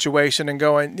this situation and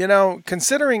going,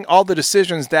 considering all the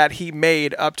decisions that he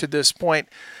made up to this point,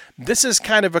 this is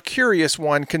kind of a curious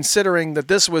one, considering that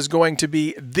this was going to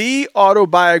be the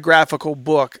autobiographical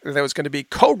book that was going to be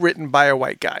co-written by a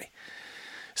white guy.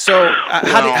 So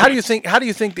how do you think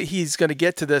that he's going to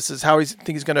get to this? Is how he's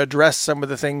going to address some of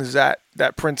the things that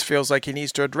Prince feels like he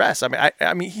needs to address?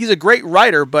 I mean, he's a great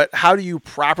writer, but how do you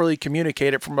properly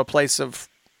communicate it from a place of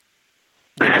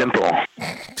simple?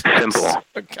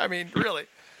 I mean, really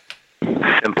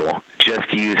simple.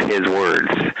 Just use his words.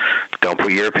 Don't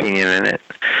put your opinion in it.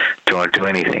 Don't do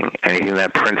anything. Anything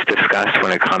that Prince discussed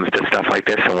when it comes to stuff like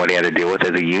this and what he had to deal with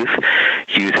as a youth,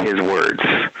 use his words.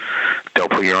 Don't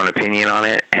put your own opinion on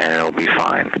it, and it'll be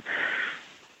fine.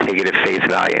 Take it at face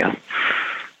value.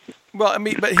 Well, I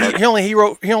mean, but he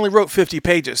only wrote 50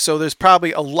 pages, so there's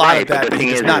probably a lot of that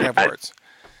he does not have words.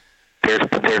 There's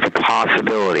a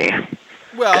possibility.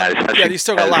 Well, he's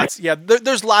still got lots. Yeah,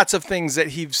 there's lots of things that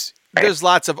there's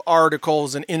lots of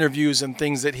articles and interviews and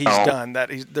things that he's done that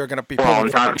they're going to be pulling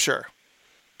from, I'm sure.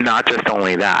 Not just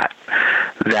only that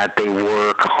they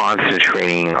were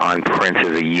concentrating on Prince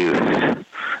as a youth.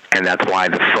 And that's why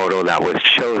the photo that was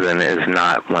chosen is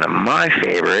not one of my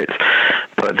favorites.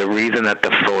 But the reason that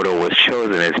the photo was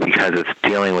chosen is because it's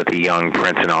dealing with the young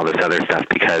Prince and all this other stuff,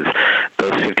 because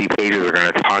those 50 pages are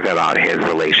going to talk about his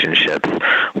relationships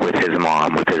with his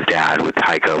mom, with his dad, with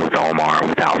Tycho, with Omar,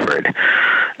 with Alfred,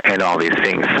 and all these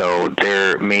things. So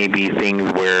there may be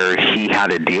things where he had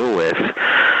to deal with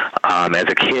as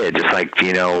a kid, just like,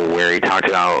 where he talked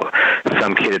about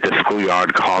some kid at the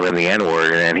schoolyard called him the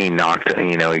N-word, and then he knocked,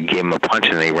 he gave him a punch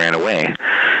and they ran away.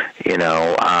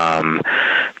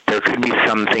 There could be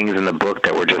some things in the book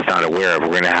that we're just not aware of.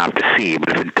 We're going to have to see. But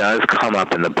if it does come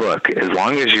up in the book, as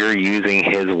long as you're using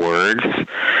his words,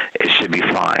 it should be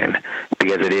fine,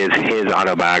 because it is his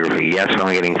autobiography. Yes, we're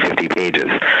only getting 50 pages,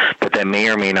 but that may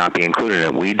or may not be included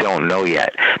in it. We don't know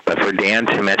yet. But for Dan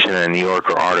to mention in a New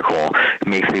Yorker article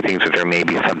makes me think that there may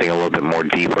be something a little bit more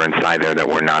deeper inside there that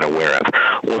we're not aware of.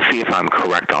 We'll see if I'm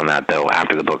correct on that, though,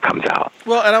 after the book comes out.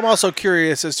 Well, and I'm also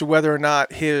curious as to whether or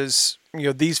not his,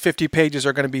 these 50 pages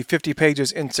are going to be 50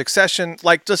 pages in succession.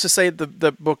 Like, just to say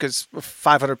the book is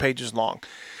 500 pages long,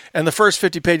 and the first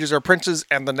 50 pages are Prince's,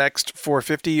 and the next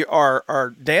 450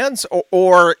 are Dan's,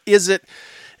 or is it?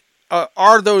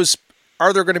 Are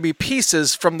there going to be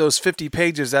pieces from those 50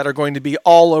 pages that are going to be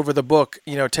all over the book?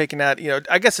 Taken out.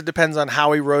 I guess it depends on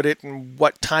how he wrote it and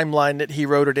what timeline that he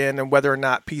wrote it in, and whether or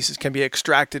not pieces can be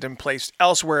extracted and placed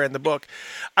elsewhere in the book.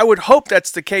 I would hope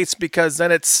that's the case, because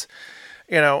then it's,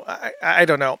 I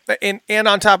don't know. And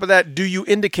on top of that, do you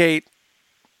indicate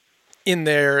in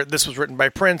there this was written by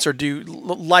Prince, or do you,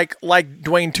 like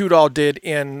Dwayne Tudor did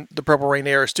in the Purple Rain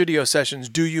Era studio sessions,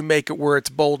 do you make it where it's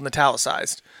bold and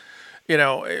italicized?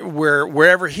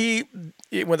 Wherever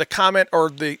when the comment or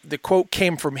the quote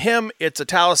came from him, it's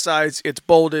italicized, it's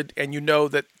bolded, and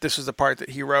that this is the part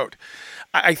that he wrote.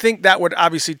 I think that would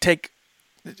obviously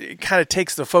it kind of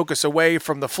takes the focus away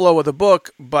from the flow of the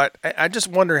book, but I just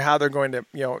wonder how they're going to,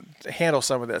 handle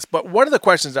some of this. But one of the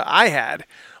questions that I had,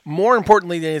 more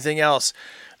importantly than anything else,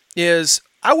 is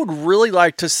I would really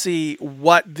like to see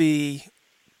what the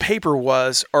paper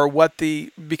was, or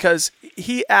because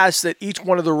he asked that each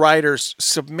one of the writers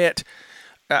submit,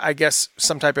 I guess,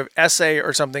 some type of essay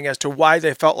or something as to why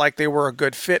they felt like they were a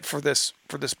good fit for this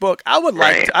book. I would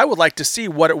like to see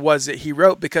what it was that he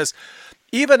wrote, because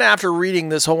even after reading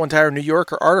this whole entire New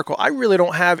Yorker article, I really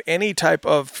don't have any type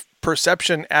of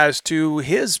perception as to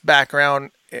his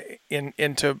background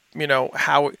into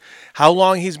how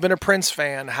long he's been a Prince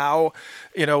fan, how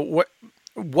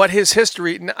what his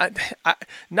history.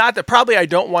 Not that probably I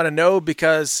don't want to know,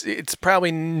 because it's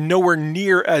probably nowhere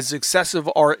near as excessive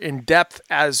or in depth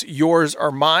as yours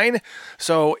or mine.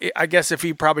 So I guess if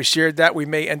he probably shared that, we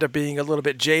may end up being a little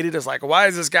bit jaded. It's like, why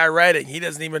is this guy writing? He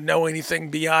doesn't even know anything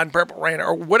beyond Purple Rain,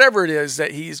 or whatever it is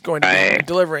that he's going to be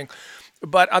delivering.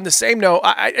 But on the same note,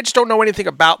 I just don't know anything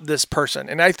about this person.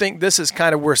 And I think this is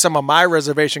kind of where some of my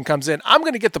reservation comes in. I'm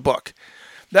going to get the book.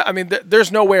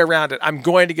 There's no way around it. I'm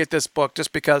going to get this book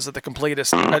just because of the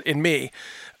completist in me.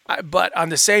 But on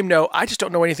the same note, I just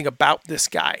don't know anything about this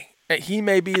guy. He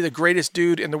may be the greatest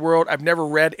dude in the world. I've never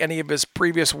read any of his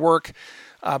previous work.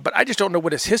 But I just don't know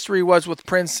what his history was with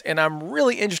Prince, and I'm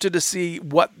really interested to see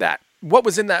what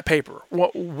was in that paper.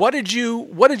 What did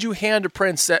you hand to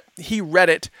Prince that he read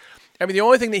it? I mean, the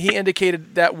only thing that he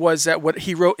indicated that was that what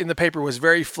he wrote in the paper was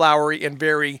very flowery and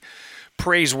very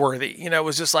praiseworthy. You know, it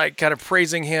was just like kind of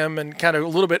praising him and kind of a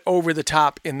little bit over the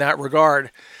top in that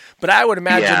regard. But I would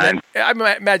imagine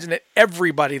that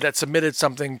everybody that submitted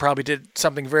something probably did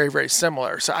something very, very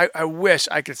similar. So I wish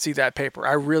I could see that paper.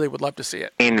 I really would love to see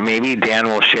it. And maybe Dan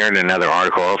will share in another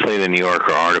article. Hopefully the New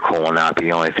Yorker article will not be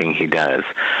the only thing he does.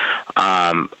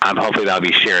 Hopefully that'll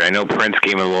be shared. I know Prince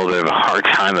gave him a little bit of a hard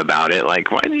time about it. Like,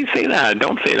 why did you say that?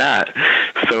 Don't say that.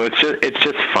 So it's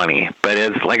just funny.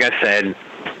 But like I said,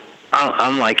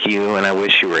 I'm like you, and I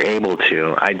wish you were able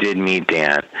to. I did meet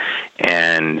Dan,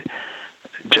 and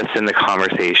just in the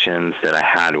conversations that I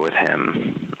had with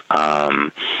him,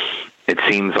 it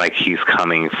seems like he's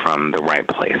coming from the right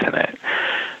place in it.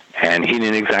 And he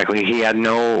didn't exactly, he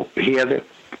hasn't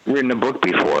written a book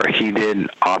before. He did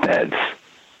op-eds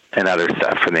and other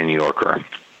stuff for the New Yorker.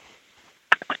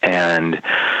 And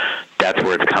that's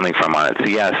where it's coming from on it. So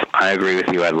yes, I agree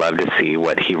with you. I'd love to see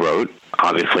what he wrote.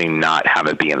 Obviously not have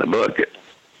it be in the book,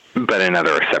 but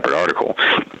another separate article.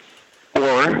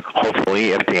 Or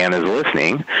hopefully, if Dan is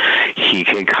listening, he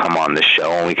can come on the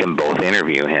show and we can both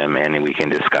interview him and we can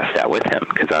discuss that with him,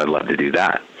 because I would love to do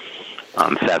that.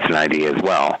 So that's an idea as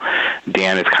well.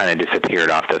 Dan has kind of disappeared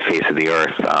off the face of the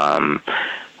earth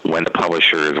when the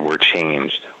publishers were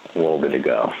changed a little bit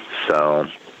ago. So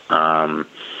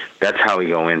that's how we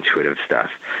go into it of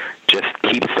stuff. Just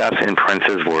keep stuff in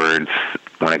Prince's words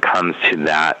when it comes to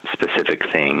that specific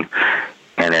thing,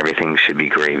 and everything should be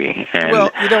gravy. And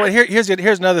well, you know, here's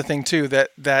another thing too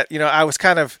that you know, I was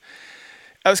kind of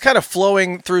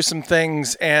flowing through some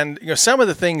things, and you know, some of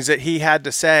the things that he had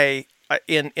to say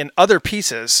in other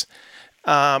pieces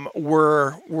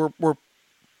were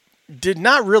did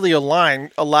not really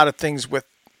align a lot of things with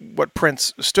what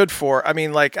Prince stood for. I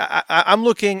mean, like I'm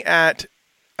looking at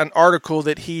an article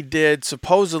that he did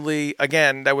supposedly,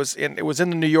 again, it was in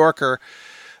the New Yorker,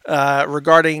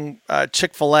 regarding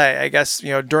Chick-fil-A. I guess,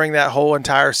 you know, during that whole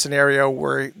entire scenario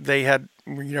where they had,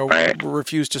 you know,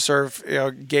 refused to serve, you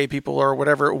know, gay people or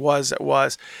whatever it was.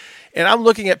 And I'm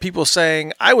looking at people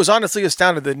saying, I was honestly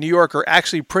astounded the New Yorker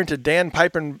actually printed Dan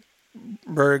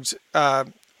Piepenburg's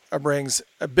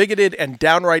a bigoted and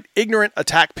downright ignorant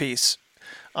attack piece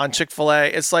on Chick-fil-A.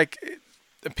 It's like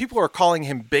people are calling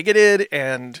him bigoted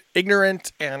and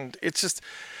ignorant, and it's just,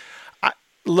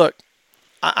 look,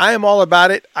 I am all about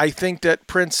it. I think that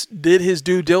Prince did his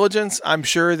due diligence. I'm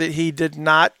sure that he did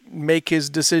not make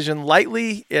his decision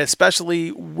lightly,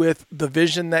 especially with the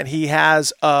vision that he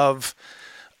has of,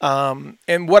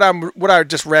 and what I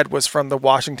just read was from the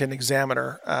Washington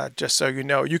Examiner, just so you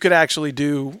know. You could actually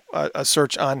do a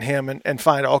search on him and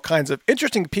find all kinds of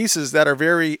interesting pieces that are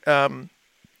very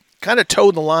kind of toe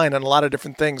the line on a lot of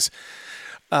different things.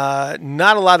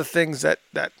 Not a lot of things that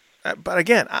but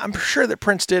again, I'm sure that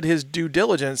Prince did his due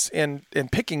diligence in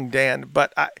picking Dan,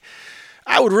 but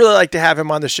I would really like to have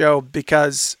him on the show,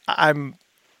 because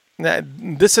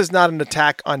this is not an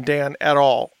attack on Dan at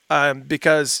all.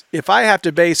 Because if I have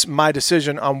to base my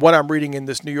decision on what I'm reading in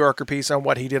this New Yorker piece on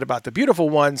what he did about the beautiful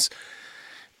ones,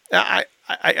 I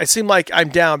seem like I'm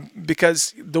down,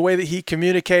 because the way that he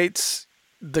communicates,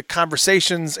 the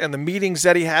conversations and the meetings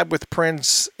that he had with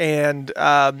Prince, and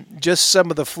just some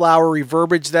of the flowery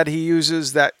verbiage that he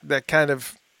uses that kind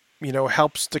of, you know,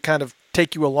 helps to kind of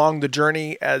take you along the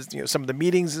journey, as, you know, some of the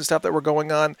meetings and stuff that were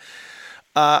going on.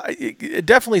 It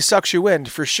definitely sucks you in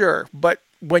for sure. But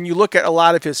when you look at a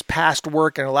lot of his past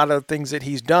work and a lot of the things that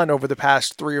he's done over the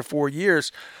past 3 or 4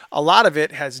 years, a lot of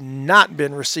it has not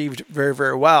been received very,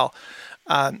 very well.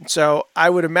 So I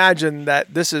would imagine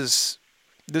that this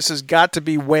has got to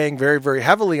be weighing very, very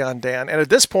heavily on Dan. And at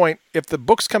this point, if the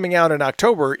book's coming out in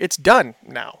October, it's done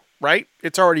now, right?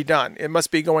 It's already done. It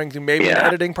must be going through maybe an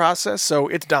editing process, so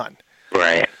it's done.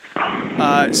 Right.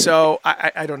 So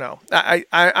I don't know.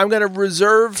 I'm going to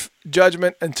reserve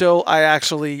judgment until I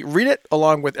actually read it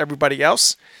along with everybody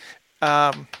else.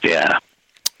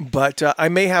 But I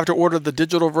may have to order the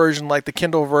digital version, like the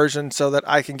Kindle version, so that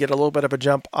I can get a little bit of a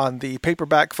jump on the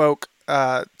paperback folk,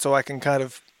 so I can kind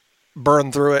of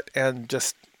burn through it and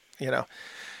just, you know,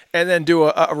 and then do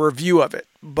a review of it.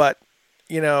 But,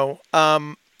 you know,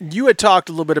 you had talked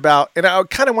a little bit about, and I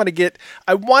kind of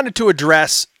wanted to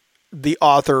address the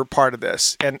author part of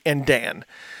this and Dan.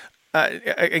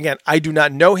 Again, I do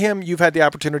not know him. You've had the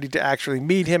opportunity to actually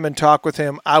meet him and talk with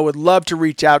him. I would love to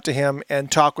reach out to him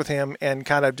and talk with him and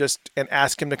kind of and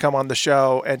ask him to come on the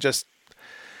show and just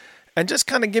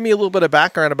kind of give me a little bit of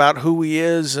background about who he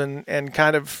is and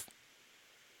kind of,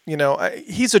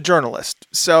 he's a journalist,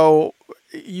 so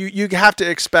you have to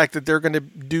expect that they're going to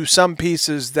do some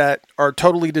pieces that are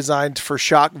totally designed for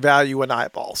shock value and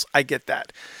eyeballs. I get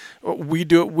that.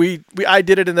 I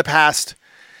did it in the past.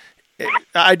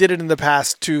 I did it in the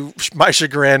past to my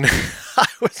chagrin.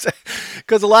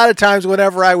 Because a lot of times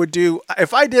whenever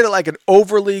if I did it like an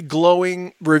overly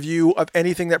glowing review of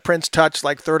anything that Prince touched,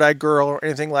 like Third Eye Girl or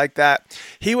anything like that,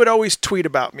 he would always tweet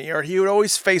about me, or he would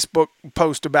always Facebook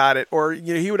post about it, or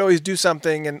he would always do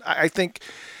something. And I think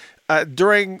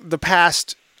during the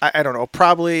past, I don't know,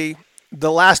 probably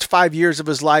the last 5 years of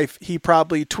his life, he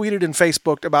probably tweeted and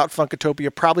Facebooked about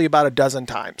Funkatopia probably about a dozen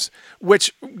times,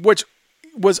 which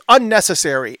was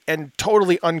unnecessary and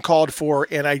totally uncalled for,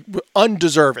 and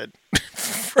undeserved.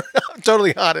 I'm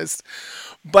totally honest.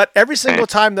 But every single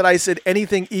time that I said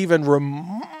anything even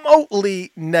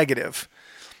remotely negative,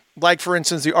 like for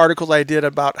instance the article I did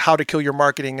about how to kill your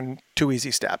marketing in 2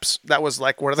 easy steps, that was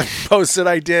like one of the posts that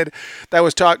I did. That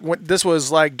was this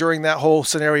was like during that whole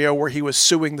scenario where he was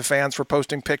suing the fans for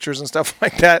posting pictures and stuff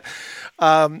like that.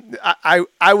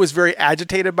 I was very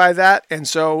agitated by that, and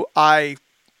so I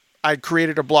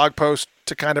created a blog post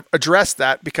to kind of address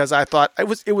that, because I thought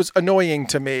it was annoying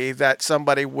to me that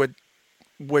somebody would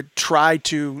try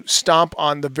to stomp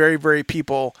on the very, very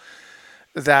people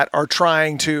that are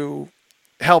trying to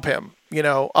help him.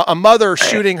 A mother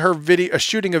shooting a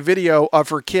video of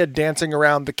her kid dancing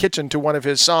around the kitchen to one of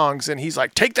his songs, and he's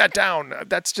like, "Take that down."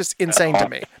 That's just insane to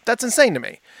me. That's insane to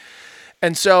me.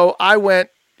 And so I went,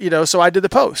 so I did the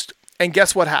post, and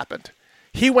guess what happened?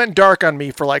 He went dark on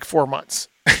me for like 4 months.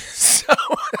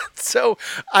 So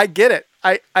I get it.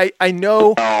 I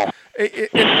know.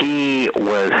 He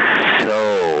was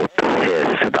so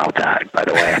pissed about that, by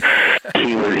the way.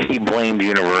 He blamed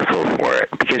Universal for it,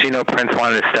 because Prince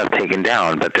wanted his stuff taken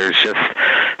down, but there's just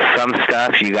some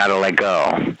stuff you got to let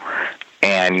go.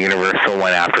 And Universal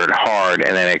went after it hard,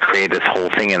 and then it created this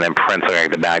whole thing, and then Prince looked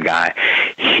like the bad guy.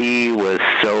 He was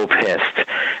so pissed.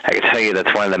 I can tell you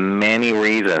that's one of the many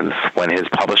reasons when his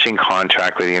publishing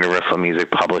contract with Universal Music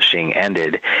Publishing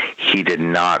ended, he did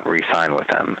not re-sign with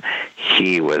them.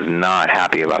 He was not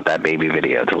happy about that baby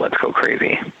video to Let's Go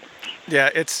Crazy. Yeah,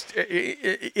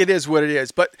 it is what it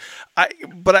is. But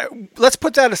let's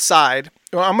put that aside.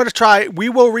 I'm going to try. We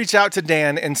will reach out to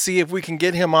Dan and see if we can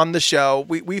get him on the show.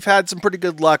 We've had some pretty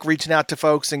good luck reaching out to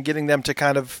folks and getting them to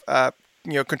kind of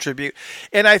contribute.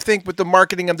 And I think with the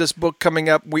marketing of this book coming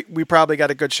up, we probably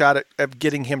got a good shot at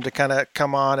getting him to kind of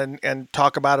come on and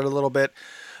talk about it a little bit.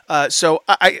 So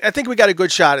I think we got a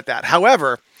good shot at that.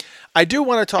 However, I do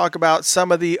want to talk about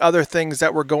some of the other things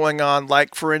that were going on,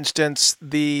 like, for instance,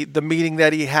 the meeting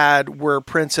that he had where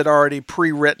Prince had already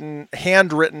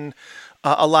handwritten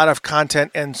a lot of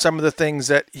content, and some of the things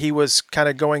that he was kind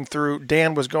of going through,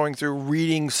 Dan was going through,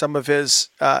 reading some of his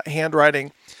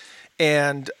handwriting,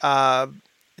 and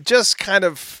just kind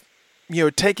of,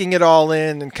 taking it all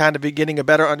in and kind of getting a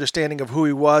better understanding of who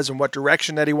he was and what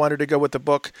direction that he wanted to go with the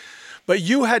book. But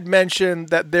you had mentioned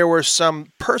that there were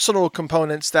some personal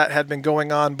components that had been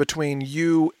going on between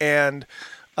you and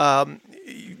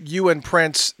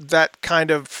Prince that kind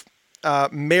of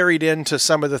married into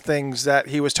some of the things that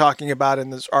he was talking about in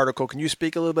this article. Can you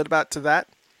speak a little bit about to that?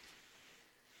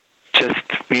 Just,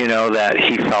 that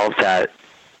he felt that,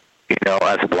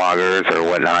 as bloggers or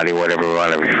whatnot, whatever we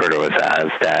want to refer to us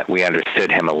as, that we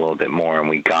understood him a little bit more and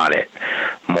we got it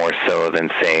more so than,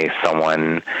 say,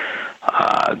 someone...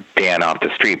 Dan off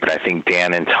the street, but I think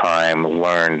Dan in time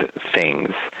learned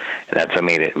things, and that's what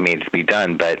made it be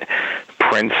done. But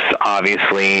Prince,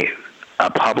 obviously, a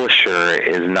publisher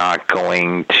is not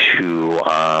going to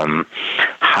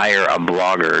hire a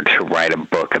blogger to write a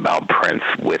book about Prince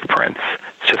with Prince.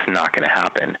 It's just not going to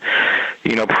happen.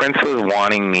 Prince was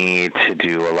wanting me to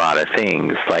do a lot of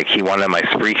things. Like, he wanted my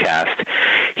Spreecast.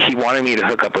 He wanted me to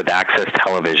hook up with Access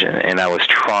Television, and I was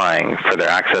trying for their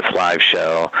Access Live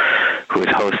show, who was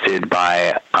hosted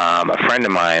by a friend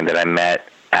of mine that I met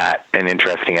at an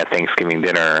interesting at Thanksgiving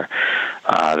dinner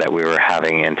that we were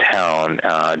having in town,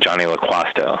 Johnny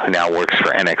LaQuasto, who now works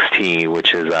for NXT,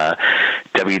 which is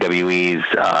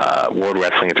WWE's World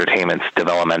Wrestling Entertainment's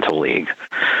developmental league,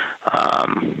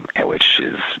 which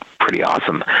is pretty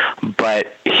awesome.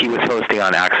 But he was hosting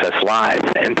on Access Live,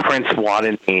 and Prince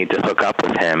wanted me to hook up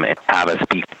with him and have us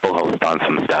be co-host on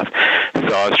some stuff.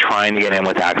 So I was trying to get in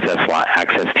with Access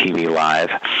TV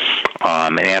Live.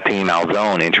 And Anthony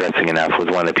Malzone, interesting enough, was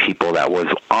one of the people that was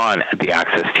on the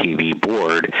Access TV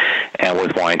board and was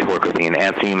wanting to work with me. And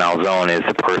Anthony Malzone is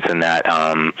the person that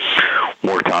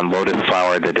worked on Lotus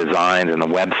Flower, the designs and the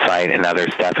website and other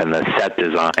stuff and the set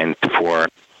designs for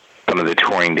some of the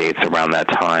touring dates around that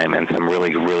time, and some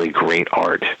really, really great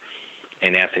art.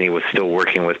 And Anthony was still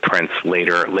working with Prince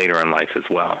later in life as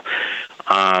well.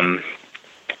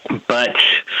 But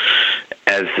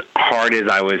as hard as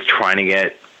I was trying to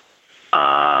get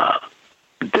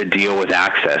the deal with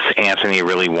Access, Anthony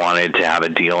really wanted to have a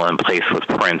deal in place with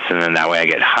Prince, and then that way I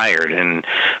get hired. And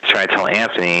so I tell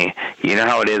Anthony, you know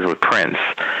how it is with Prince.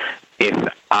 If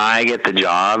I get the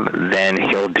job, then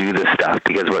he'll do the stuff,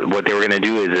 because what they were going to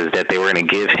do is that they were going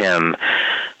to give him,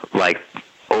 like,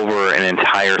 over an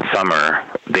entire summer,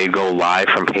 they'd go live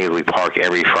from Paisley Park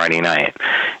every Friday night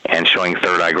and showing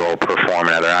Third Eye Girl perform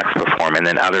and other acts perform, and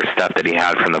then other stuff that he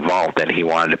had from the vault that he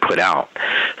wanted to put out.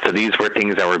 So these were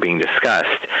things that were being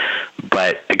discussed.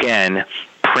 But again,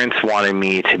 Prince wanted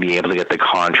me to be able to get the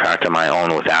contract on my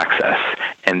own with Access,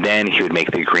 and then he would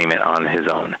make the agreement on his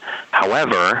own.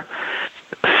 However,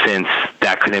 since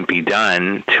that couldn't be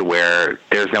done, to where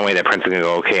there's no way that Prince is going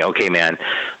to go, okay, man,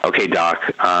 okay,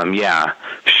 Doc, yeah,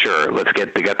 sure, let's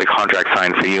get the contract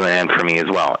signed for you and for me as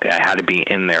well. I had to be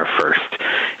in there first.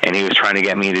 And he was trying to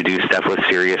get me to do stuff with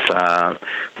Sirius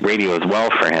Radio as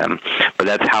well for him. But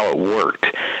that's how it worked.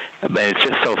 But it's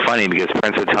just so funny, because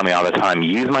Prince would tell me all the time,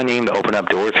 use my name to open up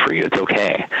doors for you. It's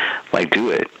okay. Like,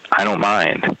 do it. I don't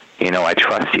mind. You know, I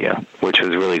trust you, which was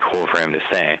really cool for him to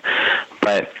say.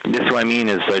 But this is what I mean,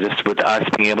 is just with us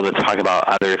being able to talk about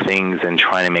other things and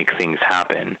trying to make things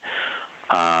happen,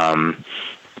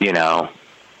 you know,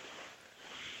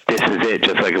 this is it,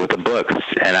 just like with the books.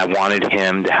 And I wanted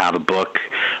him to have a book,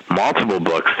 multiple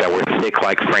books that were thick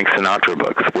like Frank Sinatra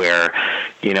books, where,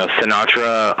 you know,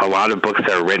 Sinatra, a lot of books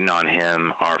that are written on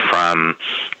him are from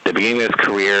the beginning of his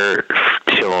career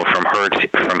till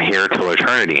from here till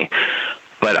eternity.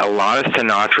 But a lot of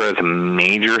Sinatra's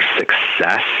major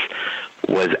success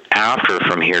was after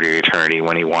From Here to Eternity,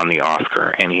 when he won the Oscar,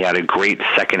 and he had a great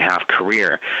second half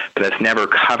career, but that's never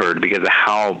covered because of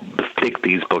how thick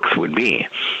these books would be.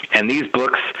 And these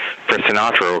books for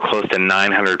Sinatra were close to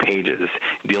 900 pages,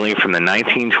 dealing from the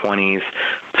 1920s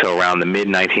to around the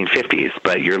mid-1950s,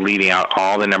 but you're leaving out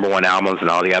all the number one albums and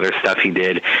all the other stuff he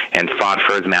did, and fought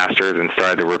for his masters and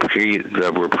started the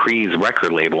Reprise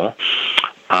record label.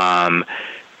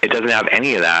 It doesn't have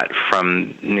any of that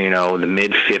from, you know, the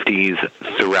mid-50s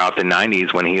throughout the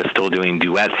 90s, when he was still doing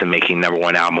duets and making number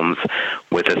one albums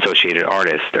with associated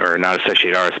artists, or not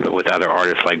associated artists, but with other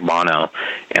artists like Bono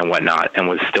and whatnot, and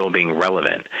was still being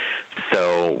relevant.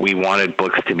 So we wanted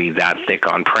books to be that thick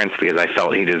on Prince, because I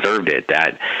felt he deserved it,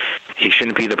 that he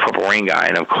shouldn't be the Purple Rain guy.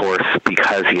 And of course,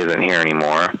 because he isn't here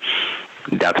anymore,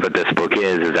 that's what this book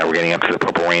is that we're getting up to the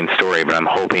Purple Rain story. But I'm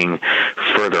hoping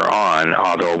further on,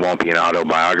 although it won't be an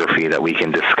autobiography, that we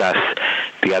can discuss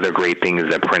the other great things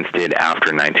that Prince did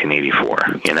after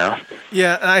 1984, you know?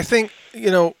 Yeah, and I think,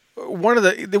 you know,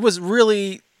 it was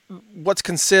really what's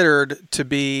considered to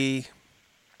be,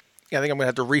 I think I'm going to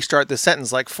have to restart this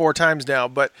sentence like 4 times now,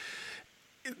 but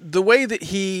the way that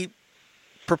he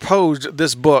proposed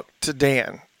this book to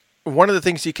Dan, one of the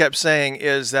things he kept saying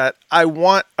is that I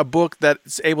want a book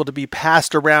that's able to be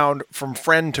passed around from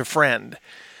friend to friend.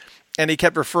 And he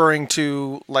kept referring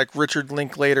to, like, Richard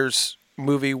Linklater's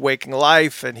movie Waking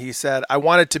Life, and he said, I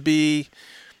want it to be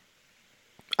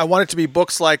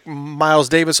books like Miles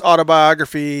Davis'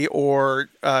 autobiography, or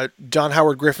John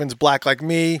Howard Griffin's Black Like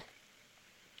Me.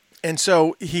 And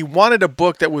so he wanted a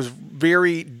book that was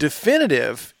very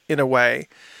definitive in a way.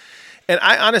 And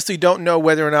I honestly don't know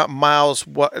whether or not Miles,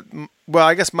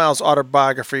 I guess Miles'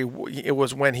 autobiography, it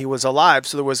was when he was alive,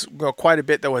 so there was, you know, quite a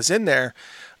bit that was in there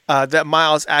that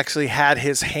Miles actually had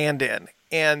his hand in.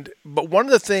 But one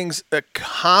of the things, a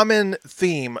common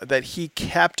theme that he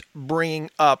kept bringing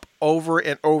up over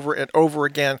and over and over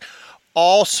again,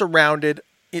 all surrounded,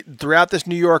 throughout this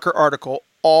New Yorker article,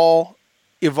 all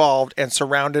evolved and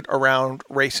surrounded around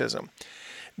racism.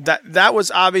 That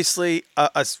was obviously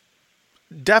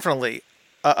definitely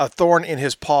a thorn in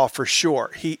his paw for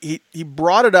sure. He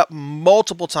brought it up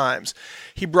multiple times.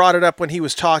 He brought it up when he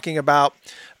was talking about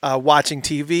watching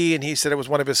TV, and he said it was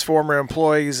one of his former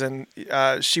employees, and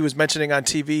she was mentioning on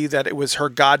TV that it was her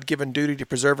God-given duty to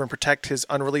preserve and protect his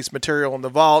unreleased material in the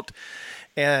vault.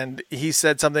 And he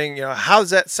said something, you know, how does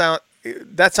that sound?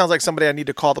 That sounds like somebody I need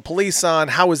to call the police on.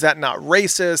 How is that not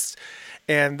racist?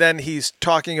 And then he's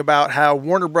talking about how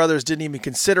Warner Brothers didn't even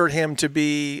consider him to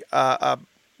be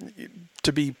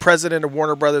president of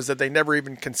Warner Brothers, that they never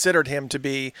even considered him to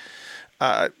be,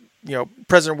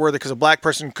 president worthy, because a black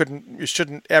person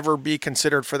shouldn't ever be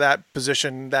considered for that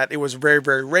position, that it was very,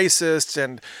 very racist.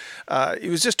 And it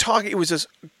was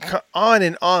just on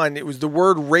and on. It was the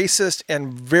word racist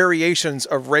and variations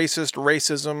of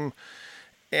racism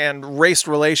and race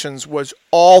relations was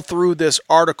all through this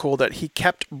article that he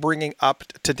kept bringing up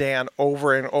to Dan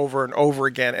over and over and over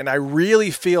again. And I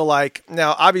really feel like,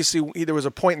 now, obviously, there was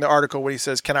a point in the article where he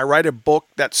says, can I write a book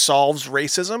that solves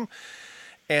racism?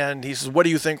 And he says, what do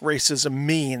you think racism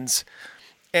means?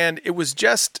 And it was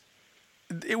just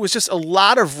a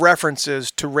lot of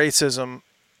references to racism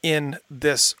in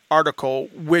this article,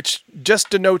 which just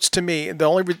denotes to me, the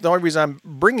only reason I'm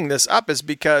bringing this up is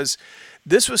because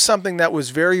this was something that was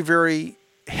very, very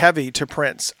heavy to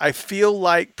Prince. I feel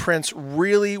like Prince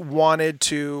really wanted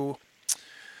to,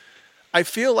 I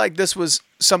feel like this was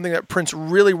something that Prince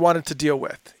really wanted to deal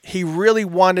with. He really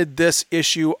wanted this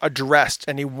issue addressed,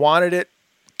 and he wanted it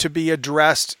to be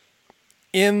addressed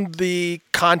in the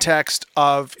context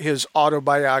of his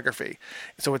autobiography.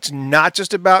 So it's not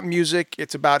just about music,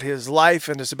 it's about his life,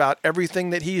 and it's about everything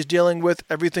that he's dealing with,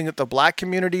 everything that the black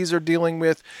communities are dealing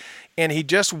with. And he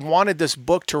just wanted this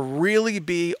book to really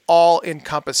be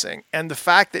all-encompassing. And the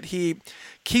fact that he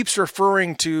keeps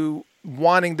referring to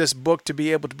wanting this book to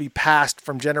be able to be passed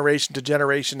from generation to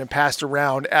generation and passed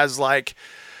around as like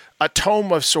a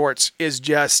tome of sorts is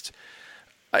just...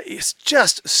 it's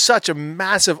just such a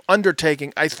massive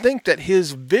undertaking. I think that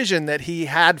his vision that he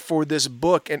had for this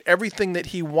book and everything that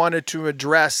he wanted to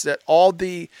address, that all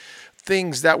the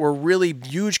things that were really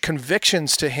huge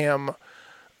convictions to him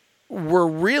were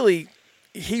really,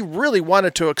 he really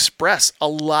wanted to express a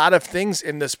lot of things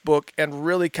in this book and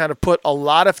really kind of put a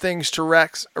lot of things to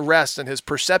rest in his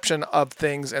perception of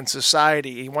things and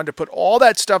society. He wanted to put all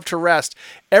that stuff to rest.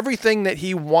 Everything that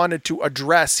he wanted to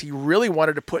address, he really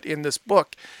wanted to put in this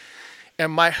book.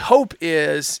 And my hope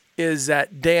is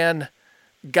that Dan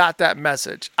got that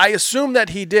message. I assume that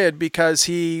he did because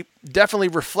he definitely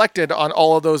reflected on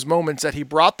all of those moments that he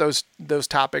brought those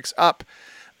topics up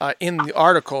in the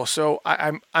article. So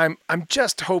I'm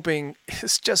just hoping.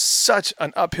 It's just such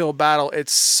an uphill battle.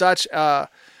 It's such a,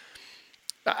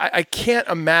 I can't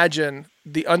imagine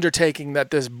the undertaking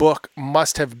that this book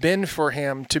must have been for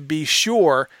him to be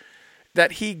sure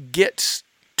that he gets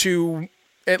to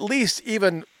at least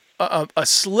even a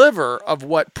sliver of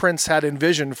what Prince had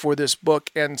envisioned for this book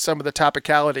and some of the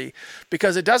topicality,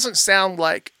 because it doesn't sound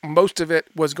like most of it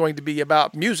was going to be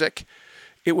about music.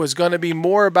 It was going to be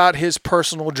more about his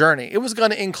personal journey. It was going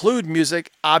to include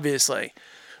music, obviously,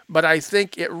 but I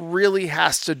think it really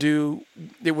has to do,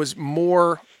 it was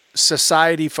more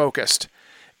society focused.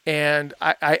 And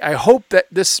I hope that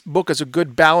this book is a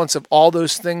good balance of all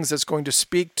those things that's going to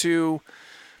speak to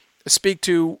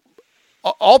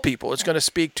all people. It's going to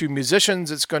speak to musicians.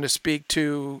 It's going to speak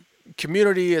to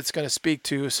community. It's going to speak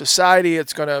to society.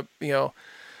 It's going to,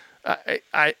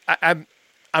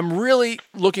 I'm really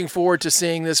looking forward to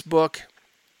seeing this book,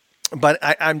 but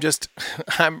I'm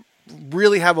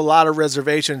really have a lot of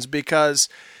reservations because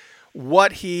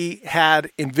what he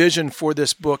had envisioned for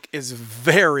this book is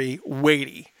very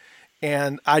weighty.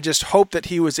 And I just hope that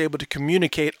he was able to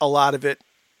communicate a lot of it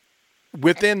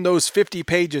within those 50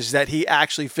 pages that he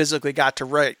actually physically got to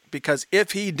write. Because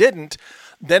if he didn't,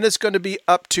 then it's going to be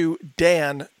up to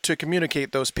Dan to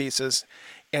communicate those pieces.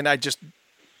 And I just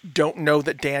don't know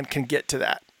that Dan can get to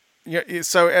that.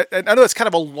 So I know it's kind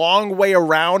of a long way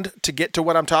around to get to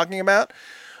what I'm talking about,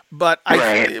 but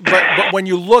but when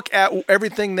you look at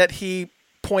everything that he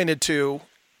pointed to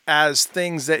as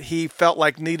things that he felt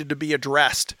like needed to be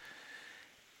addressed,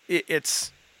 I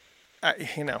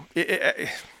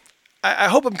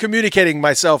hope I'm communicating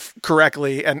myself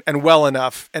correctly and well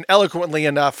enough and eloquently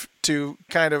enough to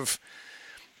kind of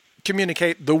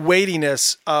communicate the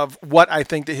weightiness of what I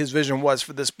think that his vision was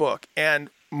for this book, and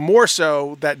more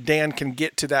so that Dan can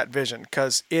get to that vision,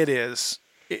 because it's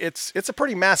a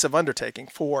pretty massive undertaking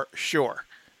for sure.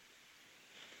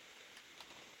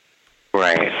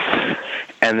 Right.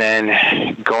 And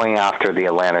then going after the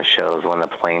Atlanta shows when the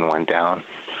plane went down,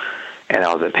 and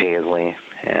I was at Paisley,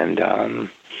 and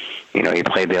he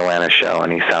played the Atlanta show,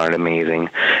 and he sounded amazing.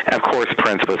 And, of course,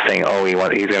 Prince was saying,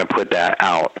 he's going to put that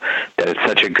out, that it's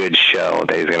such a good show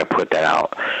that he's going to put that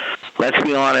out. Let's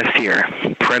be honest here.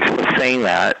 Prince was saying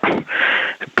that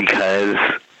because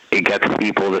it gets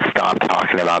people to stop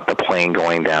talking about the plane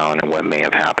going down and what may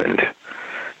have happened.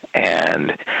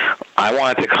 And I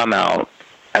want it to come out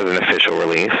as an official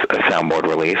release, a soundboard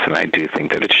release, and I do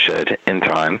think that it should in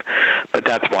time. But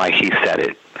that's why he said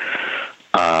it.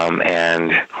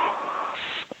 And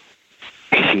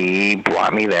he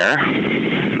brought me there,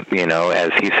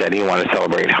 as he said, he wanted to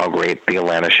celebrate how great the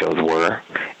Atlanta shows were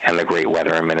and the great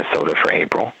weather in Minnesota for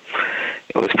April.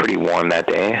 It was pretty warm that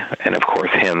day, and of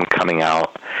course him coming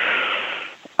out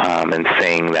and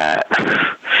saying that,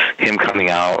 coming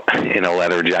out in a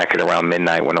leather jacket around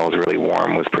midnight when it was really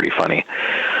warm was pretty funny.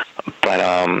 But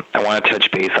I want to touch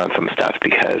base on some stuff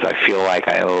because I feel like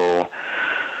I owe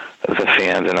the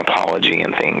fans an apology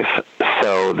and things.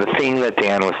 So the thing that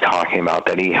Dan was talking about,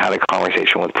 that he had a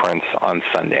conversation with Prince on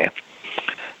Sunday.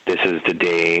 This is the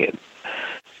day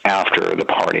after the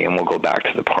party, and we'll go back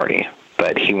to the party.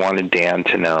 But he wanted Dan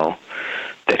to know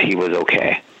that he was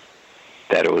okay,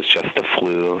 that it was just the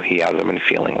flu. He hasn't been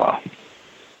feeling well.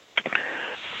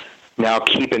 Now,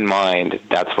 keep in mind,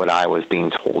 that's what I was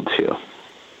being told too.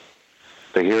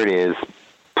 So here it is.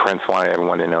 Prince wanted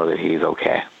everyone to know that he's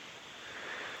okay.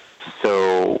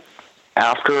 So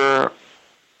after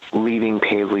leaving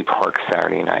Paisley Park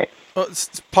Saturday night.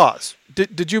 Pause.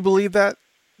 Did you believe that?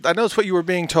 I know it's what you were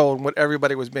being told and what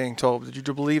everybody was being told. Did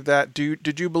you believe that?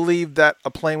 Did you believe that a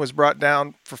plane was brought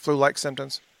down for flu-like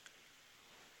symptoms?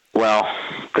 Well,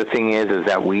 the thing is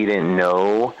that we didn't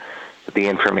know the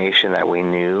information that we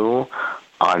knew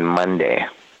on Monday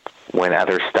when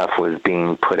other stuff was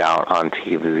being put out on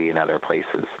TV and other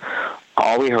places.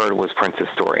 All we heard was Prince's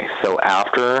story. So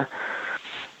after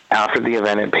the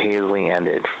event at Paisley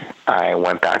ended, I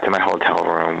went back to my hotel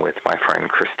room with my friend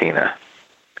Christina.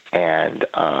 And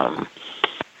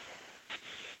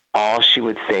all she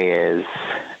would say is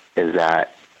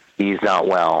that he's not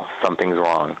well. Something's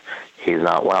wrong. He's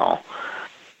not well.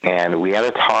 And we had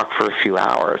to talk for a few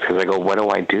hours because I go, what do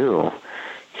I do?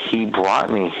 He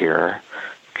brought me here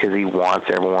because he wants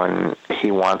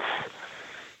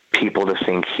people to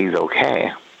think he's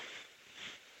okay.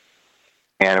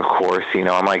 And of course,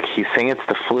 I'm like, he's saying it's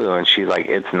the flu. And she's like,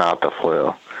 it's not the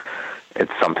flu.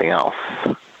 It's something else.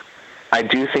 I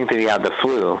do think that he had the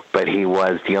flu, but he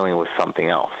was dealing with something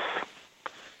else.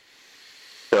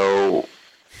 So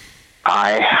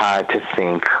I had to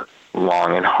think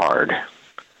long and hard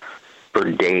for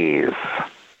days.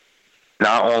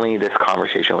 Not only this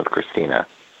conversation with Christina,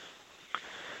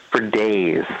 for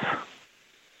days.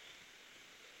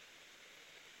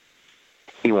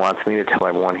 He wants me to tell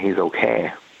everyone he's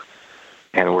okay.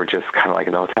 And we're just kind of like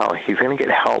in the hotel. He's going to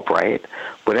get help, right?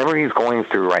 Whatever he's going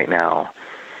through right now,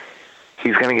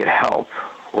 he's going to get help,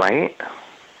 right?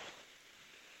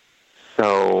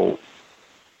 So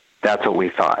that's what we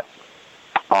thought.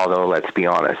 Although, let's be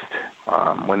honest,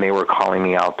 when they were calling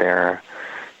me out there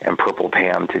and Purple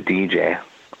Pam to DJ,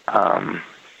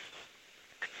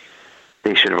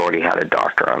 they should have already had a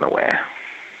doctor on the way.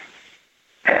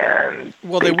 And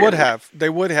well, they would have,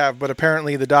 but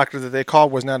apparently the doctor that they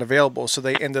called was not available, so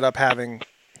they ended up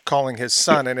calling his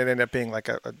son, and it ended up being like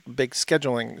a big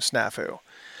scheduling snafu.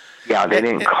 Yeah, they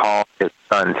didn't call his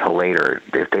son till later.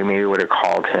 If they maybe would have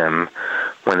called him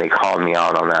when they called me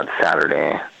out on that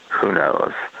Saturday, who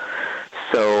knows?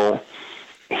 So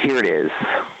here it is.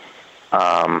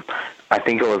 I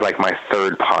think it was like my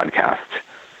third podcast.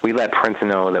 We let Prince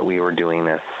know that we were doing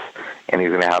this, and he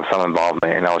was going to have some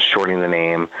involvement, and I was shortening the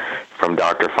name from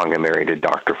Dr. Funkenberry to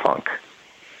Dr. Funk.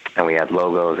 And we had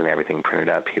logos and everything printed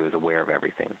up. He was aware of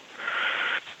everything.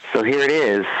 So here it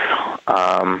is.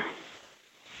 I'm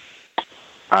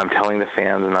telling the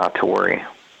fans not to worry,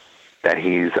 that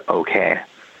he's okay,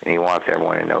 and he wants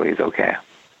everyone to know he's okay.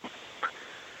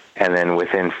 And then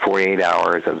within 48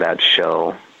 hours of that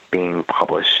show being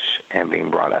published and being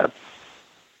brought up,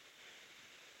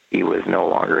 he was no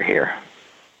longer here.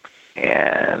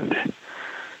 And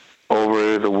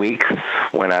over the weeks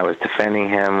when I was defending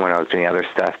him, when I was doing other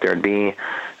stuff, there'd be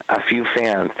a few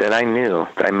fans that I knew,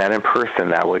 that I met in person,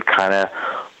 that would kind of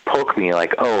poke me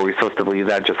like, oh, are we supposed to believe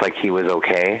that just like he was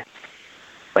okay?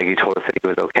 Like he told us that he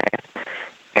was okay?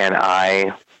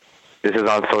 And this is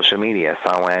on social media, so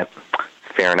I went,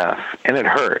 fair enough. And it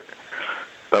hurt.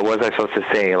 But what was I supposed to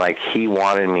say? Like, he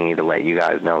wanted me to let you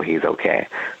guys know he's okay.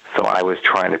 So I was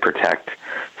trying to protect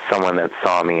someone that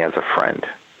saw me as a friend.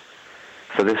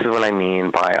 So this is what I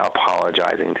mean by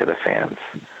apologizing to the fans.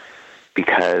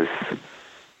 Because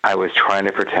I was trying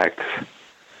to protect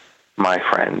my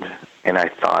friend, and I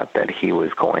thought that he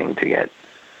was going to get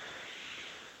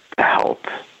the help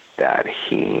that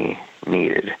he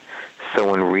needed. So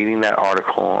when reading that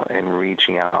article and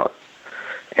reaching out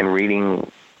and reading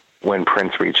when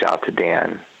Prince reached out to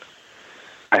Dan,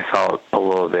 I felt a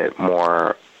little bit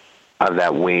more of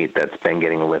that weight that's been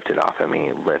getting lifted off of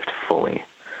me, lift fully.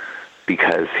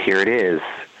 Because here it is.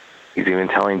 He's even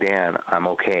telling Dan, I'm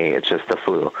okay, it's just the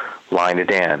flu. Lying to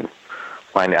Dan,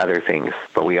 lying to other things.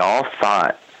 But we all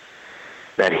thought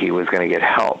that he was going to get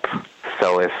help.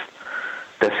 So if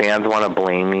the fans want to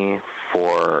blame me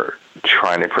for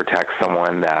trying to protect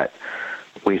someone that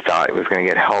we thought was going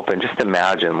to get help, and just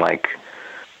imagine, like,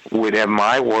 would have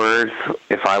my words,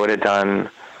 if I would have done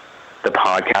the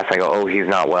podcast, I go, oh, he's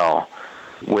not well,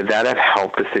 would that have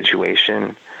helped the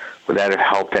situation? Would that have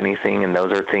helped anything? And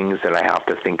those are things that I have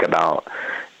to think about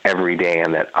every day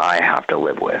and that I have to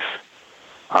live with.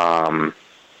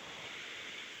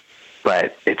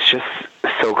 But it's just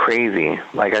so crazy.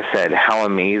 Like I said, how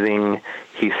amazing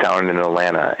he sounded in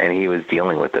Atlanta, and he was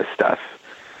dealing with this stuff.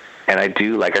 And I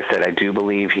do, like I said, I do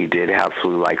believe he did have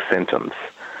flu-like symptoms.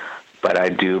 But I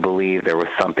do believe there was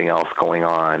something else going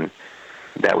on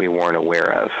that we weren't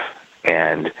aware of.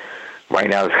 And right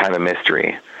now it's kind of a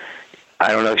mystery.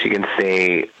 I don't know if you can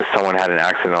say someone had an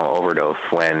accidental overdose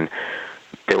when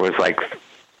there was like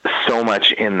so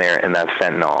much in there in that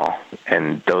fentanyl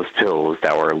and those pills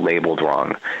that were labeled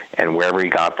wrong and wherever he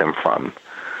got them from.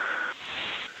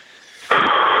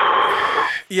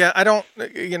 Yeah, I don't,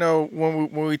 when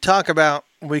we talk about,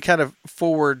 we kind of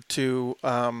forward to,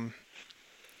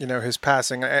 his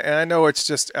passing. And I know it's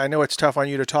tough on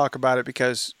you to talk about it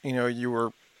because, you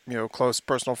were, close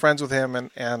personal friends with him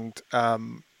and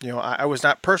I was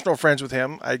not personal friends with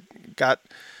him. I got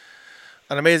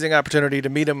an amazing opportunity to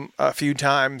meet him a few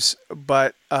times,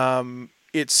 but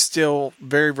it's still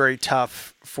very, very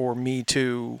tough for me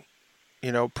to,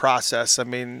 process. I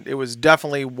mean, it was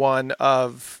definitely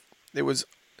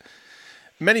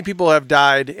many people have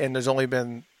died, and there's only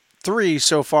been 3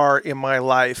 so far in my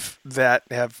life that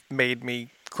have made me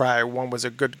cry. One was a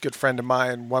good friend of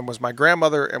mine, one was my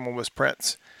grandmother, and one was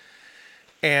Prince.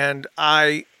 And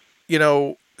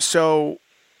so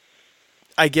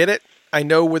I get it. I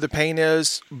know where the pain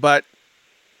is, but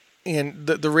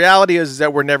the reality is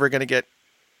that we're never going to get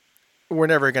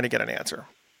an answer.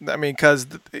 I mean, because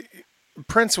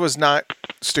Prince was not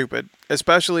stupid,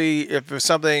 especially if it's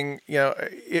something,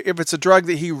 if it's a drug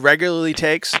that he regularly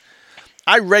takes.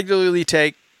 I regularly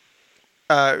take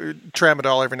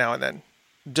tramadol every now and then,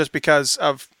 just because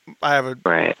I have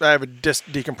a disc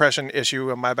decompression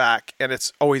issue in my back, and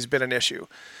it's always been an issue.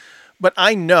 But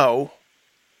I know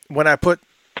when I put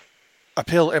a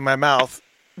pill in my mouth,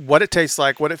 what it tastes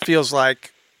like, what it feels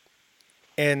like,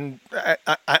 and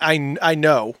I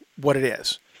know what it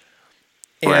is.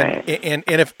 And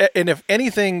if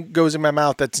anything goes in my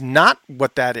mouth that's not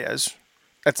what that is,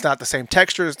 that's not the same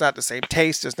texture, it's not the same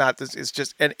taste,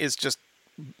 it's just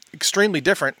extremely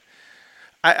different.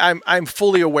 I'm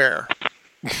fully aware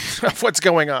of what's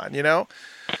going on,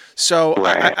 So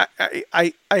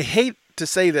I hate to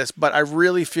say this, but I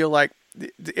really feel like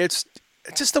it's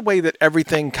just the way that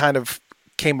everything kind of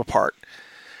came apart.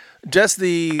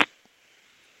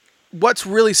 What's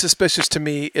really suspicious to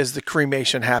me is the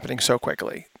cremation happening so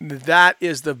quickly. That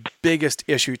is the biggest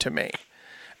issue to me.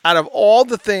 Out of all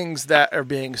the things that are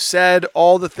being said,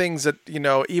 all the things that,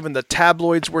 even the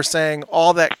tabloids were saying,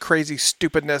 all that crazy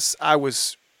stupidness, I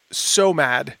was so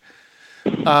mad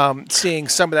seeing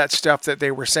some of that stuff that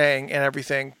they were saying and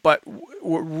everything. But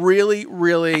what really,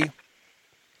 really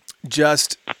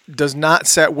just does not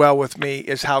set well with me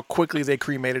is how quickly they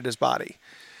cremated his body.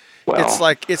 Well, it's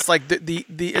like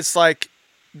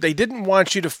they didn't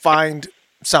want you to find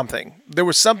something. There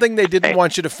was something they didn't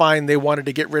want you to find. They wanted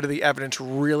to get rid of the evidence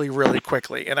really, really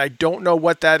quickly. And I don't know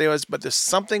what that is, but there's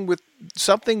something with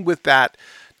that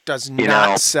does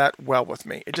not set well with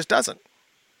me. It just doesn't.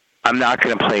 I'm not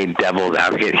going to play devil's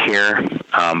advocate here,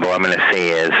 but what I'm going to say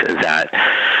is that,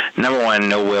 number one,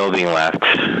 no will being left.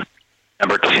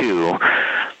 Number 2,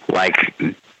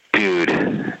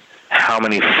 dude, how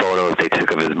many photos they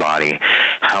took of his body,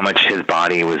 how much his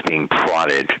body was being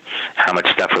prodded, how much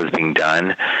stuff was being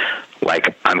done.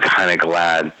 I'm kind of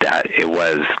glad that it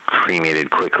was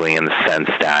cremated quickly in the sense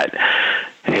that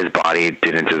his body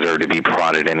didn't deserve to be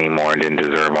prodded anymore and didn't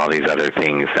deserve all these other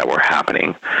things that were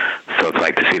happening. So it's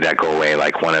like to see that go away.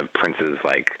 One of Prince's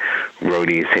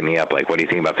roadies hit me up, what do you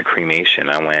think about the cremation?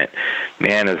 I went,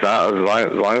 man, as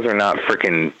long as they're not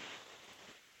freaking,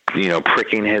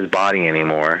 pricking his body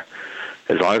anymore,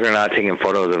 as long as they're not taking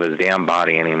photos of his damn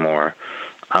body anymore,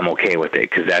 I'm okay with it,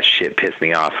 because that shit pissed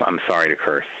me off. I'm sorry to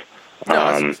curse.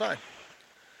 No, that's fine.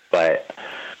 But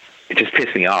it just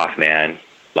pissed me off, man.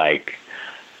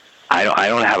 I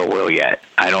don't have a will yet.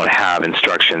 I don't have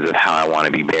instructions of how I want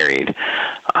to be buried.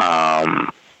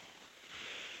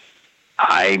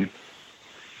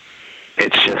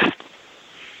 It's just,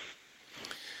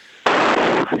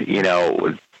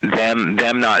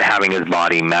 them not having his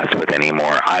body messed with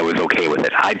anymore, I was okay with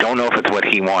it. I don't know if it's what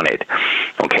he wanted.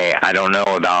 Okay, I don't know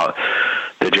about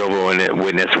the Jehovah's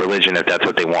Witness religion if that's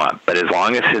what they want. But as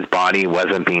long as his body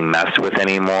wasn't being messed with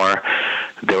anymore,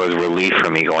 there was relief for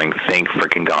me going, thank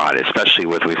freaking God, especially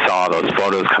with we saw those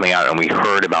photos coming out and we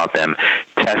heard about them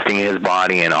testing his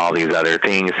body and all these other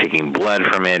things, taking blood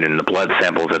from it and the blood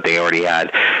samples that they already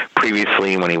had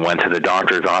previously when he went to the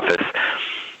doctor's office.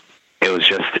 It it was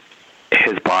just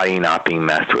his body not being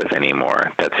messed with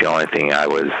anymore. That's the only thing I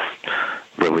was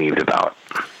relieved about.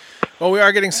 Well, we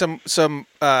are getting some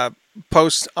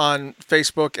posts on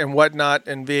Facebook and whatnot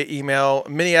and via email.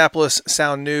 Minneapolis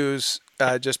Sound News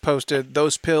just posted,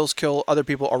 those pills kill other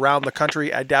people around the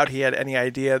country. I doubt he had any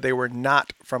idea they were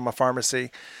not from a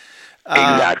pharmacy.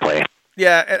 Exactly.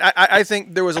 Yeah, and I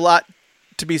think there was a lot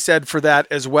to be said for that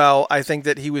as well. I think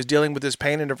that he was dealing with his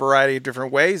pain in a variety of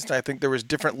different ways. And I think there was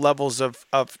different levels of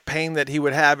pain that he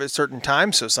would have at certain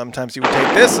times. So sometimes he would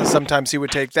take this and sometimes he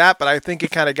would take that. But I think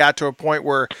it kind of got to a point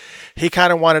where he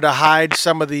kind of wanted to hide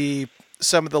some of the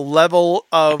level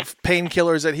of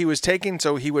painkillers that he was taking.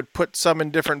 So he would put some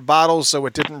in different bottles so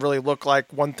it didn't really look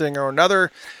like one thing or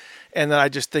another. And then I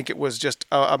just think it was just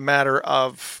a matter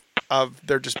of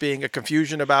there just being a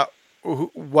confusion about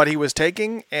what he was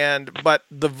taking, but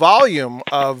the volume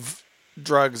of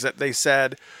drugs that they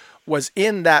said was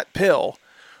in that pill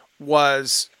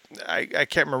was, I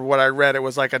can't remember what I read. It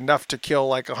was like enough to kill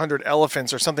like 100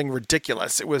 elephants or something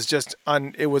ridiculous. It was just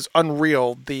it was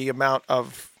unreal, the amount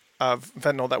of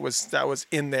fentanyl that was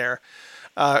in there.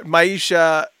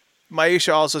 Maisha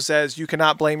also says, you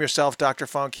cannot blame yourself, Dr.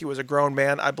 Funk. He was a grown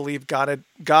man. I believe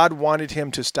God wanted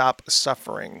him to stop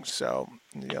suffering. So,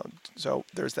 so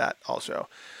there's that also.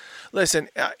 Listen,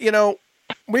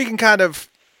 we're kind of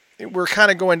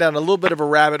going down a little bit of a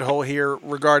rabbit hole here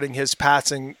regarding his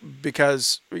passing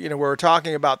because, we're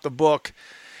talking about the book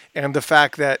and the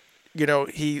fact that,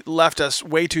 he left us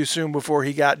way too soon before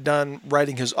he got done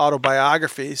writing his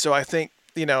autobiography. So I think,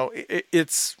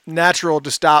 it's natural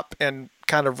to stop and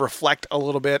kind of reflect a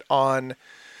little bit on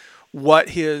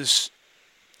what his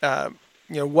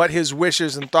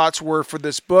wishes and thoughts were for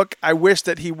this book. I wish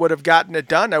that he would have gotten it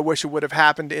done. I wish it would have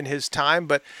happened in his time,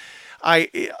 but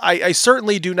I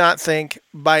certainly do not think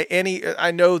by any,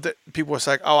 I know that people was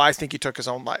like, oh, I think he took his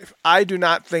own life. I do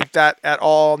not think that at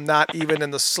all. Not even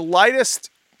in the slightest,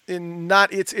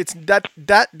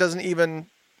 that doesn't even,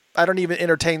 I don't even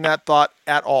entertain that thought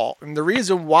at all. And the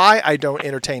reason why I don't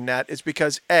entertain that is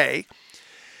because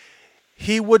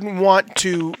he wouldn't want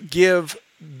to give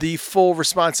the full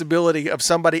responsibility of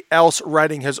somebody else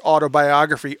writing his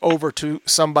autobiography over to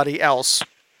somebody else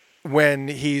when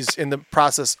he's in the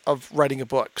process of writing a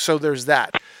book. So there's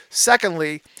that.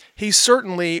 Secondly, he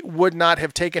certainly would not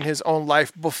have taken his own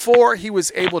life before he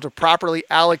was able to properly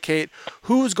allocate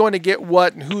who's going to get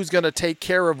what and who's going to take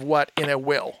care of what in a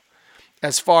will.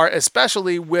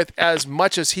 Especially with as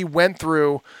much as he went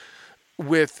through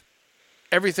with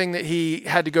everything that he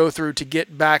had to go through to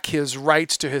get back his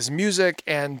rights to his music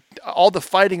and all the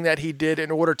fighting that he did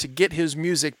in order to get his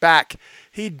music back,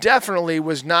 he definitely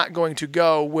was not going to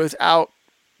go without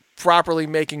properly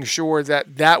making sure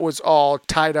that that was all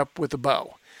tied up with a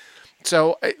bow.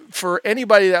 So for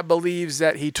anybody that believes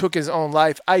that he took his own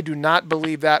life, I do not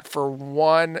believe that for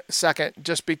 1 second,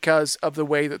 just because of the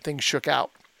way that things shook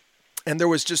out. And there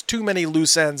was just too many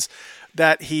loose ends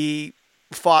that he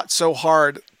fought so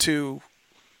hard to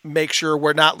make sure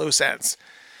we're not loose ends.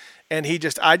 And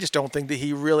I just don't think that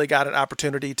he really got an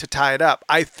opportunity to tie it up.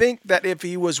 I think that if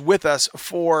he was with us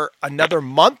for another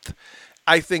month,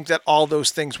 I think that all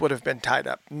those things would have been tied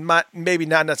up. Maybe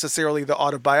not necessarily the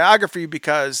autobiography,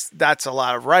 because that's a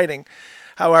lot of writing.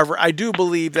 However, I do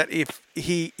believe that if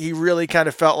he really kind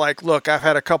of felt like, look, I've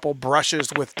had a couple brushes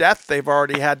with death. They've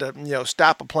already had to,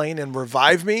 stop a plane and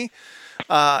revive me.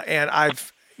 And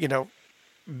I've,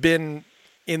 been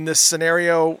in this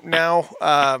scenario now,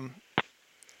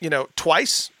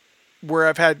 twice where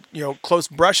I've had, close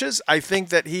brushes. I think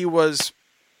that he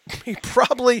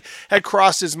probably had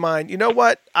crossed his mind. You know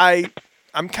what? I'm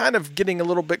kind of getting a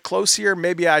little bit close here.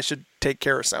 Maybe I should take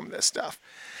care of some of this stuff.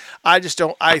 I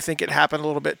think it happened a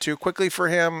little bit too quickly for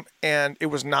him, and it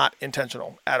was not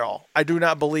intentional at all. I do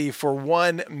not believe for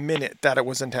 1 minute that it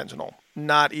was intentional. It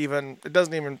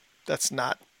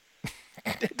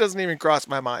doesn't even cross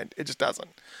my mind. It just doesn't.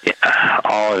 Yeah,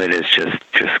 all of it is just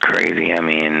crazy. I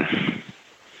mean,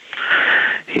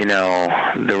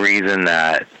 the reason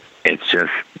that it's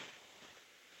just,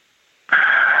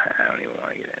 I don't even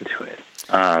want to get into it.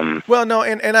 Well, no,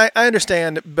 and I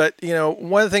understand, but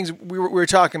one of the things we were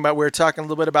talking about, we were talking a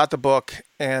little bit about the book,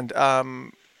 and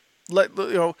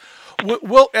we'll,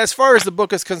 as far as the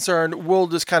book is concerned, we'll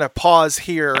just kind of pause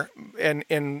here,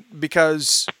 and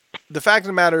because the fact of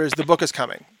the matter is the book is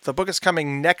coming. The book is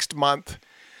coming next month.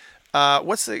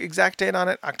 What's the exact date on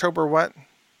it? October what?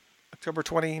 October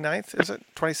 29th? Is it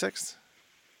 26th?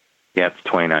 Yeah, it's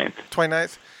 29th.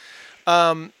 29th.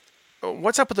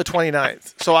 What's up with the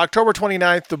 29th? So October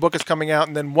 29th, the book is coming out,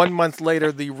 and then 1 month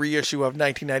later, the reissue of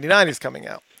 1999 is coming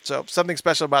out. So something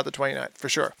special about the 29th, for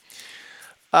sure.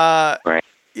 Right.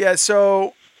 Yeah,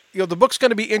 so the book's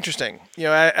going to be interesting.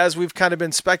 As we've kind of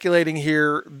been speculating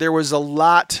here, there was a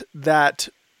lot that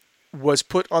was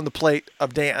put on the plate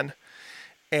of Dan,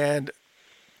 and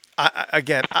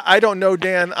I don't know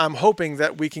Dan. I'm hoping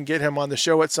that we can get him on the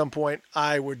show at some point.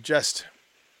 I would just,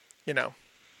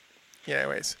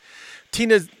 anyways.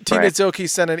 Tina Zoki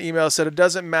sent an email, said it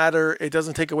doesn't matter. It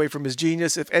doesn't take away from his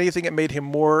genius. If anything, it made him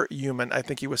more human. I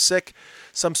think he was sick,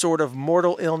 some sort of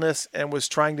mortal illness, and was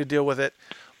trying to deal with it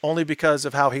only because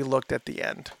of how he looked at the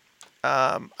end.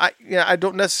 I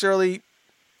don't necessarily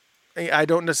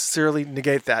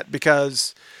negate that,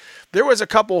 because there was a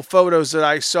couple of photos that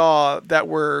I saw that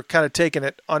were kind of taken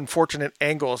at unfortunate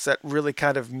angles that really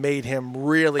kind of made him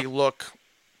really look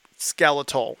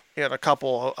skeletal in a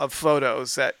couple of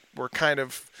photos that were kind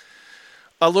of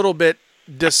a little bit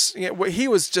he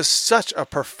was just such a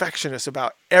perfectionist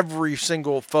about every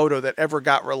single photo that ever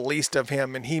got released of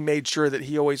him, and he made sure that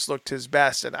he always looked his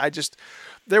best. And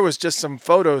there was just some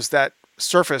photos that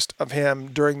surfaced of him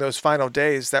during those final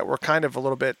days that were kind of a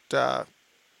little bit kind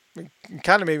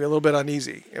of made me a little bit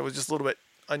uneasy. It was just a little bit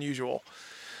unusual.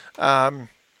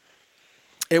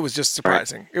 It was just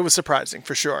surprising. It was surprising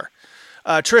for sure.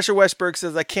 Trisha Westberg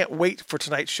says, I can't wait for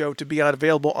tonight's show to be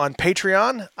available on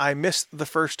Patreon. I missed the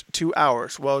first 2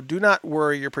 hours. Well, do not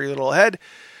worry your pretty little head.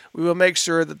 We will make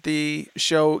sure that the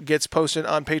show gets posted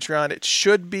on Patreon. It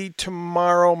should be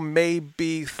tomorrow,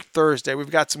 maybe Thursday. We've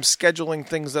got some scheduling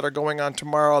things that are going on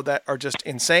tomorrow that are just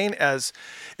insane. As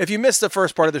if you missed the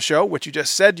first part of the show, which you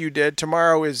just said you did,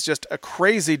 tomorrow is just a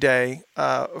crazy day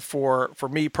for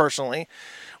me personally.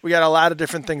 We got a lot of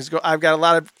different things. I've got a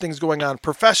lot of things going on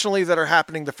professionally that are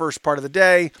happening the first part of the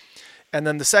day. And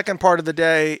then the second part of the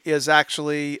day is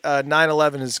actually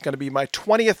 9/11 is going to be my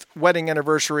 20th wedding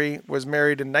anniversary. Was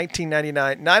married in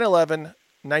 1999. 9/11,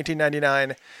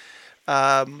 1999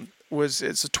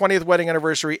 it's the 20th wedding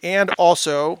anniversary. And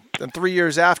also, then 3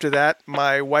 years after that,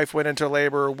 my wife went into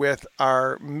labor with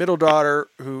our middle daughter,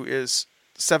 who is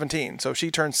 17. So she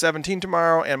turns 17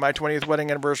 tomorrow, and my 20th wedding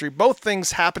anniversary. Both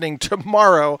things happening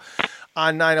tomorrow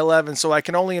on 9/11. So I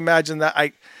can only imagine that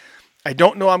I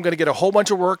don't know I'm going to get a whole bunch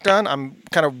of work done. I'm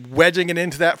kind of wedging it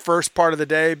into that first part of the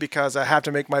day because I have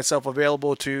to make myself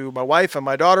available to my wife and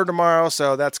my daughter tomorrow.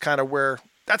 So that's kind of where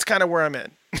I'm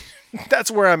in. That's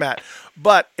where I'm at.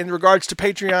 But in regards to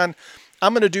Patreon,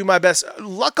 I'm going to do my best.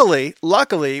 Luckily,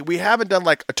 we haven't done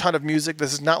like a ton of music.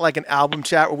 This is not like an album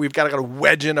chat where we've got to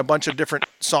wedge in a bunch of different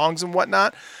songs and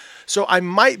whatnot. So I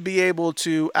might be able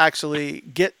to actually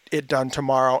get it done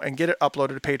tomorrow and get it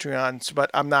uploaded to Patreon, but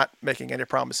I'm not making any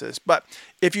promises. But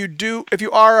if you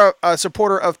are a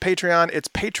supporter of Patreon, it's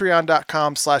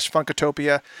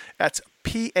patreon.com/Funkatopia. That's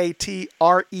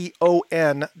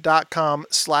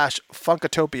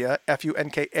patreon.com/Funkatopia,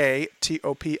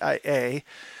 Funkatopia.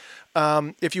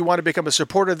 If you want to become a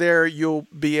supporter there, you'll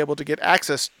be able to get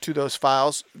access to those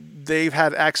files. They've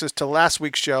had access to last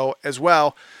week's show as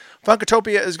well.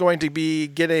 Funkatopia is going to be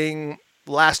getting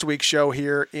last week's show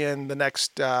here in the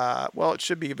next, it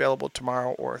should be available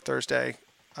tomorrow or Thursday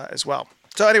as well.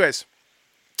 So anyways,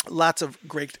 lots of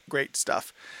great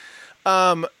stuff.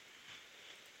 And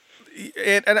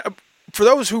for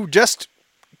those who just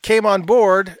came on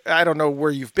board, I don't know where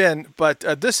you've been, but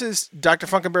this is Dr.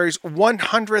 Funkenberry's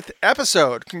 100th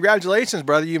episode. Congratulations,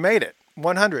 brother. You made it.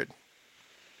 100.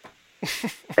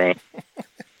 Hey.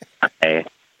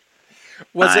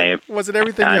 Was it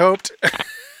everything you hoped?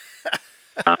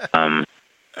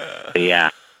 Yeah.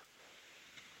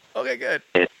 Okay, good.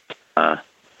 It's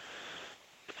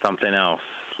something else,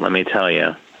 let me tell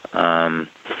you. But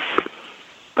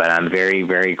I'm very,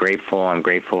 very grateful. I'm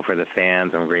grateful for the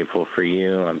fans. I'm grateful for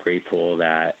you. I'm grateful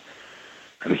that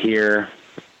I'm here.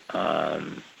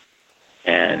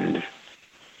 And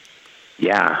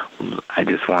yeah, I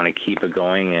just want to keep it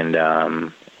going, and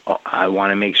I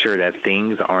want to make sure that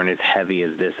things aren't as heavy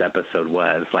as this episode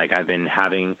was. Like, I've been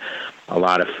having a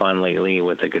lot of fun lately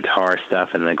with the guitar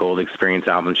stuff and the Gold Experience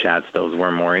album chats. Those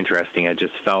were more interesting. I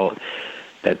just felt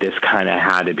that this kind of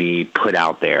had to be put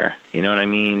out there. You know what I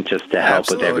mean? Just to help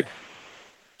with everything.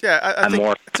 Yeah, I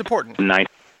think it's important.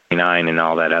 1999 and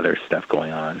all that other stuff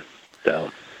going on.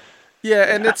 So.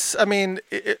 Yeah, and it's, I mean,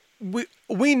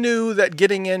 we knew that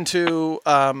getting into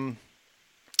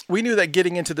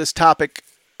this topic,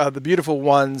 the beautiful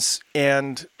ones,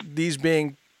 and these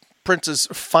being Prince's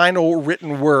final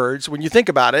written words, when you think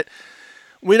about it,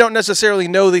 we don't necessarily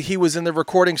know that he was in the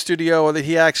recording studio or that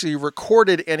he actually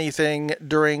recorded anything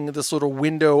during this little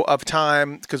window of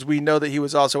time, because we know that he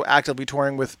was also actively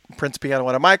touring with Prince Piano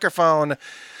and a Microphone.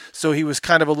 So he was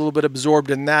kind of a little bit absorbed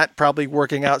in that, probably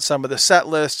working out some of the set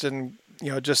list and,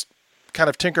 just kind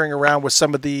of tinkering around with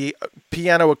some of the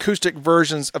piano acoustic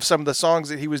versions of some of the songs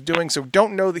that he was doing. So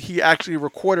don't know that he actually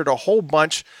recorded a whole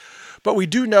bunch, but we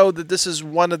do know that this is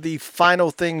one of the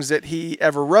final things that he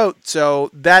ever wrote.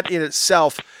 So that in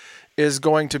itself is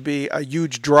going to be a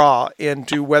huge draw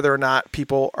into whether or not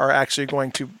people are actually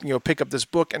going to, pick up this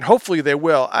book, and hopefully they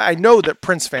will. I know that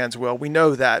Prince fans will. We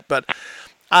know that, but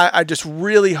I just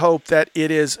really hope that it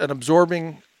is an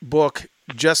absorbing book,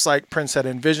 just like Prince had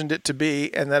envisioned it to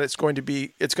be, and that it's going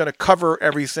to cover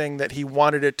everything that he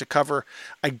wanted it to cover.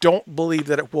 I don't believe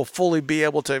that it will fully be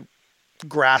able to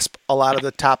grasp a lot of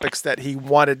the topics that he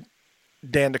wanted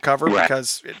Dan to cover,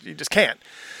 because you just can't.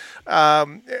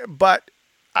 But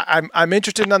I'm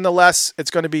interested nonetheless. It's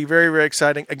going to be very, very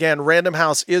exciting. Again, Random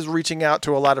House is reaching out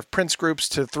to a lot of Prince groups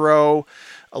to throw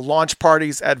launch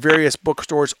parties at various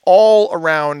bookstores all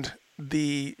around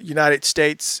the United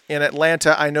States. In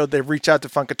Atlanta, I know they've reached out to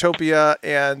Funkatopia,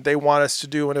 and they want us to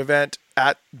do an event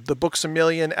at the Books A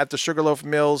Million at the Sugarloaf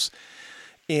Mills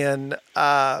in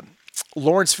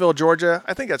Lawrenceville, Georgia.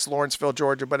 I think that's Lawrenceville,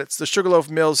 Georgia, but it's the Sugarloaf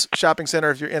Mills Shopping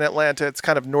Center if you're in Atlanta. It's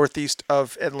kind of northeast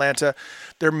of Atlanta.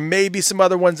 There may be some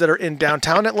other ones that are in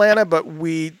downtown Atlanta, but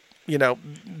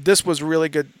this was a really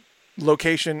good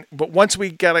location. But once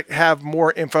we have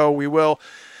more info, we will.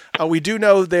 We do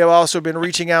know they have also been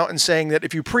reaching out and saying that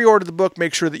if you pre-order the book,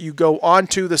 make sure that you go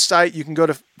onto the site. You can go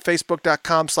to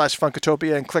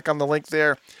facebook.com/Funkatopia and click on the link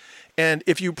there. And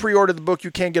if you pre-order the book,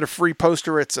 you can get a free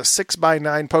poster. It's a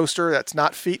 6x9 poster. That's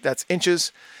not feet, that's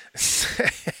inches.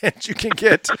 And you can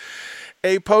get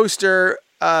a poster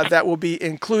that will be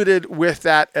included with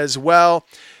that as well.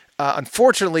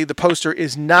 Unfortunately, the poster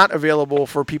is not available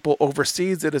for people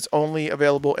overseas. It is only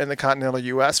available in the continental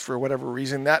U.S. for whatever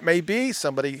reason that may be.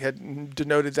 Somebody had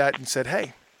denoted that and said,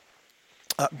 hey,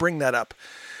 bring that up.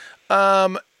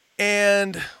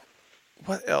 And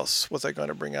what else was I going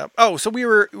to bring up? Oh, so we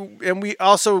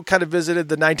also kind of visited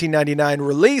the 1999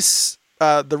 release,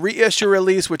 the reissue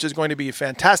release, which is going to be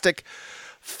fantastic.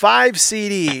 5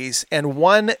 CDs and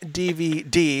 1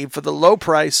 DVD for the low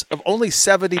price of only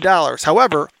 $70.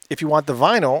 However, if you want the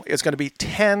vinyl, it's going to be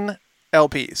 10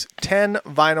 LPs, 10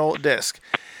 vinyl discs,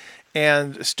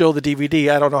 and still the DVD.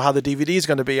 I don't know how the DVD is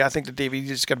going to be. I think the DVD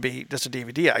is going to be just a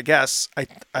DVD, I guess. I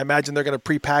imagine they're going to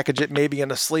pre-package it maybe in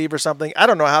a sleeve or something. I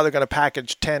don't know how they're going to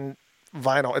package 10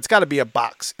 vinyl. It's got to be a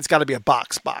box. It's got to be a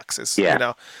box. Kind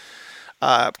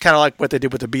of like what they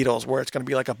did with the Beatles, where it's going to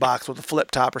be like a box with a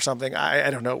flip top or something.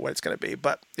 I don't know what it's going to be,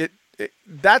 but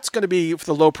that's going to be for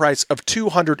the low price of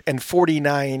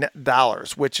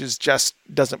 $249, which is just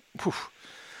doesn't. Whew.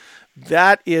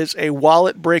 That is a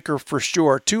wallet breaker for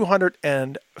sure. $250,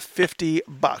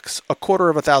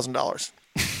 $250,000.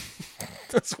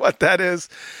 That's what that is.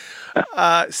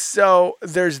 So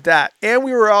there's that, and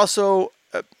we were also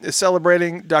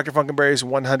celebrating Dr. Funkenberry's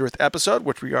 100th episode,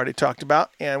 which we already talked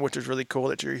about, and which is really cool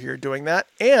that you're here doing that.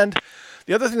 And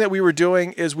the other thing that we were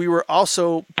doing is we were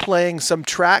also playing some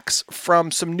tracks from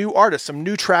some new artists, and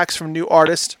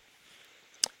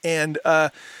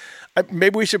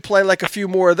maybe we should play like a few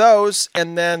more of those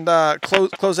and then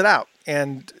close it out.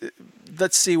 And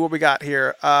let's see what we got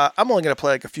here. I'm only going to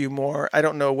play like a few more. I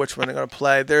don't know which one I'm going to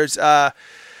play. There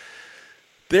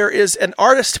is an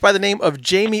artist by the name of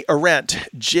Jamie Arendt.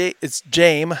 It's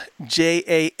Jamey,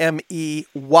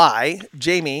 Jamey,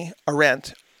 Jamie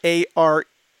Arendt, Arent,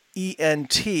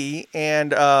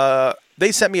 and they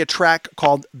sent me a track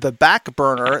called The Back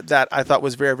Burner that I thought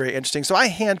was very, very interesting. So I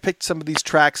handpicked some of these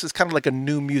tracks. It's kind of like a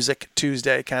New Music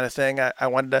Tuesday kind of thing. I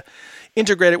wanted to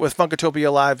integrate it with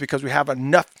Funkatopia Live because we have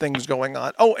enough things going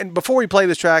on. Oh, and before we play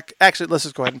this track, actually, let's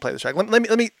just go ahead and play this track.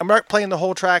 I'm not playing the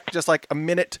whole track, just like a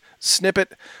minute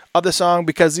snippet of the song,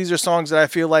 because these are songs that I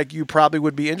feel like you probably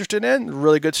would be interested in.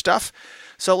 Really good stuff.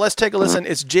 So let's take a listen.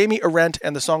 It's Jamie Arendt,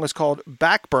 and the song is called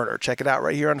Back Burner. Check it out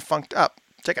right here on Funked Up.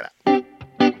 Check it out.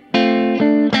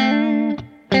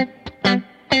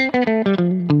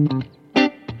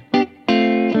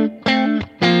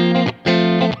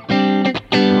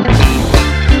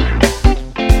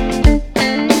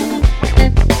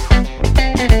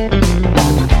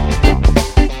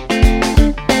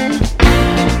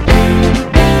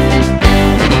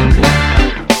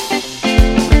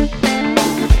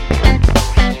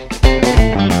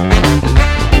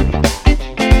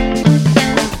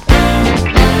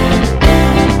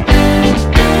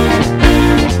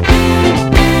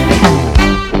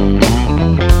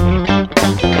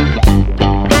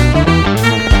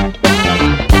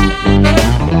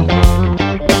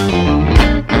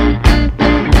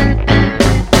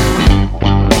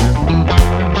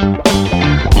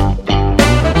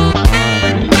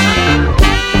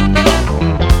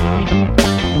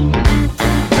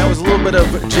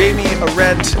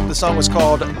 The song was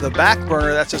called The Back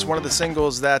Burner. That's just one of the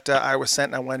singles that I was sent,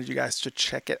 and I wanted you guys to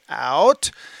check it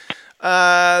out.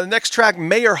 Next track,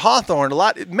 Mayer Hawthorne.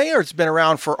 Mayer's been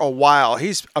around for a while.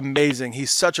 He's amazing.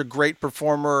 He's such a great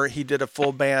performer. He did a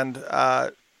full band.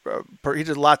 He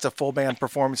did lots of full band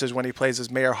performances when he plays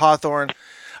as Mayer Hawthorne.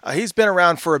 He's been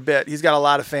around for a bit. He's got a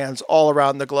lot of fans all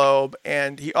around the globe,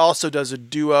 and he also does a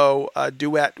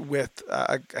duet with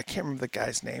I can't remember the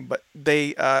guy's name, but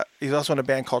he's also in a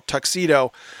band called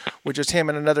Tuxedo, which is him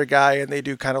and another guy, and they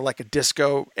do kind of like a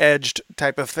disco edged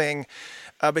type of thing.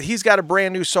 But he's got a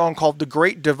brand new song called The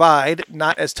Great Divide,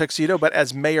 not as Tuxedo, but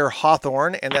as Mayer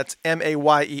Hawthorne, and that's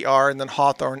Mayer, and then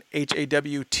Hawthorne,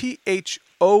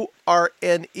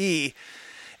 Hawthorne.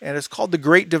 And it's called The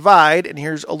Great Divide, and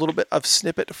here's a little bit of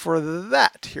snippet for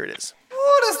that. Here it is.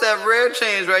 Ooh, that's that rare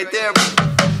change right there.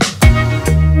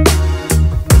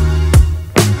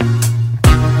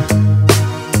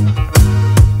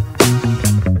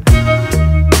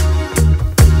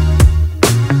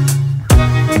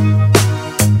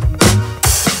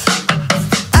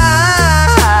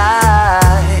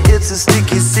 It's a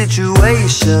sticky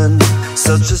situation,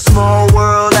 such a small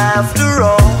world after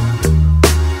all.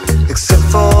 Except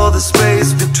for the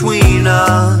space between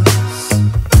us.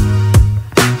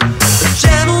 A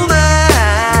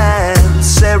gentleman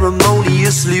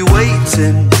ceremoniously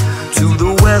waiting to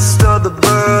the west of the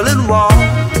Berlin Wall.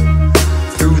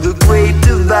 Through the Great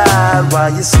Divide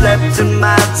while you slept in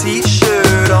my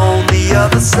t-shirt on the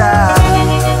other side.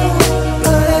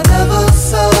 But I never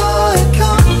saw it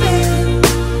coming.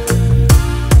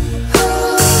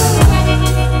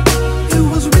 It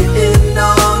was written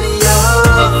on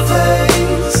your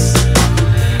face.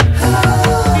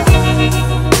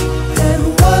 And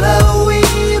what are we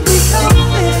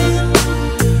becoming?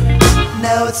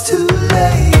 Now it's too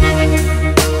late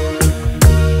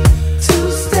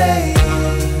to stay.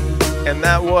 And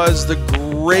that was The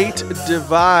Great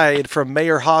Divide from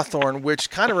Mayer Hawthorne, which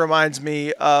kind of reminds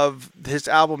me of his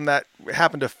album that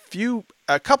happened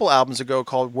a couple albums ago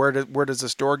called Where Does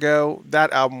This Door Go?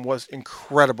 That album was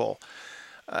incredible.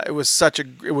 It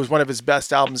was one of his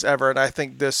best albums ever, and I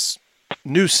think this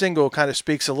new single kind of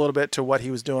speaks a little bit to what he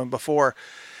was doing before.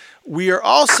 We are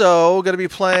also going to be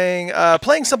playing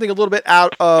something a little bit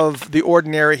out of the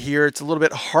ordinary here. It's a little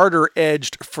bit harder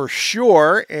edged for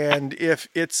sure, and if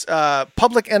it's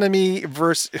Public Enemy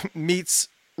meets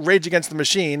Rage Against the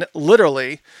Machine,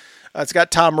 literally, it's got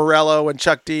Tom Morello and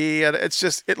Chuck D, and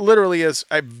it literally is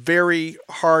a very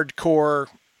hardcore,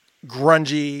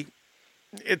 grungy.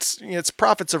 It's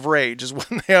Prophets of Rage is what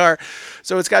they are.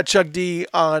 So it's got Chuck D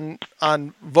on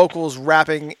vocals,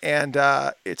 rapping, and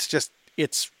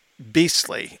it's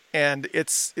beastly, and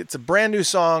it's a brand new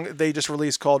song they just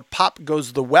released called Pop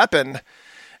Goes the Weapon,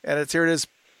 and here it is,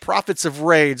 Prophets of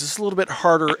Rage. It's a little bit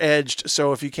harder edged,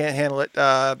 so if you can't handle it,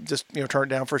 just turn it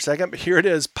down for a second. But here it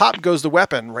is, Pop Goes the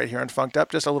Weapon, right here on Funked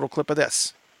Up. Just a little clip of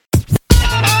this.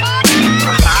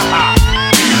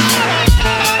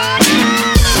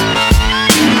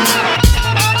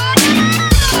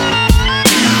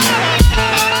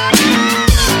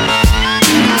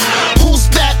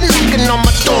 On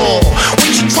my door, what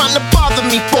you trying to bother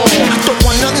me for? Don't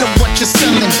wanna know what you're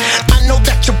selling. I know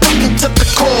that you're rotten to the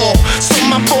core. So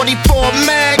my 44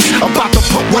 mags about to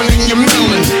put one in your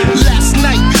melon. Last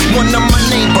night, one of my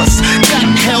neighbors got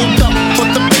held up for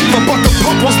the paper, but the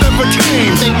purples never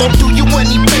came. They won't do you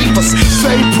any favors.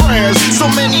 Say prayers,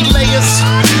 so many layers.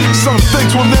 Some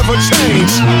things will never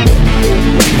change.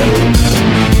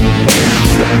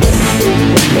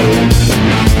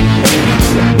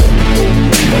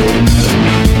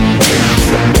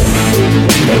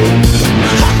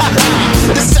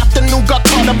 This afternoon got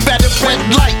caught up at a red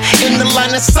light in the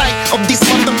line of sight of these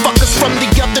motherfuckers from the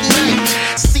other night.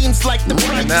 Seems like the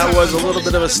And that was a little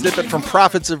bit of a snippet from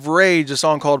Prophets of Rage, a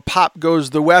song called Pop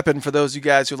Goes the Weapon, for those of you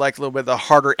guys who like a little bit of the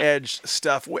harder edge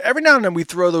stuff. Every now and then we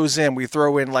throw those in. We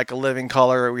throw in like A Living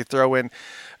Color, or we throw in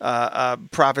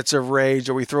Prophets of Rage,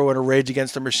 or we throw in a Rage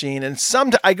Against the Machine, and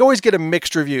I always get a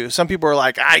mixed review. Some people are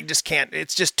like, I just can't,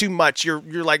 it's just too much, you're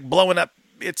like blowing up,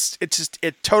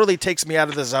 it totally takes me out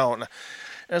of the zone.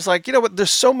 And it's like, what,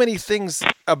 there's so many things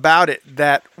about it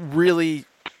that really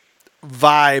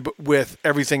vibe with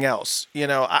everything else.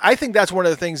 I think that's one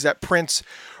of the things that Prince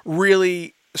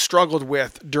really struggled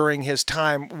with during his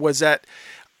time, was that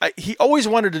he always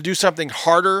wanted to do something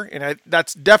harder, and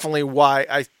that's definitely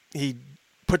why he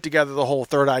put together the whole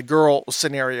Third Eye Girl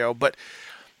scenario. But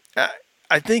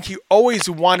I think he always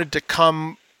wanted to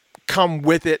come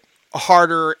with it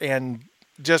harder and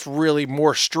just really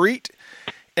more street.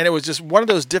 And it was just one of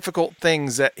those difficult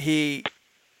things that he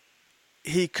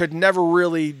could never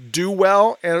really do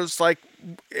well. And it was like,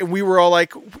 we were all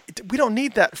like, we don't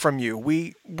need that from you.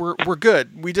 We're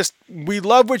good. We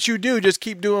love what you do. Just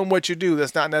keep doing what you do.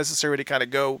 That's not necessary to kind of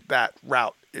go that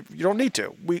route. You don't need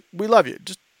to. We love you.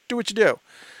 Just do what you do.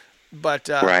 But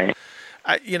Right.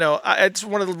 It's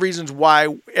one of the reasons why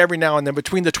every now and then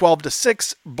between the 12 to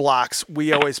 6 blocks,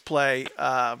 we always play.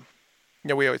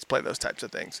 We always play those types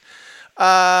of things.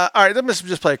 All right, let's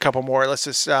just play a couple more.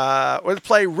 Let's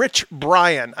play Rich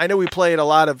Brian. I know we played a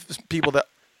lot of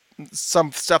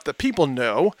some stuff that people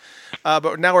know,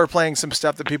 but now we're playing some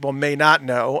stuff that people may not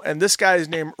know. And this guy is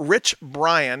named Rich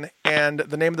Brian, and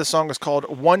the name of the song is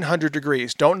called 100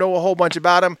 Degrees. Don't know a whole bunch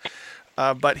about him,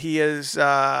 but he is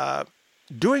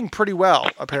doing pretty well,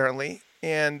 apparently.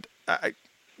 And,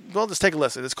 let's take a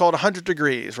listen. It's called 100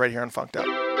 Degrees right here on Funked Up.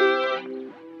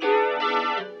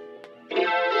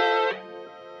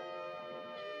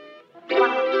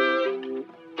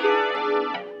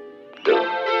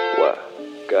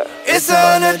 It's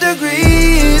 100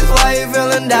 degrees, why you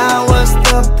feeling down, what's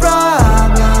the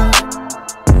problem?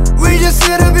 We just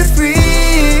here to be free,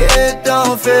 it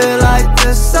don't feel like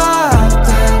this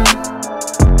often.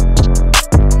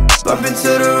 Bumping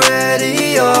to the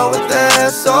radio with the hair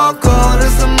so cold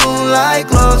as the moonlight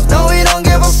glows. No, we don't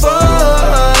give a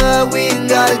fuck, we ain't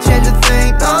gotta change a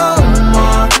thing no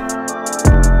more.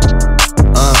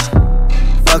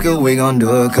 Fuck it, we gon'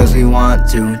 do it cause we want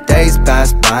to. Days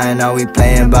pass by, now we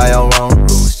playing by our own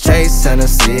rules. Chase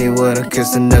Tennessee with a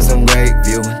kiss and there's some great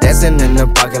view. Dancing in the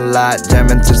parking lot,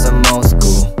 jamming to some old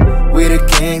school. We the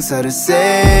kings of the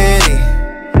city,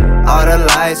 all the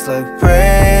lights look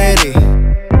pretty.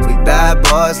 We bad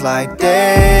boys like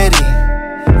Daddy,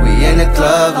 we in the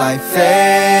club like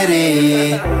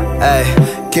Fetty.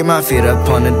 Ay, keep my feet up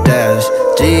on the dash.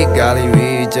 Gee golly,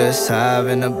 we just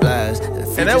having a blast.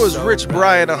 And that was Rich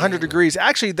Brian, 100 Degrees.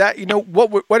 Actually,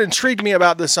 what intrigued me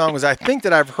about this song was I think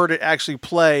that I've heard it actually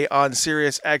play on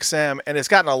Sirius XM, and it's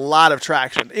gotten a lot of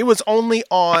traction. It was only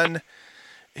on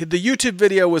the YouTube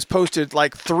video was posted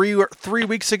like 3 or 4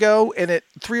 weeks ago, and it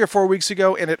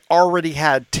already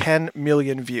had 10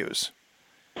 million views.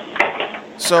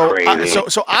 So,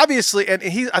 so obviously, and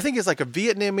I think he's like a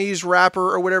Vietnamese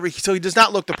rapper or whatever. So he does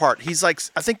not look the part. He's like,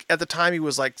 I think at the time he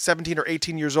was like 17 or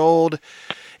 18 years old,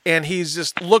 and he's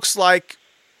just looks like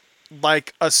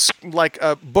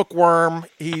a bookworm.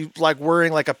 He like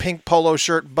wearing like a pink polo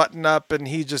shirt, button up, and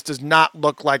he just does not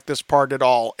look like this part at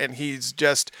all. And he's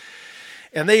just.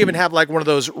 And they even have like one of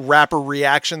those rapper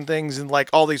reaction things, and like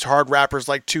all these hard rappers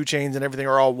like 2 Chainz and everything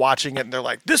are all watching it, and they're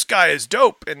like, "This guy is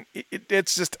dope," and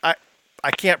it's just I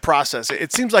can't process it.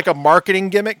 It seems like a marketing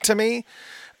gimmick to me,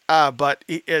 but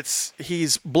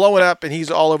he's blowing up and he's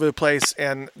all over the place.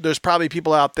 And there's probably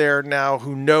people out there now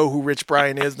who know who Rich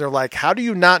Brian is, and they're like, "How do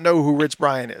you not know who Rich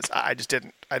Brian is?" I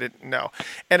didn't know.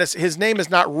 And his name is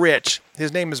not Rich.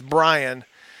 His name is Brian.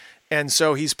 And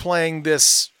so he's playing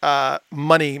this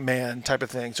money man type of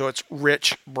thing. So it's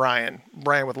Rich Brian.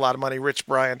 Brian with a lot of money, Rich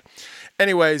Brian.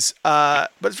 Anyways, but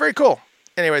it's very cool.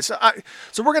 Anyways,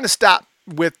 so we're going to stop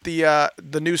with the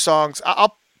new songs.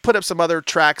 I'll put up some other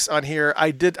tracks on here.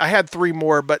 I had 3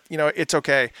 more, but it's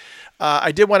okay.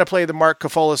 I did want to play the Mark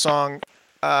Cafola song,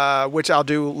 which I'll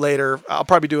do later. I'll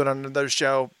probably do it on another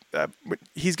show.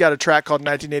 He's got a track called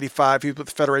 1985. He's with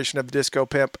the Federation of Disco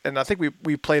Pimp, and I think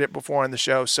we played it before on the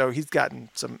show, so he's gotten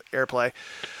some airplay.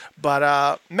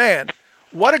 But man,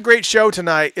 what a great show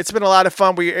tonight! It's been a lot of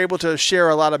fun. We were able to share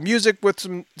a lot of music with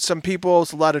some people.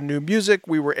 It's a lot of new music.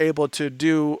 We were able to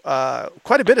do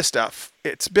quite a bit of stuff.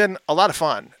 It's been a lot of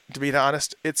fun, to be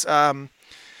honest. It's to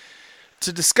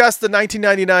discuss the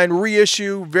 1999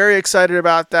 reissue. Very excited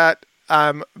about that.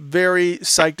 I'm very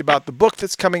psyched about the book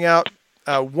that's coming out.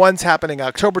 One's happening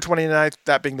October 29th,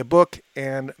 that being the book,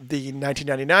 and the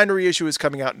 1999 reissue is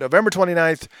coming out November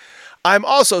 29th. I'm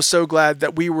also so glad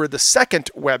that we were the second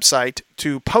website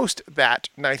to post that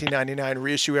 1999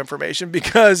 reissue information,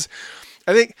 because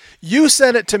I think you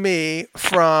sent it to me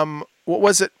from, what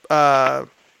was it,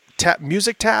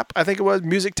 Music Tap? I think it was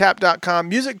musictap.com.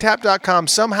 Musictap.com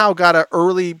somehow got an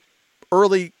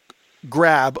early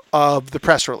grab of the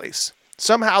press release.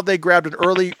 Somehow they grabbed an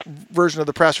early version of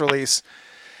the press release,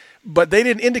 but they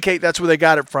didn't indicate that's where they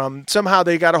got it from. Somehow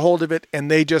they got a hold of it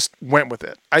and they just went with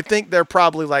it. I think they're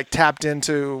probably like tapped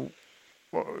into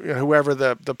whoever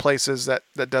the place is that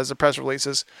does the press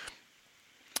releases.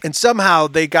 And somehow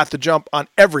they got the jump on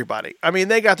everybody. I mean,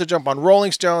 they got the jump on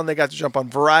Rolling Stone, they got the jump on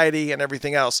Variety and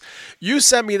everything else. You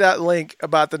sent me that link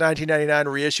about the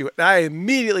 1999 reissue, and I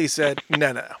immediately said,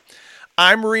 no.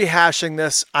 I'm rehashing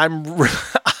this. I'm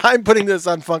putting this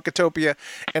on Funkatopia,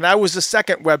 and I was the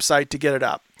second website to get it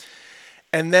up.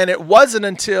 And then it wasn't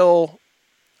until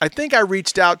I think I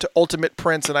reached out to Ultimate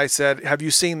Prince and I said, have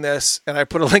you seen this? And I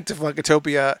put a link to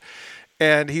Funkatopia.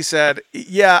 And he said,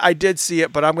 yeah, I did see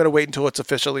it, but I'm going to wait until it's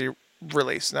officially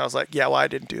released. And I was like, yeah, well, I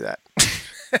didn't do that.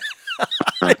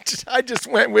 I just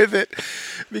went with it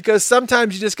because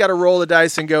sometimes you just got to roll the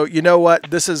dice and go, you know what?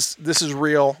 This is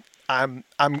real. I'm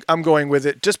going with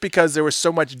it just because there was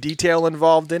so much detail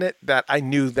involved in it that I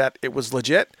knew that it was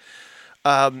legit.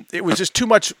 It was just too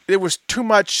much. It was too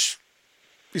much.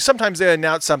 Sometimes they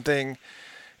announce something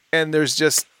and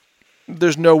there's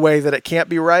no way that it can't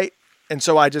be right. And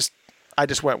so I just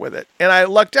went with it, and I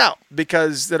lucked out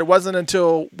because that it wasn't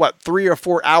until 3 or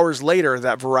 4 hours later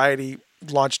that Variety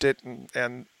launched it,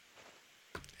 and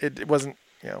it wasn't,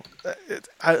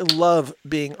 I love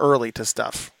being early to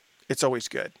stuff. It's always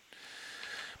good,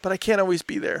 but I can't always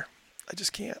be there. I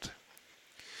just can't.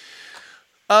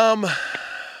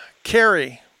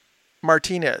 Carrie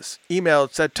Martinez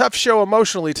emailed, said, tough show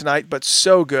emotionally tonight, but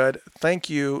so good.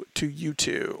 Thank you to you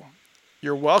two.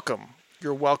 You're welcome.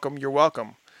 You're welcome. You're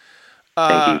welcome.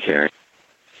 Thank you, Carrie.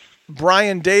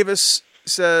 Brian Davis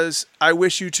says, I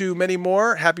wish you two many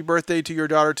more. Happy birthday to your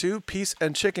daughter too. Peace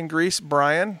and chicken grease,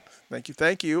 Brian.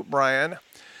 Thank you, Brian.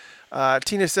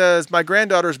 Tina says, my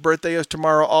granddaughter's birthday is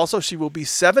tomorrow also. She will be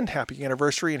 7. Happy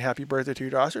anniversary and happy birthday to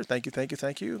your daughter.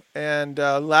 Thank you. And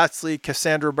lastly,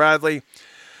 Cassandra Bradley,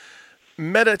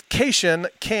 medication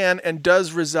can and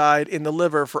does reside in the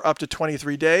liver for up to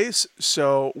 23 days.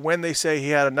 So when they say he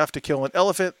had enough to kill an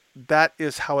elephant, that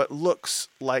is how it looks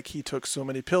like he took so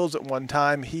many pills at one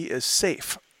time. He is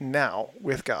safe now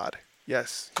with God.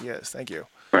 Yes, he is. Thank you.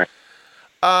 Right.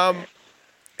 And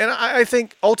I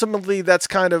think ultimately that's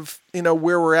kind of,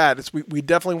 where we're at. We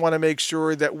definitely want to make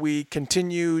sure that we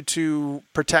continue to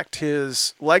protect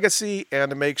his legacy and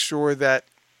to make sure that,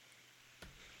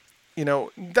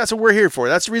 that's what we're here for.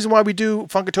 That's the reason why we do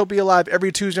Funkatopia Live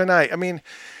every Tuesday night. I mean,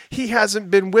 he hasn't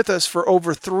been with us for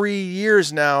over 3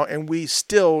 years now, and we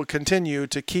still continue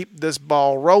to keep this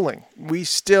ball rolling. We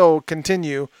still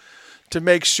continue to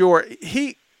make sure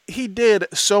he did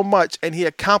so much and he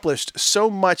accomplished so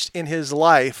much in his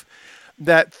life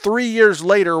that 3 years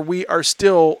later, we are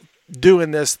still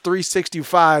doing this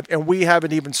 365 and we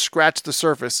haven't even scratched the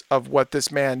surface of what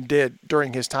this man did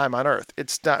during his time on earth.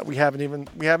 It's not, we haven't even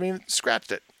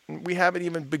scratched it. We haven't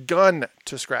even begun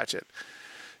to scratch it.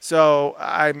 So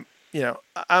I'm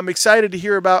excited to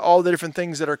hear about all the different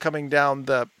things that are coming down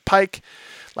the pike,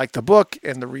 like the book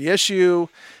and the reissue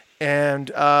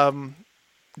and,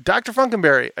 Dr.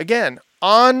 Funkenberry, again,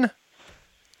 online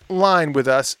with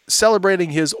us, celebrating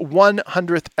his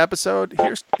 100th episode.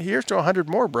 Here's to 100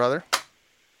 more, brother.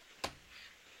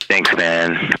 Thanks,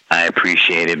 man. I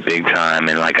appreciate it big time.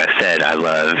 And like I said, I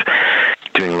love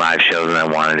doing live shows, and I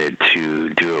wanted to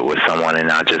do it with someone and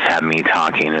not just have me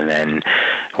talking. And then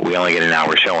we only get an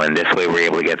hour show, and this way we're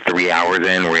able to get 3 hours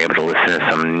in. We're able to listen to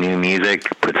some new music,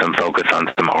 put some focus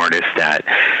on some artists that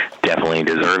definitely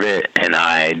deserve it, and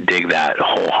I dig that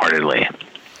wholeheartedly.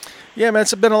 Yeah, man,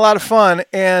 it's been a lot of fun,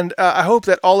 and I hope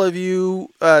that all of you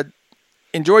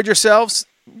enjoyed yourselves.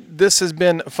 This has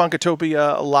been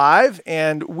Funkatopia Live,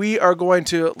 and we are going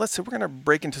to, we're going to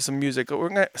break into some music. We're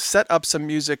going to set up some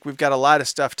music. We've got a lot of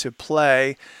stuff to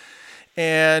play,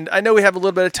 and I know we have a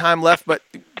little bit of time left, but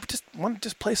want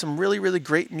to play some really, really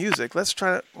great music.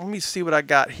 Let me see what I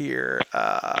got here.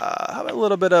 How about a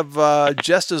little bit of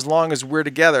Just As Long As We're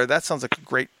Together? That sounds like a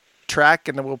great track,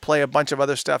 and then we'll play a bunch of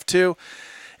other stuff too.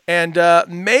 And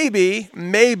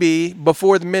maybe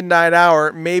before the midnight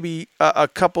hour, maybe a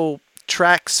couple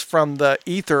tracks from the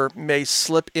ether may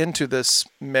slip into this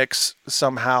mix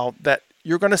somehow that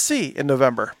you're going to see in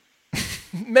November.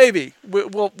 Maybe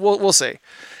we'll see.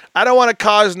 I don't want to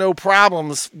cause no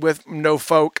problems with no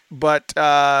folk, but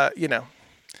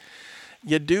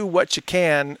you do what you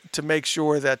can to make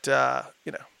sure that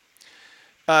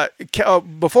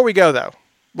before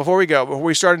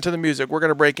we start into the music, we're going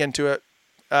to break into it.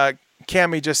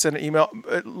 Cammie just sent an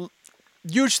email.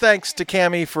 Huge thanks to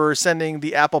Cammie for sending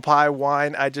the apple pie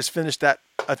wine. I finished that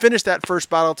first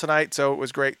bottle tonight, so it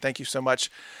was great. Thank you so much.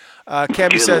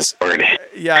 Cammie says,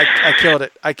 "Yeah,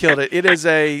 I killed it. It is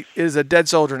a dead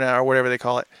soldier now, or whatever they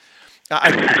call it."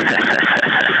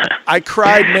 I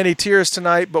cried many tears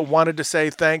tonight, but wanted to say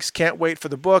thanks. Can't wait for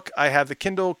the book. I have the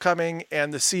Kindle coming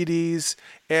and the CDs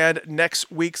and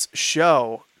next week's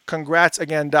show. Congrats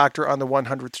again, Doctor, on the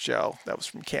 100th show. That was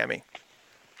from Cammie.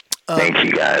 Thank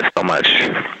you guys so much.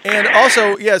 And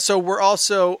also,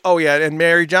 and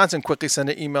Mary Johnson quickly sent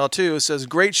an email too. It says,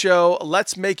 great show.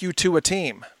 Let's make you two a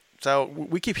team. So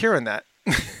we keep hearing that.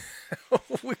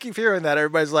 We keep hearing that.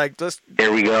 Everybody's like, just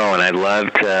There we go, and I'd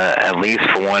love to, at least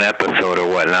for one episode or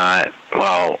whatnot.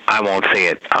 Well, I won't say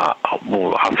it.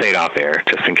 I'll say it off air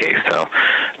just in case. So,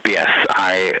 but yes,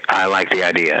 I like the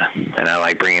idea, and I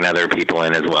like bringing other people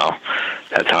in as well.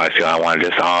 That's how I feel. I want to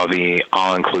just all be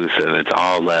all inclusive. It's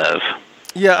all love.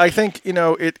 yeah. I think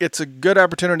it's a good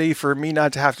opportunity for me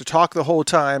not to have to talk the whole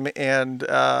time, and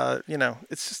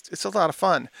it's a lot of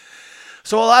fun.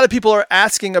 So a lot of people are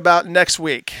asking about next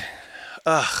week.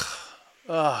 Oh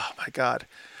my God.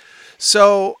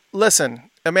 So listen,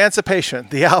 Emancipation,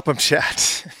 the album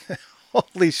chat.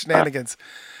 Holy shenanigans.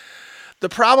 The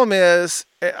problem is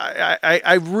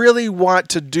I really want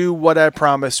to do what I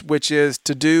promised, which is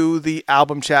to do the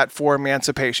album chat for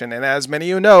Emancipation. And as many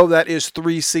of you know, that is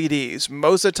 3 CDs.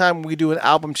 Most of the time we do an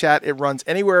album chat, it runs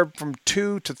anywhere from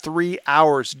 2 to 3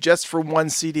 hours just for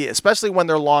one CD, especially when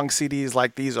they're long CDs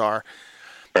like these are.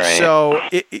 Right. So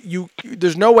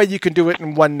there's no way you can do it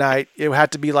in one night. It would have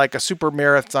to be like a super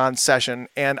marathon session.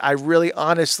 And I really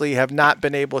honestly have not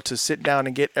been able to sit down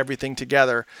and get everything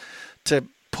together to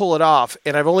pull it off.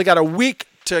 And I've only got a week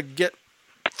to get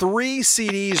 3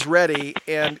 CDs ready.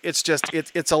 And it's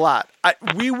a lot.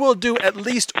 We will do at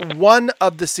least one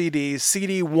of the CDs,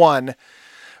 CD 1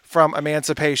 from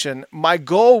Emancipation. My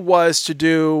goal was to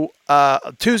do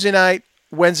Tuesday night,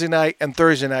 Wednesday night, and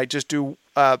Thursday night. Just do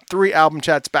 3 album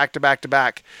chats back to back to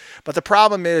back. But the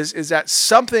problem is that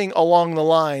something along the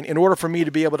line, in order for me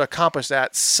to be able to accomplish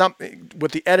that, something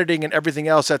with the editing and everything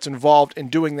else that's involved in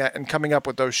doing that and coming up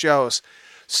with those shows,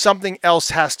 something else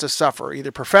has to suffer,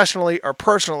 either professionally or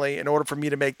personally, in order for me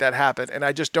to make that happen. And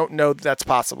I just don't know that that's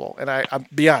possible. And I'll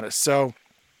be honest. So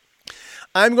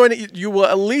you will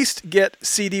at least get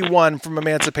CD 1 from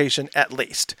Emancipation at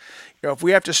least. If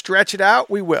we have to stretch it out,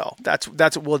 we will. That's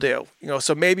what we'll do.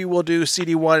 So maybe we'll do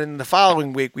CD 1 and the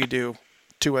following week we do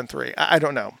 2 and 3. I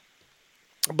don't know.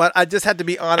 But I just had to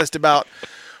be honest about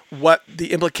what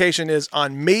the implication is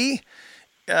on me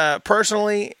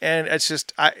personally. And it's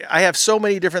just, I have so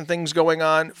many different things going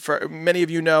on. For many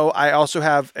of you know, I also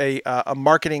have a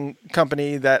marketing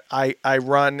company that I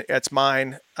run. It's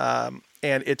mine. And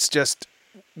it's just,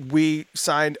 we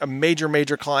signed a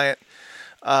major client.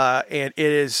 And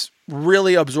it is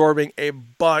really absorbing a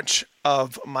bunch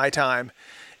of my time,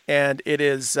 and it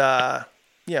is,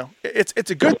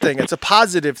 it's a good thing. It's a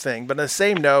positive thing, but on the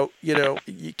same note,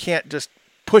 you can't just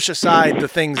push aside the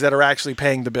things that are actually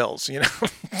paying the bills.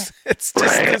 It's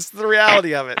the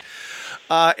reality of it.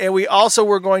 And we also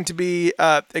were going to be,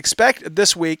 expect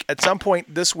this week, at some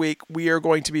point this week, we are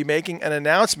going to be making an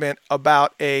announcement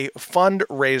about a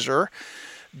fundraiser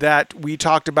that we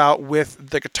talked about with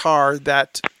the guitar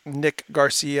that Nick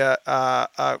Garcia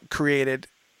created.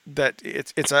 That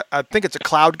I think it's a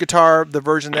Cloud guitar. The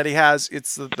version that he has,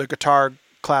 it's the guitar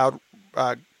Cloud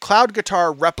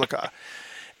guitar replica,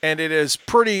 and it is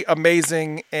pretty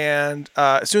amazing. And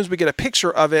as soon as we get a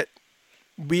picture of it,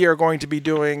 we are going to be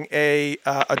doing a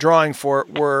drawing for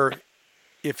it, where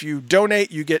if you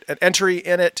donate, you get an entry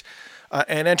in it.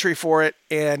 An entry for it,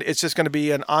 and it's just going to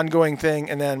be an ongoing thing,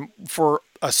 and then for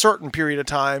a certain period of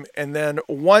time, and then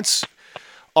once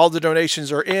all the donations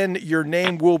are in, your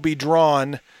name will be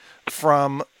drawn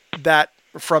from that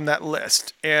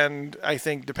list. And I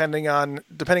think depending on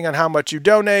how much you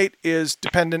donate is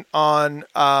dependent on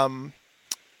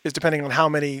how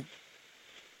many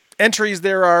entries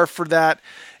there are for that.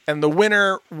 And the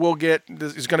winner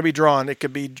is going to be drawn. It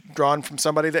could be drawn from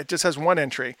somebody that just has one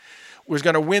entry. Was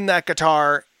going to win that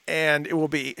guitar, and it will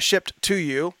be shipped to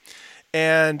you.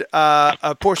 And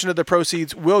a portion of the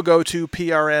proceeds will go to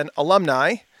PRN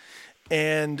alumni.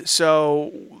 And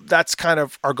so that's kind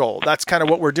of our goal. That's kind of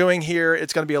what we're doing here.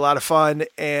 It's going to be a lot of fun.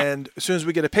 And as soon as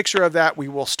we get a picture of that, we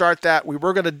will start that. We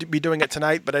were going to be doing it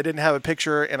tonight, but I didn't have a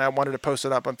picture, and I wanted to post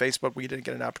it up on Facebook. We didn't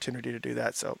get an opportunity to do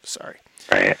that, so sorry.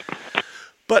 Right.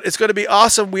 But it's going to be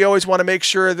awesome. We always want to make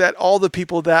sure that all the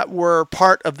people that were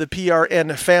part of the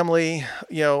PRN family,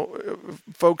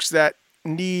 folks that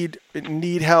need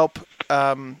help,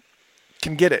 can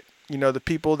get it. The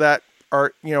people that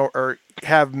are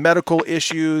have medical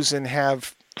issues and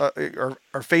are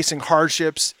facing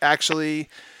hardships actually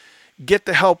get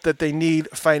the help that they need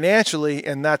financially,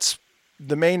 and that's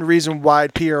the main reason why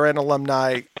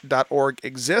PRNalumni.org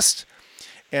exists.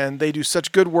 And they do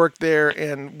such good work there,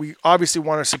 and we obviously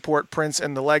want to support Prince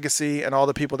and the legacy and all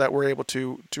the people that were able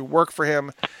to work for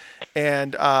him.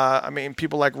 And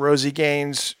people like Rosie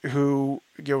Gaines, who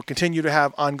continue to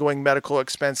have ongoing medical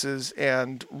expenses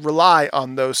and rely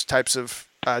on those types of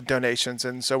donations.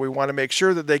 And so we want to make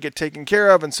sure that they get taken care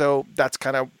of. And so that's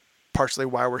kind of partially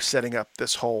why we're setting up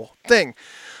this whole thing.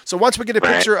 So once we get a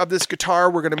picture of this guitar,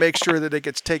 we're going to make sure that it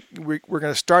gets we're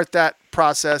going to start that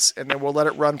process, and then we'll let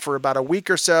it run for about a week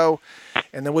or so,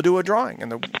 and then we'll do a drawing,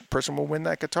 and the person will win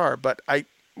that guitar. But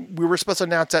we were supposed to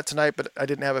announce that tonight, but I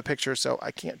didn't have a picture, so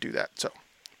I can't do that. So,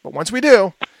 but once we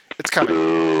do, it's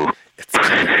coming. It's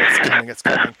coming. It's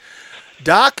coming.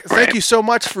 Doc, thank you so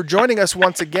much for joining us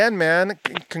once again, man.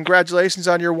 Congratulations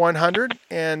on your 100,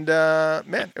 and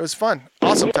man, it was fun.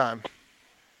 Awesome time.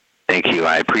 Thank you.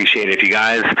 I appreciate it. If you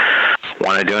guys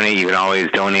want to donate, you can always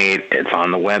donate. It's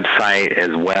on the website,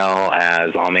 as well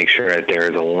as I'll make sure that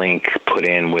there's a link put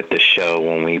in with the show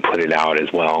when we put it out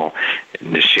as well,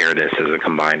 to share this as a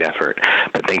combined effort.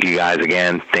 But thank you guys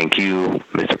again. Thank you,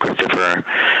 Mr. Christopher.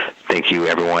 Thank you,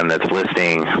 everyone that's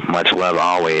listening. Much love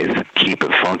always. Keep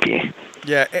it funky.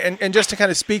 Yeah, and just to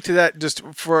kind of speak to that just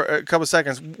for a couple of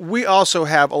seconds, we also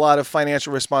have a lot of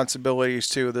financial responsibilities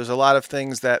too. There's a lot of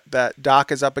things that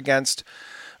Doc is up against,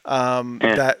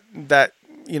 that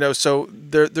you know, so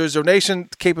there's donation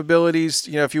capabilities.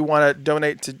 You know, if you want to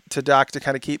donate to Doc to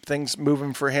kind of keep things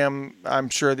moving for him, I'm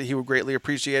sure that he would greatly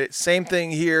appreciate it. Same thing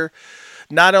here.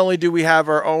 Not only do we have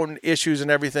our own issues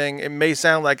and everything, it may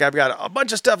sound like I've got a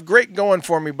bunch of stuff great going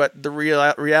for me, but the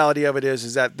reality of it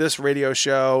is that this radio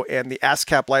show and the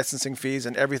ASCAP licensing fees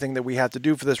and everything that we have to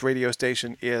do for this radio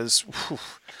station is,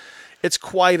 it's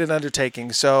quite an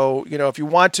undertaking. So, you know, if you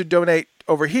want to donate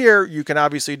over here, you can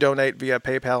obviously donate via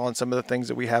PayPal and some of the things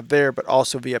that we have there, but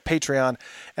also via Patreon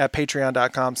at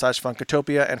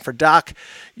patreon.com/Funkatopia. And for Doc,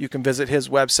 you can visit his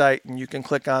website and you can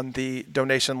click on the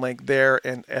donation link there.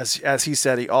 And as he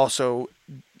said, he also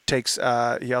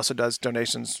does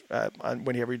donations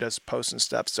whenever he does posts and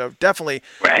stuff. So definitely,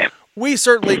 we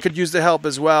certainly could use the help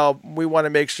as well. We want to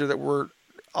make sure that we're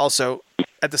also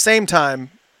at the same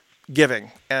time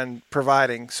giving and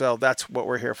providing. So that's what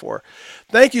we're here for.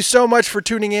 Thank you so much for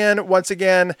tuning in. Once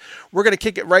again, we're going to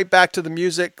kick it right back to the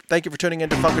music. Thank you for tuning in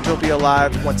to Funkatopia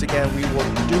Live. Once again, we will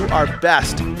do our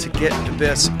best to get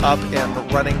this up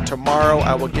and running tomorrow.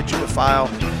 I will get you the file.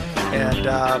 And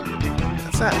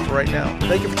that's that for right now.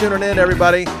 Thank you for tuning in,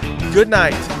 everybody. Good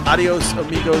night. Adios,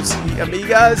 amigos y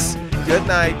amigas. Good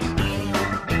night.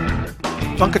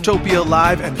 Funkatopia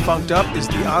Live and Funked Up is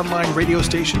the online radio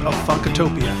station of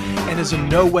Funkatopia and is in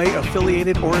no way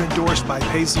affiliated or endorsed by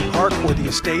Paisley Park or the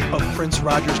estate of Prince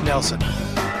Rogers Nelson.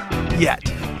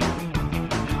 Yet.